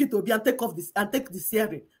P2B and take off this and take the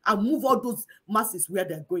steering and move all those masses where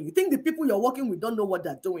they're going. You think the people you're working with don't know what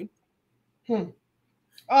they're doing? When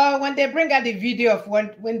they bring out the video of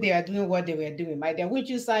when they are doing what they were doing, my dear, wouldn't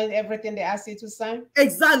you sign everything they asked you to sign?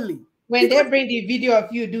 Exactly. When they bring the video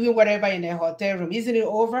of you doing whatever in a hotel room, isn't it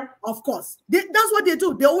over? Of course. That's what they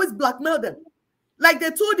do. They always blackmail them. Like they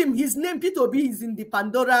told him his name, P2B, is in the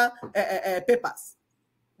Pandora papers.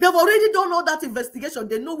 They've already done all that investigation.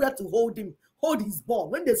 They know where to hold him, hold his ball.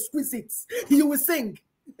 When they squeeze it, he will sing.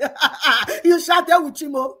 You shout there with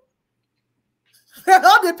Chimo.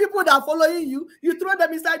 All the people that are following you, you throw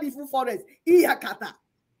them inside the full forest. Iyakata.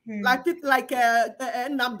 Like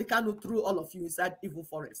Nnamdi Kanu threw all of you inside evil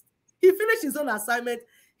forest. He finished his own assignment.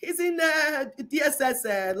 He's in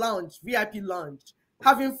DSS lounge, VIP lounge,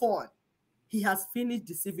 having fun. He has finished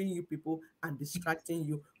deceiving you people and distracting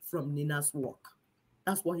you from NINA's work.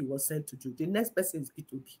 That's what he was sent to do. The next person is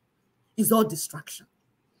P2B. It's all distraction.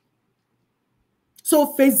 So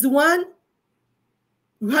phase one,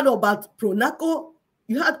 you had about Pronaco.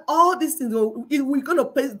 You had all these things. We're going to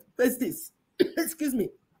paste this. Excuse me.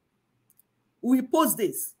 We post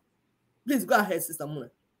this. Please go ahead, Sister Muna.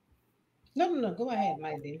 No. Go ahead,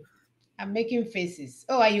 my dear. I'm making faces.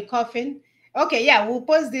 Oh, are you coughing? Okay, yeah, we'll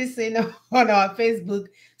post this on our Facebook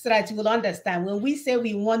so that you will understand. When we say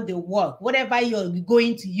we want the work, whatever you're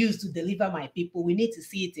going to use to deliver my people, we need to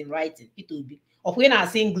see it in writing. It will be. Or when I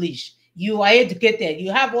say English, you are educated,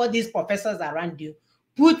 you have all these professors around you.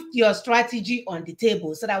 Put your strategy on the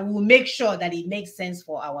table so that we'll make sure that it makes sense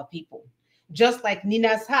for our people, just like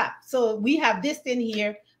NINAS have. So we have this thing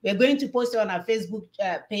here. We're going to post it on our Facebook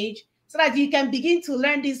page so that you can begin to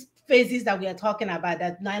learn these phases that we are talking about.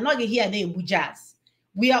 That now not here in Bujas.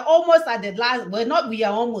 We are almost at the last. We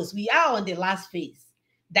are on the last phase.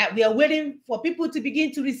 That we are waiting for people to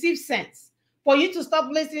begin to receive sense. For you to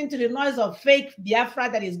stop listening to the noise of fake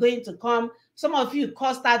Biafra that is going to come. Some of you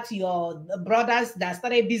cost out to your brothers that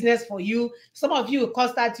started business for you. Some of you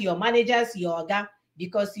cost out to your managers, your orga,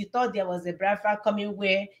 because you thought there was a Biafra coming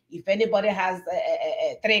where if anybody has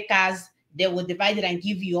 3 cars, they will divide it and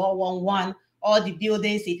give you all one. All the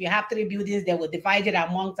buildings, if you have 3 buildings, they will divide it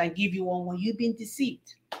amongst and give you one. You've been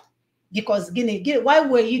deceived. Because why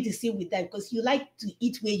were you deceived with that? Because you like to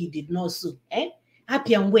eat where you did not sow.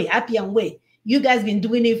 Happy and way. You guys been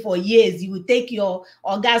doing it for years. You will take your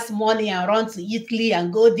gas money and run to Italy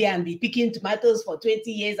and go there and be picking tomatoes for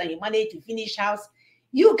 20 years and you manage to finish house.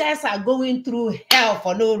 You guys are going through hell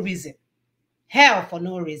for no reason. Hell for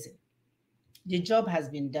no reason. The job has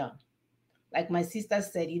been done. Like my sister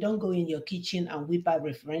said, you don't go in your kitchen and whip out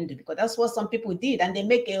referendum, because that's what some people did, and they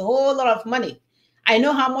make a whole lot of money. I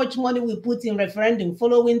know how much money we put in referendum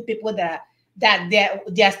following people that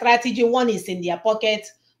their strategy, one is in their pocket,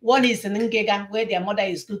 one is in Ngega where their mother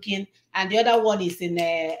is cooking, and the other one is in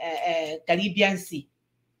Caribbean Sea.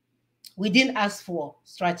 We didn't ask for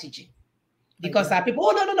strategy because our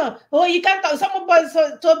people, no. Oh, you can't talk.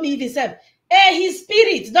 Someone told me this, his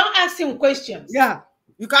spirit, don't ask him questions. Yeah.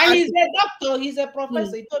 You can't. And he's a doctor, he's a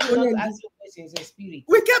professor. He told me not to ask you questions, he's a spirit.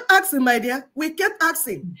 We kept asking, my dear. We kept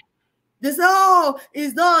asking. They say, oh,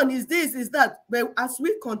 it's done, it's this, it's that. But as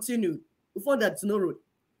we continued, we found that it's no road.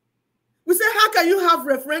 We say, how can you have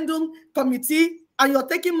referendum committee and you're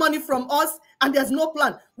taking money from us and there's no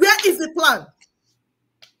plan? Where is the plan?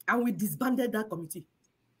 And we disbanded that committee.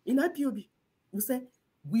 In IPOB, we said,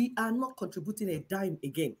 we are not contributing a dime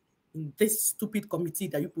again in this stupid committee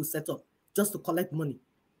that you people set up just to collect money.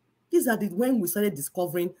 These are when we started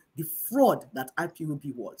discovering the fraud that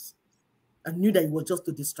IPOB was, and knew that it was just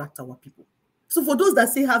to distract our people. So for those that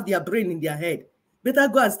still have their brain in their head, better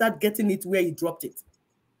go and start getting it where you dropped it.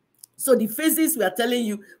 So the phases we are telling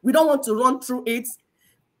you, we don't want to run through it.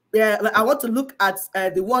 I want to look at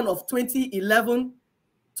the one of 2011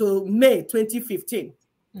 to May 2015.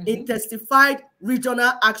 Intensified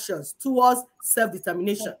regional actions towards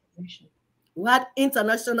self-determination. We had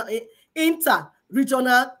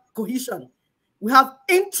inter-regional cohesion. We have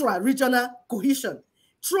intra-regional cohesion,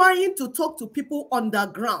 trying to talk to people on the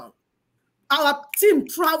ground. Our team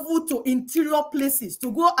traveled to interior places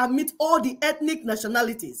to go and meet all the ethnic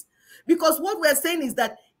nationalities. Because what we're saying is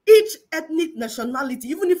that each ethnic nationality,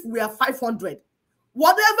 even if we are 500,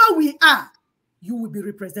 whatever we are, you will be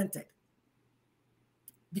represented.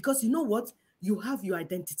 Because you know what? You have your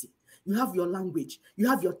identity. You have your language. You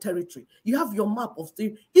have your territory. You have your map of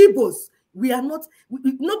the Igbos. We are not,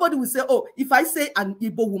 nobody will say, oh, if I say an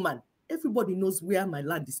Igbo woman, everybody knows where my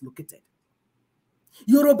land is located.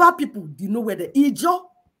 Yoruba people, do you know where the Ijo,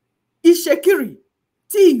 Ishekiri,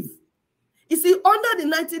 Tiv. You see, under the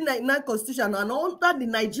 1999 constitution and under the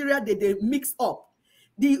Nigeria that they mixed up,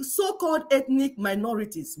 The so-called ethnic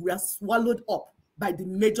minorities were swallowed up by the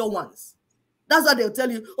major ones. That's why they'll tell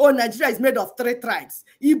you, oh, Nigeria is made of 3 tribes,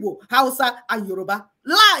 Igbo, Hausa, and Yoruba.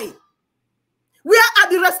 Lie! Where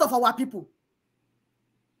are the rest of our people?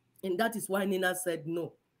 And that is why NINAS said,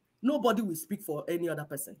 no, nobody will speak for any other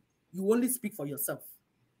person. You only speak for yourself.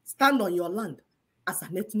 Stand on your land as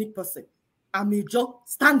an ethnic person. I'm Ijo,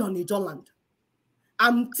 stand on Ijo land.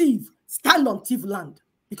 I'm Tiv, stand on Tiv land,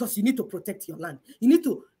 because you need to protect your land. You need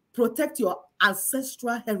to protect your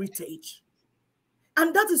ancestral heritage.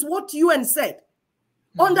 And that is what UN said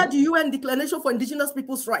under the UN Declaration for Indigenous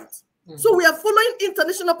Peoples' Rights. So we are following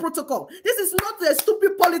international protocol. This is not the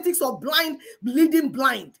stupid politics of bleeding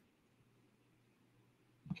blind.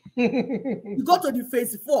 You go to the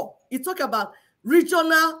phase 4. It talks about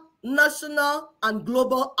regional, national, and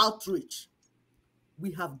global outreach.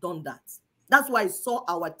 We have done that. That's why I saw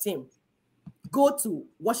our team go to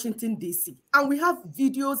Washington, D.C. And we have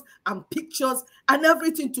videos and pictures and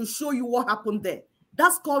everything to show you what happened there.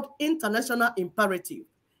 That's called international imperative.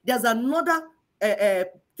 There's another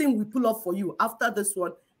thing we pull up for you after this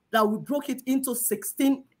one, that we broke it into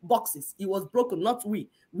 16 boxes. It was broken, not we.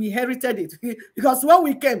 We inherited it. Because when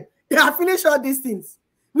we came, they had finished all these things.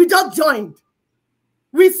 We just joined.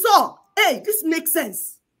 We saw, hey, this makes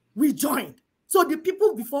sense. We joined. So the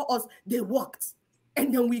people before us, they worked.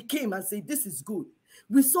 And then we came and said, this is good.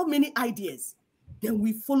 We saw many ideas. Then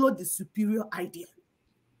we followed the superior idea.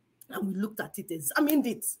 And we looked at it, examined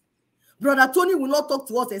it. Brother Tony will not talk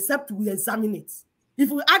to us except we examine it. If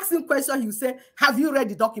we ask him questions, he will say, have you read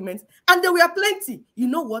the documents? And there were plenty. You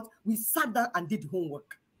know what? We sat down and did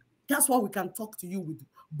homework. That's why we can talk to you with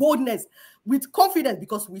boldness, with confidence,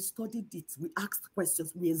 because we studied it. We asked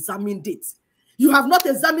questions. We examined it. You have not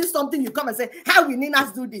examined something, you come and say, how will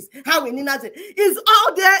NINAS do this? How will NINAS do it? It's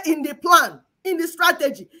all there in the plan, in the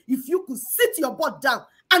strategy. If you could sit your butt down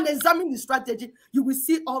and examine the strategy, you will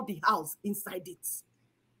see all the house inside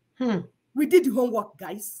it. We did the homework,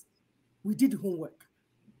 guys. We did the homework.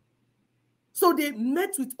 So they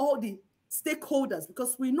met with all the stakeholders,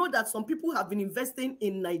 because we know that some people have been investing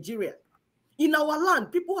in Nigeria. In our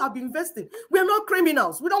land, people have been investing. We are not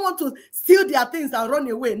criminals. We don't want to steal their things and run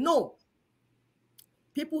away. No.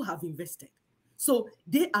 People have invested. So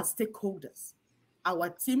they are stakeholders. Our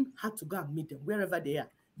team had to go and meet them wherever they are.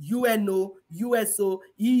 UNO, USO,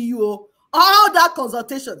 EU, all that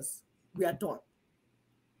consultations were done.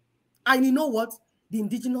 And you know what? The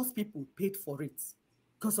indigenous people paid for it.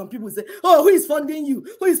 Because some people say, oh, who is funding you?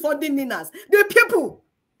 Who is funding NINAS? The people.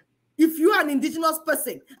 If you are an indigenous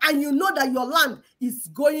person and you know that your land is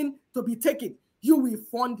going to be taken, you will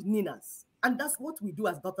fund NINAS. And that's what we do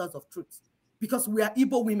as Daughters of Truth. Because we are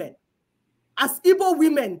Igbo women. As Igbo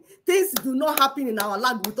women, things do not happen in our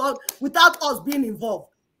land without us being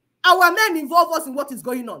involved. Our men involve us in what is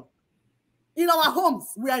going on. In our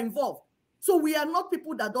homes, we are involved. So we are not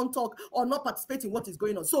people that don't talk or not participate in what is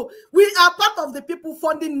going on. So we are part of the people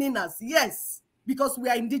funding NINAS, yes, because we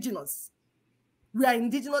are indigenous. We are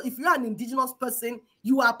indigenous. If you are an indigenous person,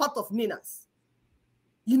 you are part of NINAS.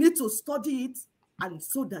 You need to study it, and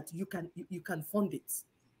so that you can fund it.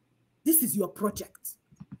 This is your project.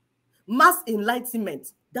 Mass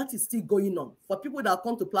enlightenment, that is still going on. For people that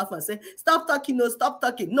come to platform and say, stop talking, no, stop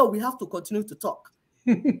talking. No, we have to continue to talk.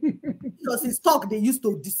 Because it's talk they used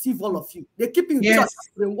to deceive all of you. They keep you in church,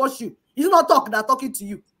 brainwash you. It's not talk they're talking to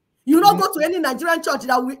you. You will not go to any Nigerian church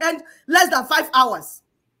that will end less than 5 hours.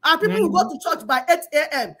 And people will go to church by 8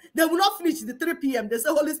 a.m. They will not finish the 3 p.m. They say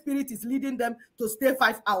Holy Spirit is leading them to stay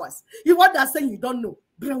 5 hours. You what they're saying you don't know.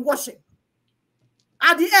 Brainwashing.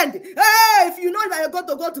 At the end, hey, if you know that you're going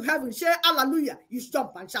to go to heaven, share hallelujah, you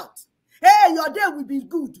jump and shout. Hey, your day will be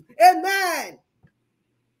good. Amen.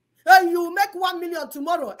 Hey, you make 1 million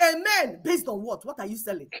tomorrow. Amen. Based on what? What are you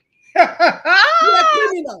selling? You are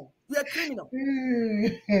criminal. You are criminal.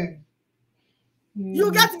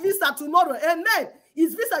 You get visa tomorrow. Amen.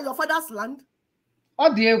 Is visa your father's land?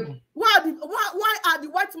 Oh, Diego. Why are the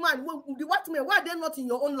white men, why are they not in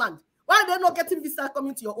your own land? Why are they not getting visa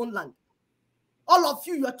coming to your own land? All of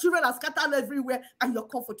you, your children are scattered everywhere and you're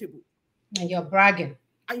comfortable. And you're bragging.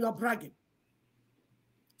 And you're bragging.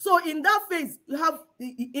 So in that phase, you have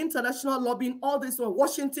the international lobbying, all this one,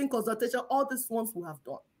 Washington consultation, all these ones we have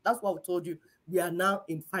done. That's what we told you. We are now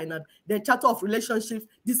in final. The Charter of Relationships,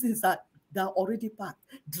 this is they're already packed.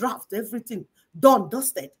 Draft, everything, done,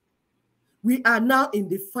 dusted. We are now in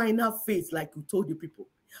the final phase, like we told you people.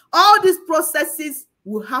 All these processes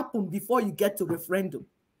will happen before you get to referendum.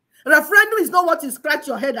 Referendum is not what you scratch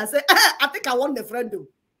your head and say, I think I want the referendum.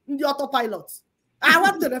 In the autopilot. I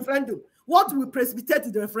want the referendum. What will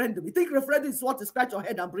precipitate the referendum? You think referendum is what you scratch your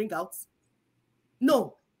head and bring out?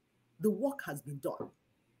 No, the work has been done.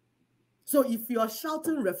 So if you are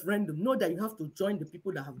shouting referendum, know that you have to join the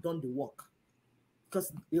people that have done the work.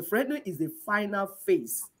 Because the referendum is the final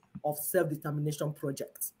phase of self-determination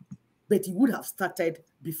project. But it would have started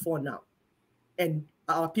before now. And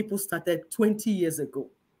our people started 20 years ago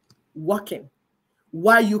working.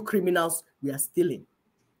 While you criminals, we are stealing.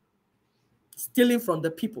 Stealing from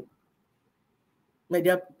the people.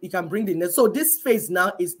 You can bring the net. So this phase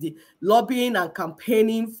now is the lobbying and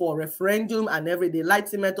campaigning for referendum and everyday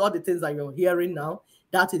enlightenment, all the things that you're hearing now.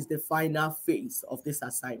 That is the final phase of this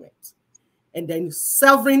assignment. And then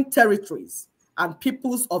sovereign territories and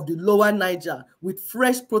peoples of the lower Niger with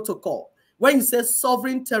fresh protocol. When you say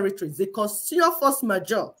sovereign territories, the Constitutional Force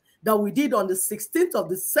Majeure that we did on the 16th of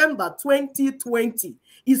December 2020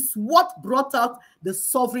 is what brought out the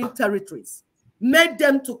sovereign territories, made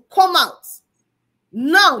them to come out.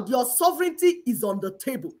 Now your sovereignty is on the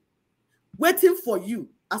table, waiting for you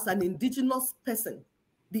as an indigenous person,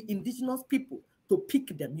 the indigenous people, to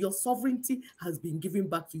pick them. Your sovereignty has been given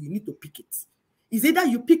back to you. You need to pick it. It's either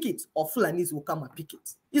you pick it or Fulanis will come and pick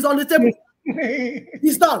it. It's on the table.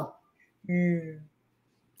 It's done.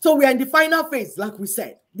 So we are in the final phase, like we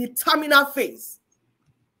said, the terminal phase.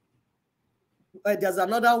 There's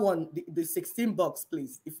another one, the 16 box,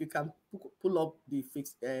 please. If you can pull up the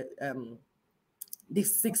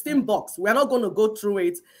 16 box. We're not going to go through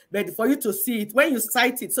it, but for you to see it, when you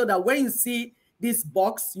cite it, so that when you see this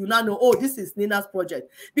box, you now know, oh, this is NINAS project.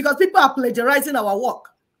 Because people are plagiarizing our work.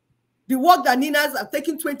 The work that NINAS have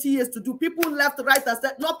taken 20 years to do, people left, right, and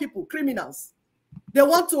said, not people, criminals. They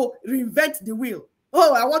want to reinvent the wheel.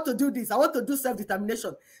 Oh, I want to do this. I want to do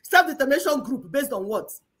self-determination. Self-determination group based on what?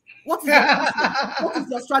 What is your what is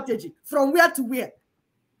your strategy? From where to where?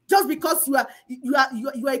 Just because you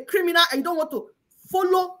are a criminal and you don't want to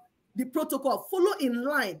follow the protocol, follow in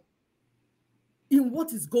line in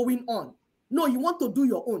what is going on. No, you want to do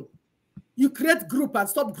your own. You create group and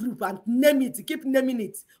subgroup and name it, keep naming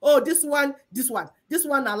it. Oh, this one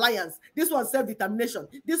alliance, this one self-determination,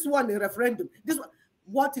 this one a referendum, this one.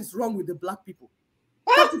 What is wrong with the black people?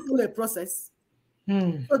 That is a process.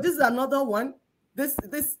 So this is another one. This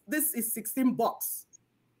is 16 bucks.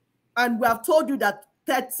 And we have told you that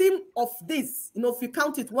 13 of this, if you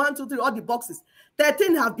count it, 1, 2, 3, all the boxes,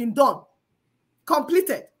 13 have been done,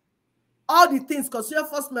 completed. All the things, Constitutional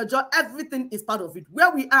Force Majeure, everything is part of it.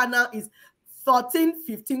 Where we are now is 14,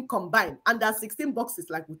 15 combined. And there are 16 boxes,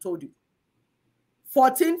 like we told you.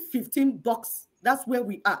 14, 15 boxes. That's where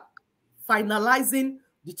we are. Finalizing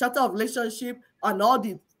the Charter of Relationship and all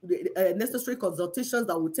the necessary consultations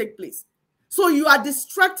that will take place. So you are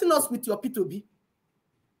distracting us with your P2B.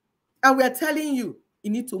 And we are telling you,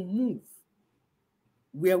 you need to move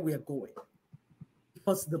where we are going.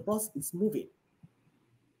 Because the bus is moving.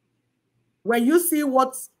 When you see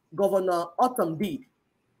what Governor Autumn did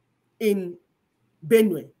in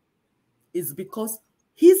Benue, it's because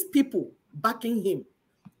his people backing him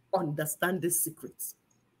understand the secrets.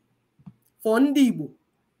 For Ndibo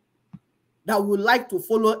that would like to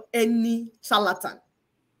follow any charlatan,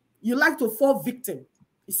 you like to fall victim.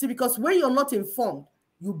 You see, because when you're not informed,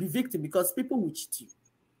 you'll be victim because people will cheat you.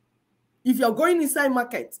 If you're going inside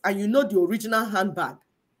market and you know the original handbag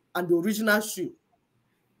and the original shoe,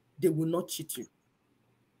 they will not cheat you.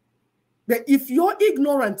 But if you're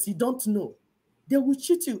ignorant, you don't know, they will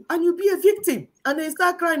cheat you and you'll be a victim. And they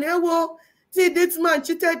start crying, hey, well, see, this man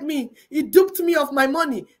cheated me. He duped me of my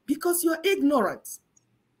money because you're ignorant.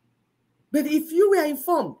 But if you were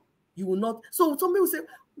informed, you will not. So some people say,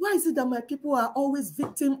 why is it that my people are always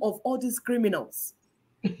victim of all these criminals?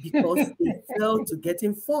 Because they fail to get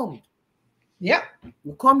informed. Yeah.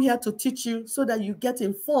 We come here to teach you so that you get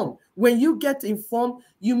informed. When you get informed,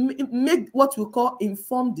 you make what we call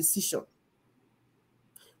informed decision.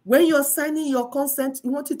 When you're signing your consent,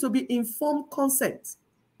 you want it to be informed consent.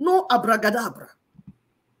 No abracadabra.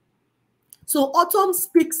 So Autumn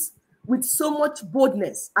speaks with so much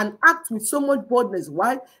boldness and acts with so much boldness.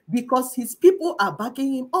 Why? Because his people are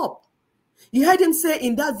backing him up. You heard him say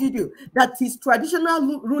in that video that his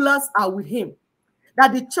traditional rulers are with him,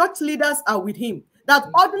 that the church leaders are with him, that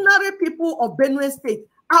ordinary people of Benue State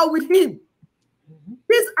are with him.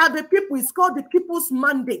 These are the people. It's called the people's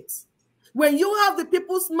mandate. When you have the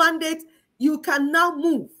people's mandate, you can now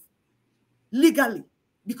move legally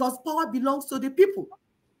because power belongs to the people.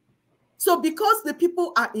 So because the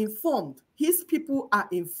people are informed, his people are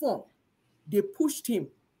informed, they pushed him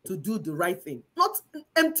to do the right thing. Not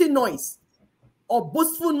empty noise or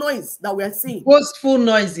boastful noise that we are seeing. Boastful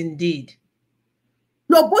noise indeed.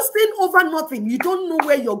 You're boasting over nothing. You don't know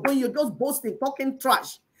where you're going. You're just boasting, talking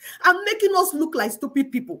trash, and making us look like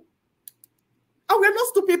stupid people. And we're not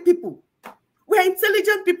stupid people. We're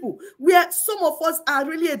intelligent people. Some of us are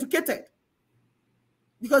really educated.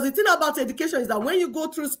 Because the thing about education is that when you go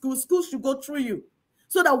through school, school should go through you.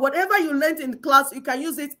 So that whatever you learned in class, you can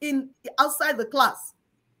use it outside the class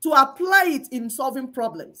to apply it in solving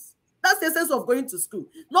problems. That's the essence of going to school.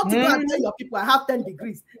 Not to go and tell your people, I have 10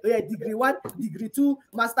 degrees. Degree 1, degree 2,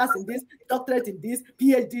 master's in this, doctorate in this,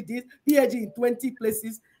 PhD in 20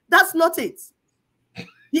 places. That's not it.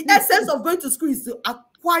 The essence of going to school is to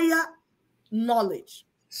acquire knowledge.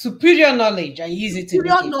 Superior knowledge, and use it.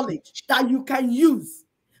 Superior knowledge that you can use.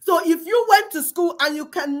 So if you went to school and you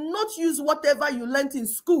cannot use whatever you learned in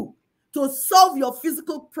school to solve your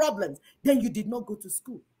physical problems, then you did not go to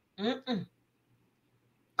school.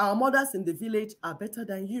 Our mothers in the village are better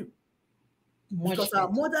than you. Because our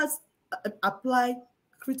mothers apply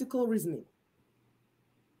critical reasoning.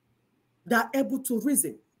 They are able to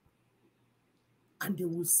reason. And they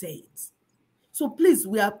will say it. So please,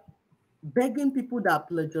 we are begging people that are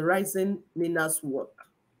plagiarizing NINAS work.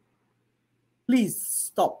 Please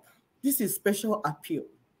stop. This is special appeal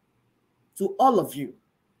to all of you.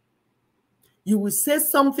 You will say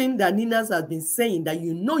something that NINAS has been saying that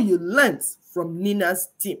you know you learned from NINAS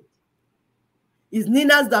team. It's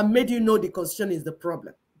NINAS that made you know the constitution is the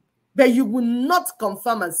problem. But you will not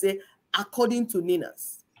confirm and say, according to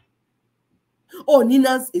NINAS. Oh,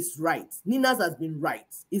 NINAS is right. NINAS has been right.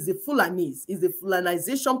 It's a Fulanese. It's a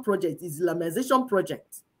Fulanization project. It's Islamization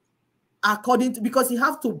project. According to, because you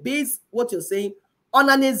have to base what you're saying on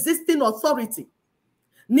an existing authority.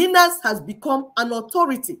 NINAS has become an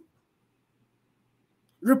authority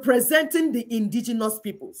representing the indigenous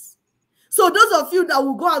peoples. So those of you that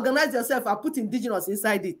will go organize yourself and put indigenous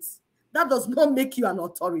inside it, that does not make you an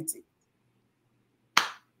authority.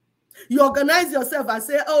 You organize yourself and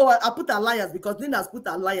say, oh, I put alliance because NINAS put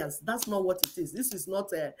alliance. That's not what it is. This is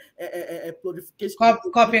not a purification.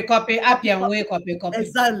 Copy, happy and way, copy.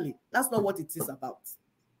 Exactly. That's not what it is about.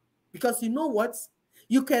 Because you know what?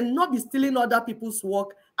 You cannot be stealing other people's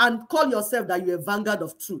work and call yourself that you're a vanguard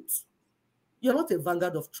of truth. You're not a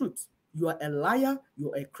vanguard of truth. You are a liar.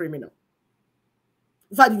 You're a criminal.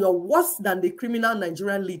 In fact, you are worse than the criminal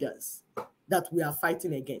Nigerian leaders that we are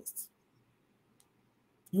fighting against.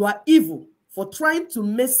 You are evil for trying to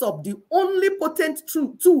mess up the only potent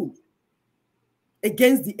tool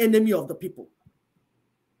against the enemy of the people.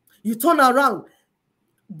 You turn around,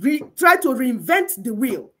 try to reinvent the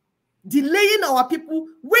wheel, delaying our people,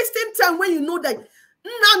 wasting time when you know that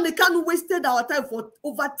Nnamdi Kanu wasted our time for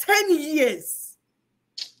over 10 years.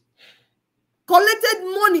 Collected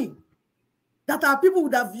money that our people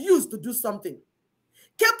would have used to do something.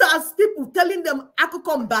 Kept as people telling them,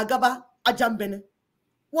 Akukom Bagaba Ajambene,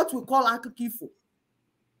 what we call Akukifo.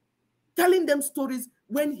 Telling them stories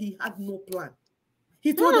when he had no plan.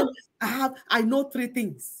 He told them, I know 3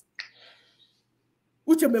 things.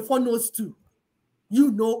 Uchemefo knows 2.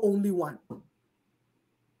 You know only 1.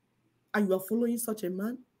 And you are following such a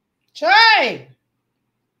man? Try.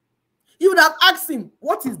 You would have asked him,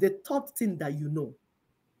 what is the 3rd thing that you know?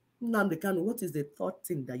 Nnamdi Kanu, what is the 3rd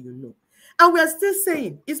thing that you know? And we are still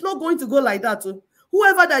saying, it's not going to go like that.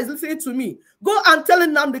 Whoever that is listening to me, go and tell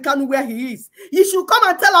Nnamdi Kanu where he is. He should come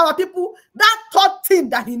and tell our people that 3rd thing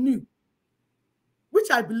that he knew,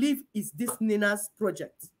 which I believe is this NINAS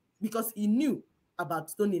project, because he knew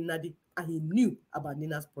about Tony Nadi and he knew about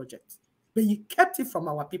NINAS project. But he kept it from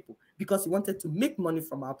our people because he wanted to make money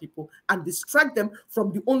from our people and distract them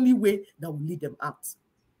from the only way that will lead them out.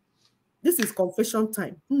 This is confession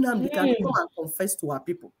time. Nnamdi Kanu, come and confess to our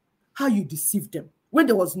people how you deceived them when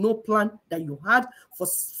there was no plan that you had for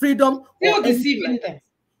freedom. Still deceiving them.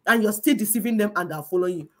 And you're still deceiving them and they're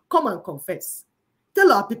following you. Come and confess. Tell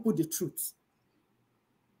our people the truth.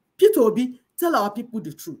 Peter Obi, tell our people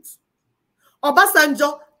the truth.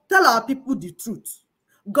 Obasanjo, tell our people the truth.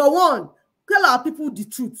 Go on, tell our people the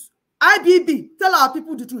truth. IBB, tell our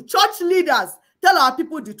people the truth. Church leaders, tell our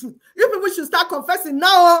people the truth. You people should start confessing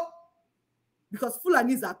now, because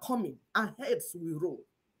Fulanis are coming and heads will roll.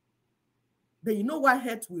 But you know why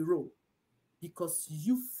heads will roll? Because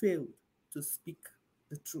you failed to speak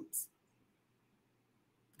the truth.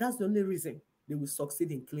 That's the only reason they will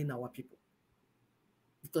succeed in killing our people.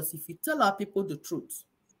 Because if you tell our people the truth,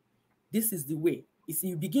 this is the way. You see,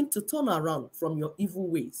 you begin to turn around from your evil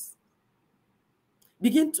ways.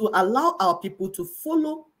 Begin to allow our people to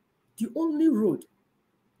follow the only road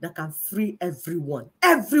that can free everyone.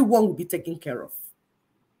 Everyone will be taken care of.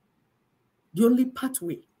 The only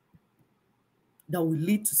pathway that will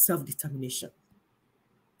lead to self-determination.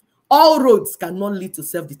 All roads cannot lead to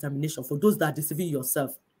self-determination for those that are deceiving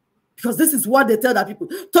yourself. Because this is what they tell that people.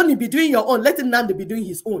 Tony, be doing your own. Let Nnamdi be doing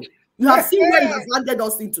his own. You have seen where it has landed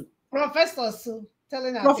us into. Professors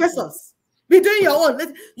telling our Professors. Be doing your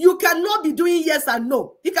own. You cannot be doing yes and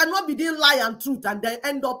no. You cannot be doing lie and truth and then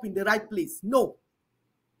end up in the right place. No.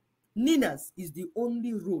 NINAS is the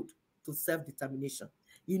only road to self-determination.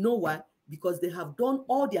 You know why? Because they have done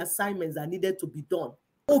all the assignments that needed to be done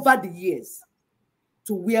over the years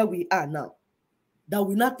to where we are now. That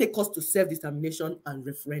will not take us to self-determination and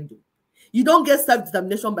referendum. You don't get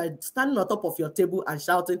self-determination by standing on top of your table and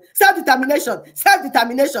shouting, self-determination,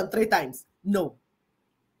 self-determination 3 times. No.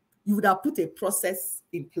 You would have put a process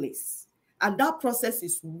in place. And that process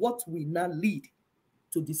is what will now lead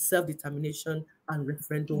to the self-determination and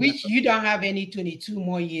referendum. Which you don't have any 22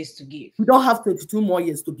 more years to give. We don't have 22 more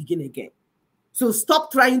years to begin again. So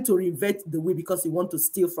stop trying to reinvent the wheel because you want to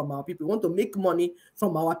steal from our people. You want to make money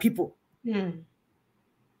from our people.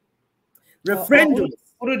 Referendum.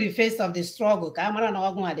 Through the face of the struggle. I'm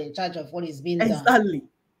not in charge of what is being done. Exactly.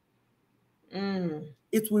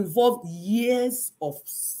 It will involve years of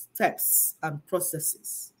steps and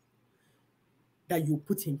processes that you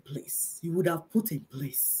put in place. You would have put in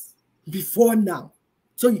place before now.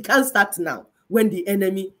 So you can't start now when the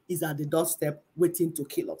enemy is at the doorstep waiting to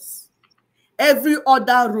kill us. Every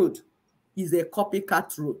other road is a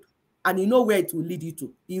copycat road. And you know where it will lead you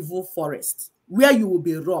to? Evil forest, where you will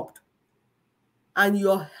be robbed and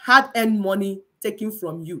your hard-earned money taken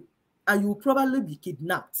from you. And you will probably be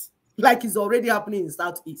kidnapped, like it's already happening in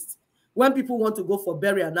Southeast. When people want to go for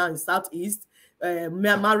burial now in Southeast,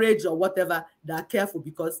 marriage or whatever, they are careful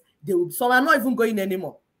because they will, some are not even going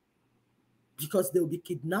anymore because they will be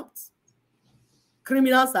kidnapped.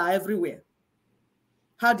 Criminals are everywhere.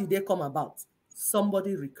 How did they come about?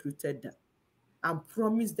 Somebody recruited them and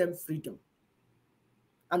promised them freedom.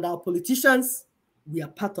 And our politicians, we are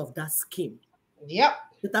part of that scheme. Yep.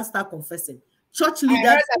 Let us start confessing. Church leaders. I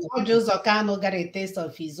heard that Joseph Okano got a taste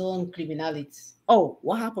of his own criminality. Oh,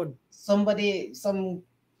 what happened? Some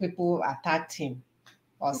people attacked him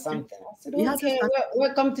or something. I said, okay,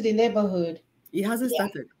 welcome to the neighborhood. He hasn't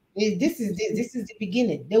started. This is the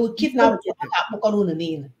beginning. They will kidnap.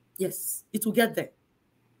 Yes, it will get there.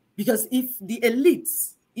 Because if the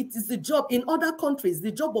elites, it is the job in other countries,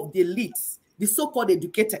 the job of the elites, the so-called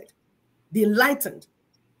educated, the enlightened,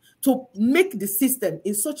 to make the system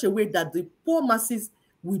in such a way that the poor masses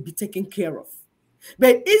will be taken care of.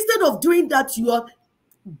 But instead of doing that, you are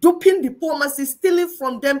duping the poor masses, stealing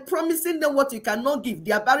from them, promising them what you cannot give.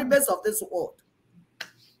 The Abaribes of this world,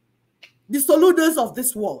 the Soludos of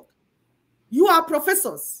this world. You are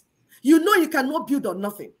professors. You know you cannot build on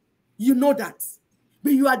nothing. You know that.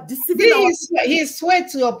 But you are deceiving. He swear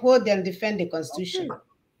to uphold and defend the Constitution. Okay.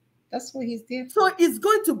 That's what he's there for. So it's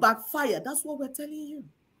going to backfire. That's what we're telling you.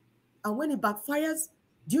 And when it backfires,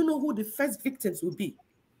 do you know who the first victims will be?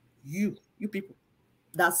 You people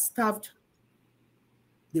that starved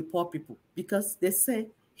the poor people. Because they say,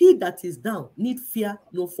 he that is down need fear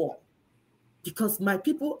no fall. Because my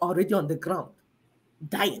people are already on the ground,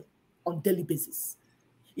 dying on daily basis.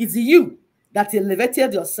 It's you that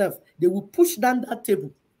elevated yourself. They will push down that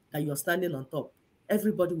table that you're standing on top.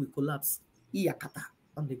 Everybody will collapse. Iyakata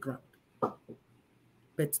on the ground.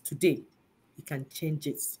 But today, we can change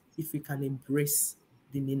it if we can embrace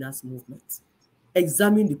the NINAS movement.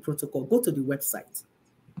 Examine the protocol. Go to the website.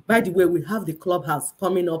 By the way, we have the clubhouse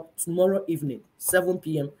coming up tomorrow evening, 7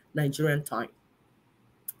 p.m. Nigerian time.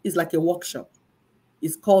 It's like a workshop.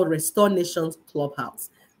 It's called Restore Nations Clubhouse.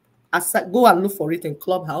 Go and look for it in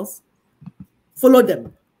Clubhouse. Follow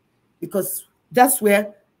them because that's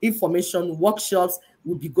where information workshops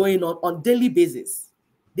will be going on daily basis.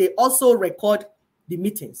 They also record the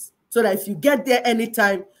meetings so that if you get there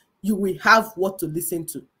anytime, you will have what to listen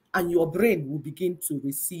to and your brain will begin to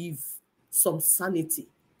receive some sanity.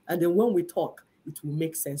 And then when we talk, it will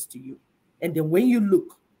make sense to you. And then when you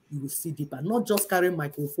look, you will see deeper, not just carry a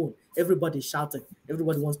microphone. Everybody shouting.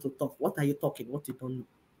 Everybody wants to talk. What are you talking? What you don't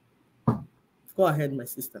know? Go ahead, my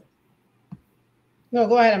sister. No,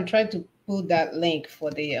 go ahead. I'm trying to put that link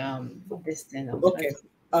for the this thing. Okay.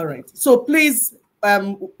 All right. So please,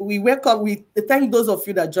 we thank those of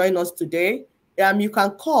you that join us today. You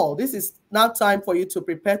can call. This is now time for you to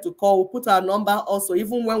prepare to call. We'll put our number also.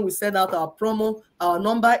 Even when we send out our promo, our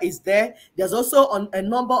number is there. There's also a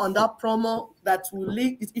number on that promo that will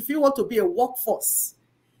link. If you want to be a workforce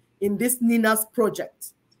in this NINAS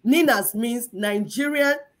project. NINAS means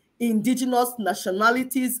Nigerian Indigenous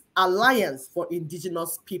Nationalities Alliance for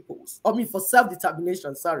Indigenous Peoples. For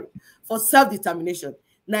self-determination, sorry. For self-determination.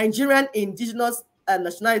 Nigerian Indigenous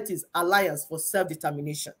Nationalities Alliance for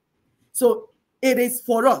Self-Determination. So it is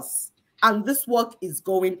for us, and this work is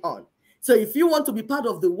going on. So if you want to be part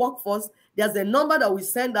of the workforce, there's a number that we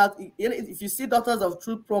send out. If you see Daughters of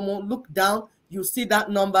Truth promo, look down, you see that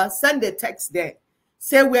number, send a text there.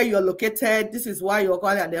 Say where you're located, this is why you're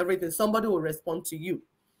calling and everything. Somebody will respond to you.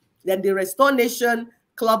 Then the Restore Nation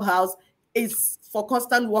Clubhouse is for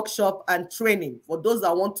constant workshop and training. For those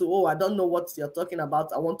that want to, oh, I don't know what you're talking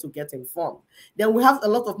about, I want to get informed. Then we have a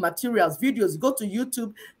lot of materials, videos. Go to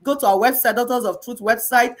YouTube, go to our website, Daughters of Truth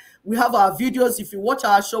website. We have our videos. If you watch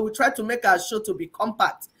our show, we try to make our show to be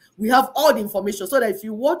compact. We have all the information so that if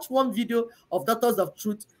you watch one video of Daughters of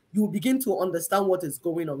Truth, you will begin to understand what is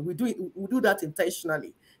going on. We do that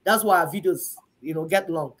intentionally. That's why our videos, get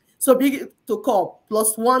long. So be to call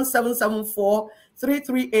 +1 774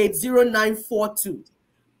 338 0942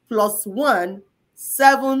 +1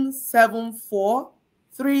 774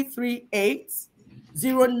 338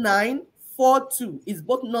 0942 is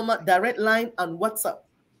both normal direct line and WhatsApp.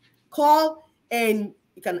 Call and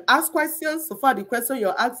you can ask questions. So far, the question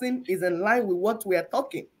you're asking is in line with what we are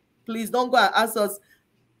talking. Please don't go and ask us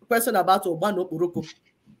a question about Obano Uroko.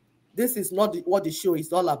 This is not what the show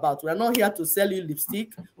is all about. We are not here to sell you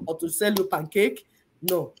lipstick or to sell you pancake.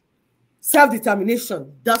 No.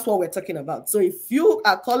 Self-determination. That's what we're talking about. So if you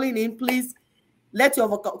are calling in, please let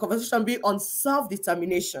your conversation be on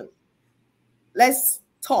self-determination. Let's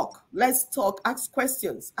talk. Let's talk. Ask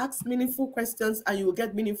questions. Ask meaningful questions and you will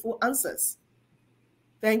get meaningful answers.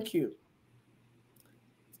 Thank you.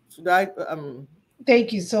 Should I...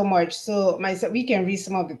 Thank you so much. So, we can read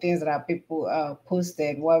some of the things that our people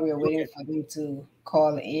posted while we are waiting for them to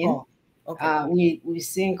call in. Oh, okay. We've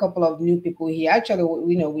seen a couple of new people here. Actually,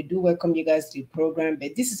 we do welcome you guys to the program,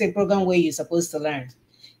 but this is a program where you're supposed to learn.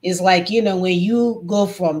 It's like, when you go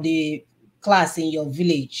from the class in your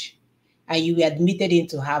village and you were admitted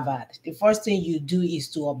into Harvard, the first thing you do is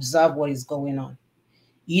to observe what is going on.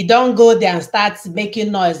 You don't go there and start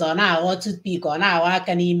making noise on our toothpick, on our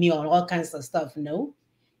academy, on all kinds of stuff. No.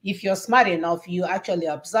 If you're smart enough, you actually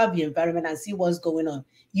observe the environment and see what's going on.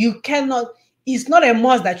 You cannot, it's not a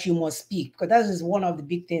must that you must speak, because that is one of the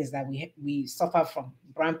big things that we suffer from,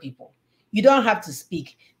 brown people. You don't have to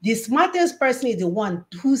speak. The smartest person is the one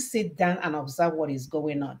who sits down and observe what is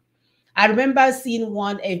going on. I remember seeing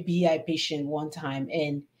one FBI patient one time,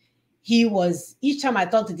 and each time I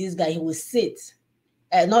talked to this guy, he would sit.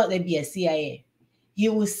 Not maybe a CIA. He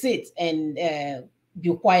will sit and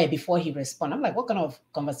be quiet before he responds. I'm like, what kind of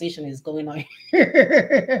conversation is going on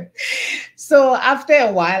here? So after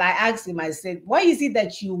a while, I asked him, I said, why is it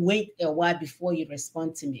that you wait a while before you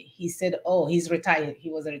respond to me? He said, oh, he's retired. He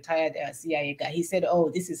was a retired CIA guy. He said,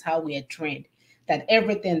 oh, this is how we are trained, that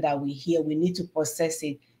everything that we hear, we need to process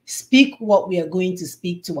it, speak what we are going to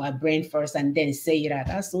speak to our brain first, and then say it out.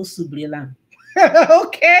 That's so subliminal.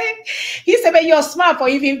 Okay. He said, but you're smart for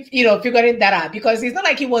even, figuring that out, because it's not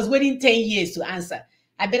like he was waiting 10 years to answer.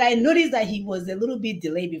 I noticed that he was a little bit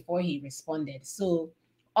delayed before he responded. So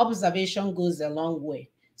observation goes a long way.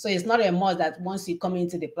 So it's not a must that once you come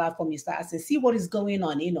into the platform, you start asking, see what is going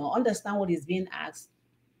on, understand what is being asked.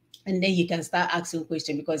 And then you can start asking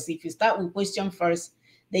questions, because if you start with question first,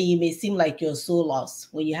 then you may seem like you're so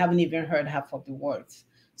lost when you haven't even heard half of the words.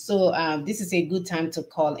 So this is a good time to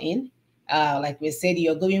call in. Like we said,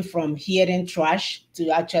 you're going from hearing trash to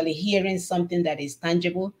actually hearing something that is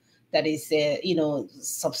tangible, that is,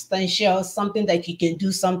 substantial, something that you can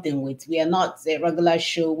do something with. We are not a regular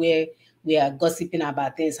show where we are gossiping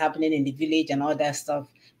about things happening in the village and all that stuff.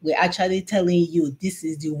 We're actually telling you this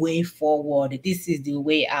is the way forward. This is the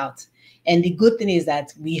way out. And the good thing is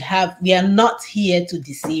that we are not here to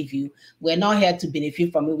deceive you. We're not here to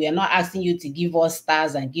benefit from it. We are not asking you to give us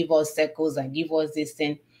stars and give us circles and give us this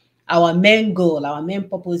thing. Our main goal, our main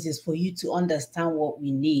purpose is for you to understand what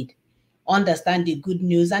we need, understand the good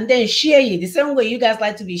news, and then share it. The same way you guys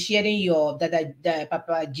like to be sharing your the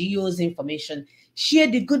Papa Gio's information. Share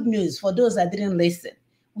the good news for those that didn't listen.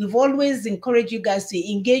 We've always encouraged you guys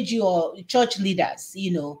to engage your church leaders,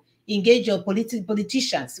 engage your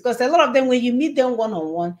politicians, because a lot of them, when you meet them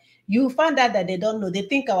one-on-one, you find out that they don't know. They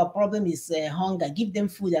think our problem is hunger. Give them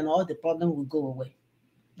food and all the problem will go away.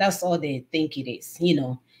 That's all they think it is,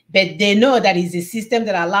 But they know that it's a system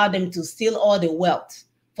that allowed them to steal all the wealth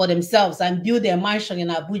for themselves and build their mansion in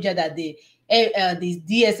Abuja that the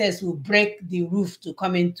DSS will break the roof to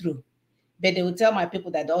come in through. But they will tell my people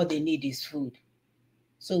that all they need is food.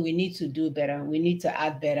 So we need to do better. We need to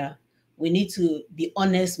add better. We need to be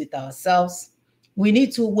honest with ourselves. We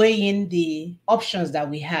need to weigh in the options that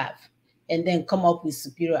we have and then come up with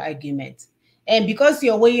superior arguments. And because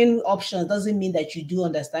you're weighing options doesn't mean that you do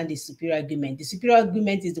understand the superior argument. The superior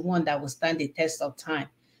argument is the one that will stand the test of time,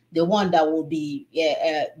 the one that will be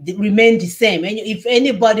remain the same. And if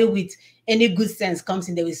anybody with any good sense comes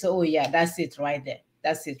in, they will say, oh yeah, that's it right there.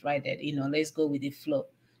 That's it right there. Let's go with the flow.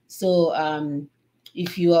 So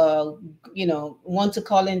if you are, want to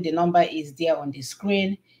call in, the number is there on the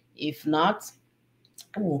screen. If not,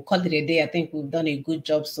 we'll call it a day. I think we've done a good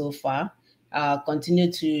job so far.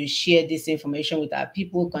 Continue to share this information with our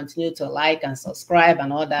people. Continue to like and subscribe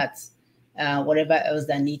and all that, whatever else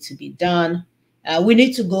that needs to be done. We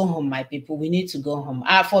need to go home, my people. We need to go home.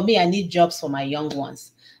 For me, I need jobs for my young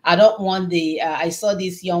ones. I don't want I saw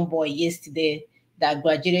this young boy yesterday that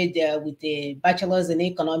graduated with a bachelor's in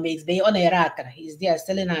economics. They own a akra. He's there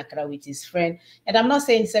selling akra with his friend. And I'm not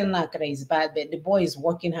saying selling akra is bad, but the boy is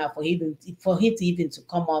working hard for him to even to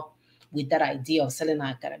come up with that idea of selling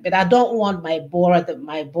akra. But I don't want my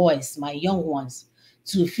boys, my young ones,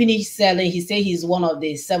 to finish selling. He said he's one of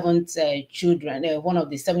the seven children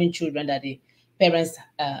that the parents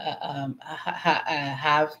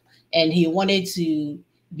have, and he wanted to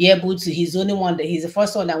be able to. He's the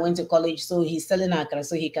first one that went to college, so he's selling akara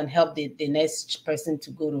so he can help the next person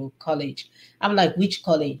to go to college. I'm like, which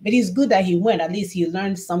college? But it's good that he went. At least he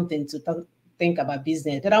learned something to think about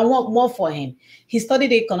business. But I want more for him. He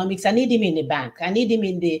studied economics. I need him in the bank. I need him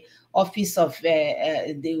in the office of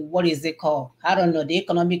what is it called? I don't know, the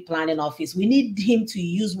economic planning office. We need him to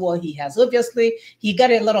use what he has. Obviously, he got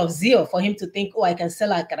a lot of zeal for him to think, oh, I can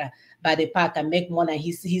sell akara by the park and make money.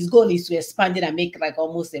 His goal is to expand it and make like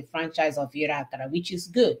almost a franchise of Ira akara, which is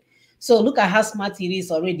good. So look at how smart he is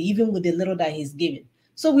already, even with the little that he's given.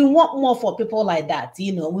 So we want more for people like that.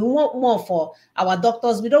 We want more for our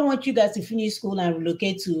doctors. We don't want you guys to finish school and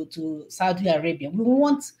relocate to Saudi Arabia. We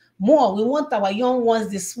want more. We want our young ones,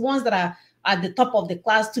 these ones that are at the top of the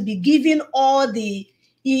class, to be given all the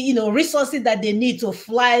resources that they need to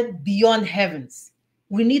fly beyond heavens.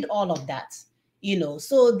 We need all of that.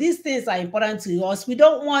 So these things are important to us. We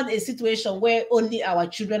don't want a situation where only our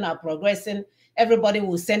children are progressing. Everybody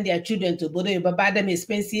will send their children to Bodo, but buy them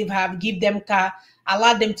expensive, give them car,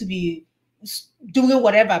 allow them to be doing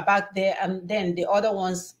whatever back there, and then the other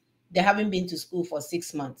ones, they haven't been to school for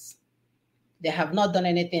 6 months. They have not done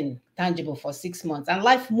anything tangible for 6 months, and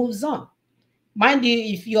life moves on. Mind you,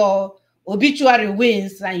 if your obituary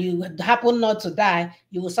wins and you happen not to die,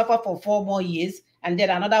 you will suffer for 4 more years, and then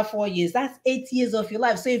another 4 years. That's 8 years of your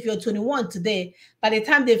life. So if you're 21 today, by the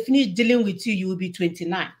time they finish dealing with you, you will be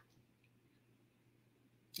 29.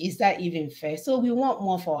 Is that even fair? So we want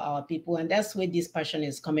more for our people, and that's where this passion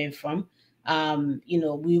is coming from.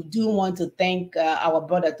 We do want to thank our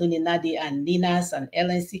brother Tony Nadi and NINAS and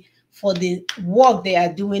LNC for the work they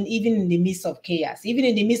are doing, even in the midst of chaos, even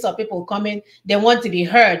in the midst of people coming. They want to be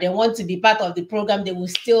heard. They want to be part of the program. They will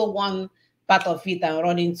still want part of it and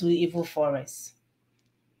run into evil forests.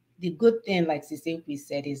 The good thing, like Sisenkwi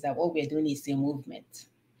said, is that what we're doing is a movement,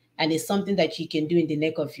 and it's something that you can do in the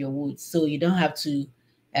neck of your woods. So you don't have to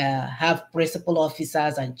have principal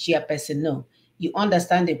officers and chairperson. No, you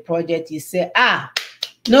understand the project. You say,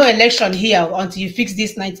 no election here until you fix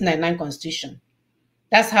this 1999 constitution.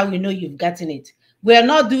 That's how we know you've gotten it. We are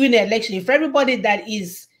not doing an election. If everybody that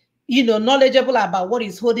is, knowledgeable about what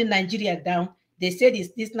is holding Nigeria down, they said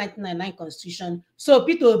it's this 1999 constitution. So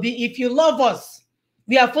Peter Obi, if you love us,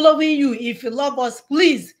 we are following you. If you love us,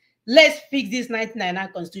 please, let's fix this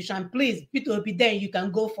 1999 constitution. Please, Peter Obi, then you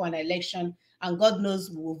can go for an election. And God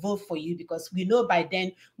knows we will vote for you, because we know by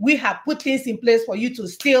then we have put things in place for you to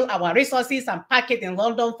steal our resources and pack it in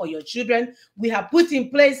London for your children. We have put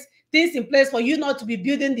things in place for you not to be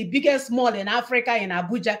building the biggest mall in Africa, in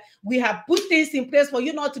Abuja. We have put things in place for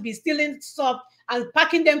you not to be stealing stuff and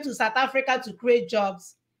packing them to South Africa to create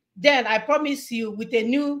jobs. Then I promise you, with a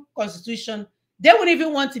new constitution, they wouldn't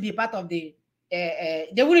even want to be part of they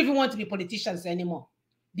wouldn't even want to be politicians anymore,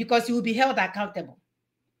 because you will be held accountable.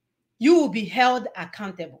 You will be held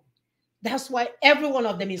accountable. That's why every one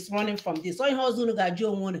of them is running from this. Why is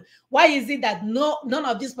it that none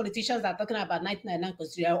of these politicians are talking about 1999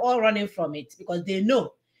 constitution are all running from it? Because they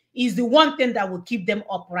know it's the one thing that will keep them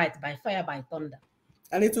upright by fire, by thunder.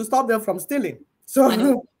 And it will stop them from stealing. So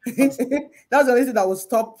that's the only thing that will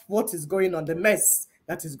stop what is going on, the mess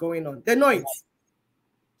that is going on. They know it.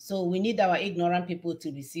 So we need our ignorant people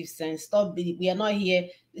to receive sense. We are not here.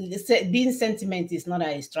 Being sentiment is not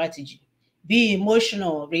a strategy. Being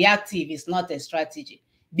emotional, reactive is not a strategy.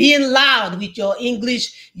 Being loud with your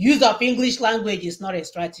use of English language is not a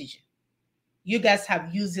strategy. You guys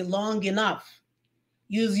have used it long enough.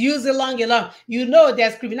 Use it long enough.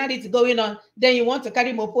 There's criminality going on. Then you want to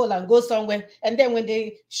carry mopole and go somewhere. And then when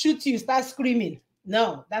they shoot you, start screaming.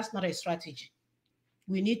 No, that's not a strategy.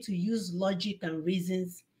 We need to use logic and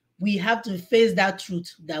reasons We have to face that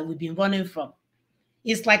truth that we've been running from.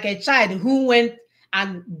 It's like a child who went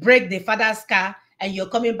and break the father's car, and you're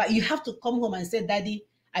coming back. You have to come home and say, Daddy,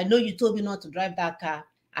 I know you told me not to drive that car.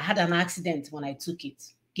 I had an accident when I took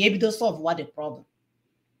it. Gave you solve what the problem.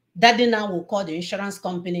 Daddy now will call the insurance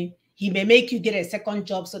company. He may make you get a second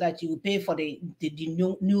job so that you will pay for the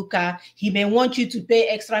new car. He may want you to pay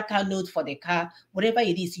extra car note for the car. Whatever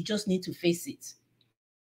it is, you just need to face it.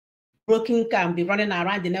 Broken car and be running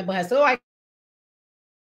around the neighborhood. So I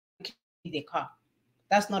the car.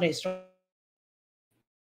 That's not a strong.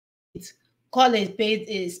 Call a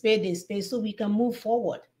spade so we can move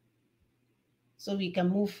forward. So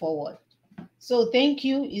thank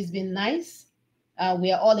you. It's been nice.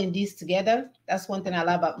 We are all in this together. That's one thing I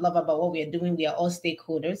love about what we are doing. We are all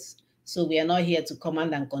stakeholders. So we are not here to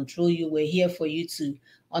command and control you. We're here for you to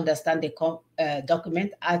understand the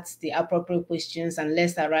document, ask the appropriate questions, and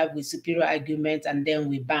let's arrive with superior arguments, and then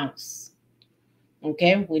we bounce.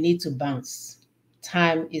 Okay? We need to bounce.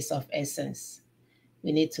 Time is of essence.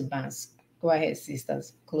 We need to bounce. Go ahead,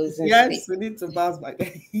 sisters. Closing Yes, statement. we need to bounce back.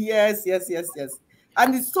 Yes.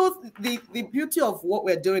 And it's so the beauty of what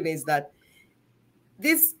we're doing is that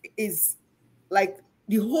this is like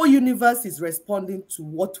the whole universe is responding to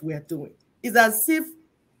what we're doing. It's as if,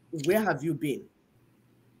 where have you been?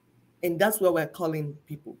 And that's where we're calling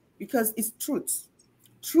people, because it's truth.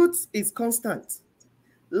 Truth is constant.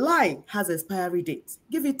 Lie has expiry date.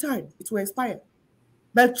 Give it time, it will expire.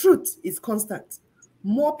 But truth is constant.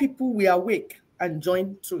 More people will awake and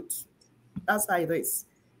join truth. That's how it is.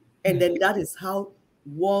 And then that is how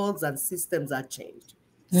worlds and systems are changed.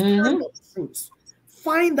 Stand on truth.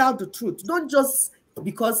 Find out the truth. Not just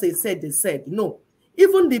because they said. No.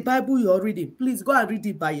 Even the Bible you're reading, please go and read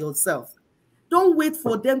it by yourself. Don't wait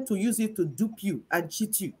for them to use it to dupe you and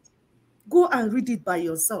cheat you. Go and read it by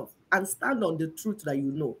yourself and stand on the truth that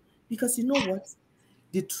you know. Because you know what?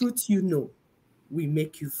 The truth you know will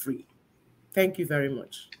make you free. Thank you very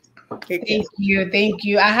much. Thank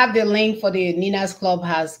you. I have the link for the NINAS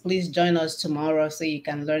Clubhouse. Please join us tomorrow so you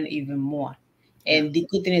can learn even more. And the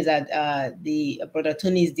good thing is that the brother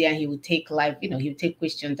Tony is there, and he will take live, he will take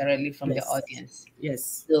questions directly from the audience.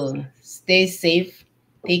 Yes. So stay safe,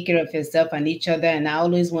 take care of yourself and each other. And I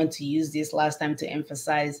always want to use this last time to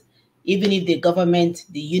emphasize, even if the government,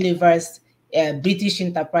 the universe, British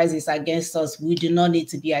enterprise is against us, we do not need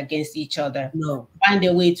to be against each other. No. Find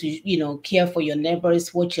a way to, care for your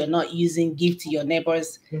neighbors. What you're not using, give to your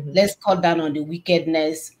neighbors. Let's cut down on the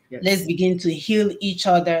wickedness. Yes. Let's begin to heal each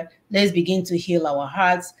other. Let's begin to heal our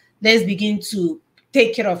hearts. Let's begin to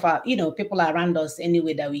take care of our, people around us any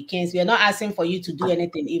way that we can. So we are not asking for you to do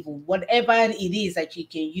anything evil. Whatever it is that you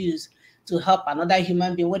can use to help another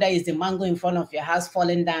human being, whether it's the mango in front of your house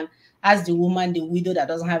falling down, ask the woman, the widow that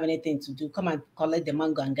doesn't have anything to do, come and collect the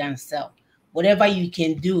mango and go and sell. Whatever you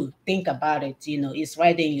can do, think about it. It's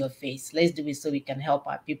right in your face. Let's do it so we can help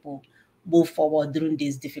our people move forward during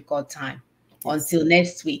this difficult time. Until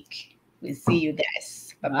next week, we'll see you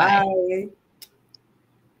guys. Bye-bye. Bye.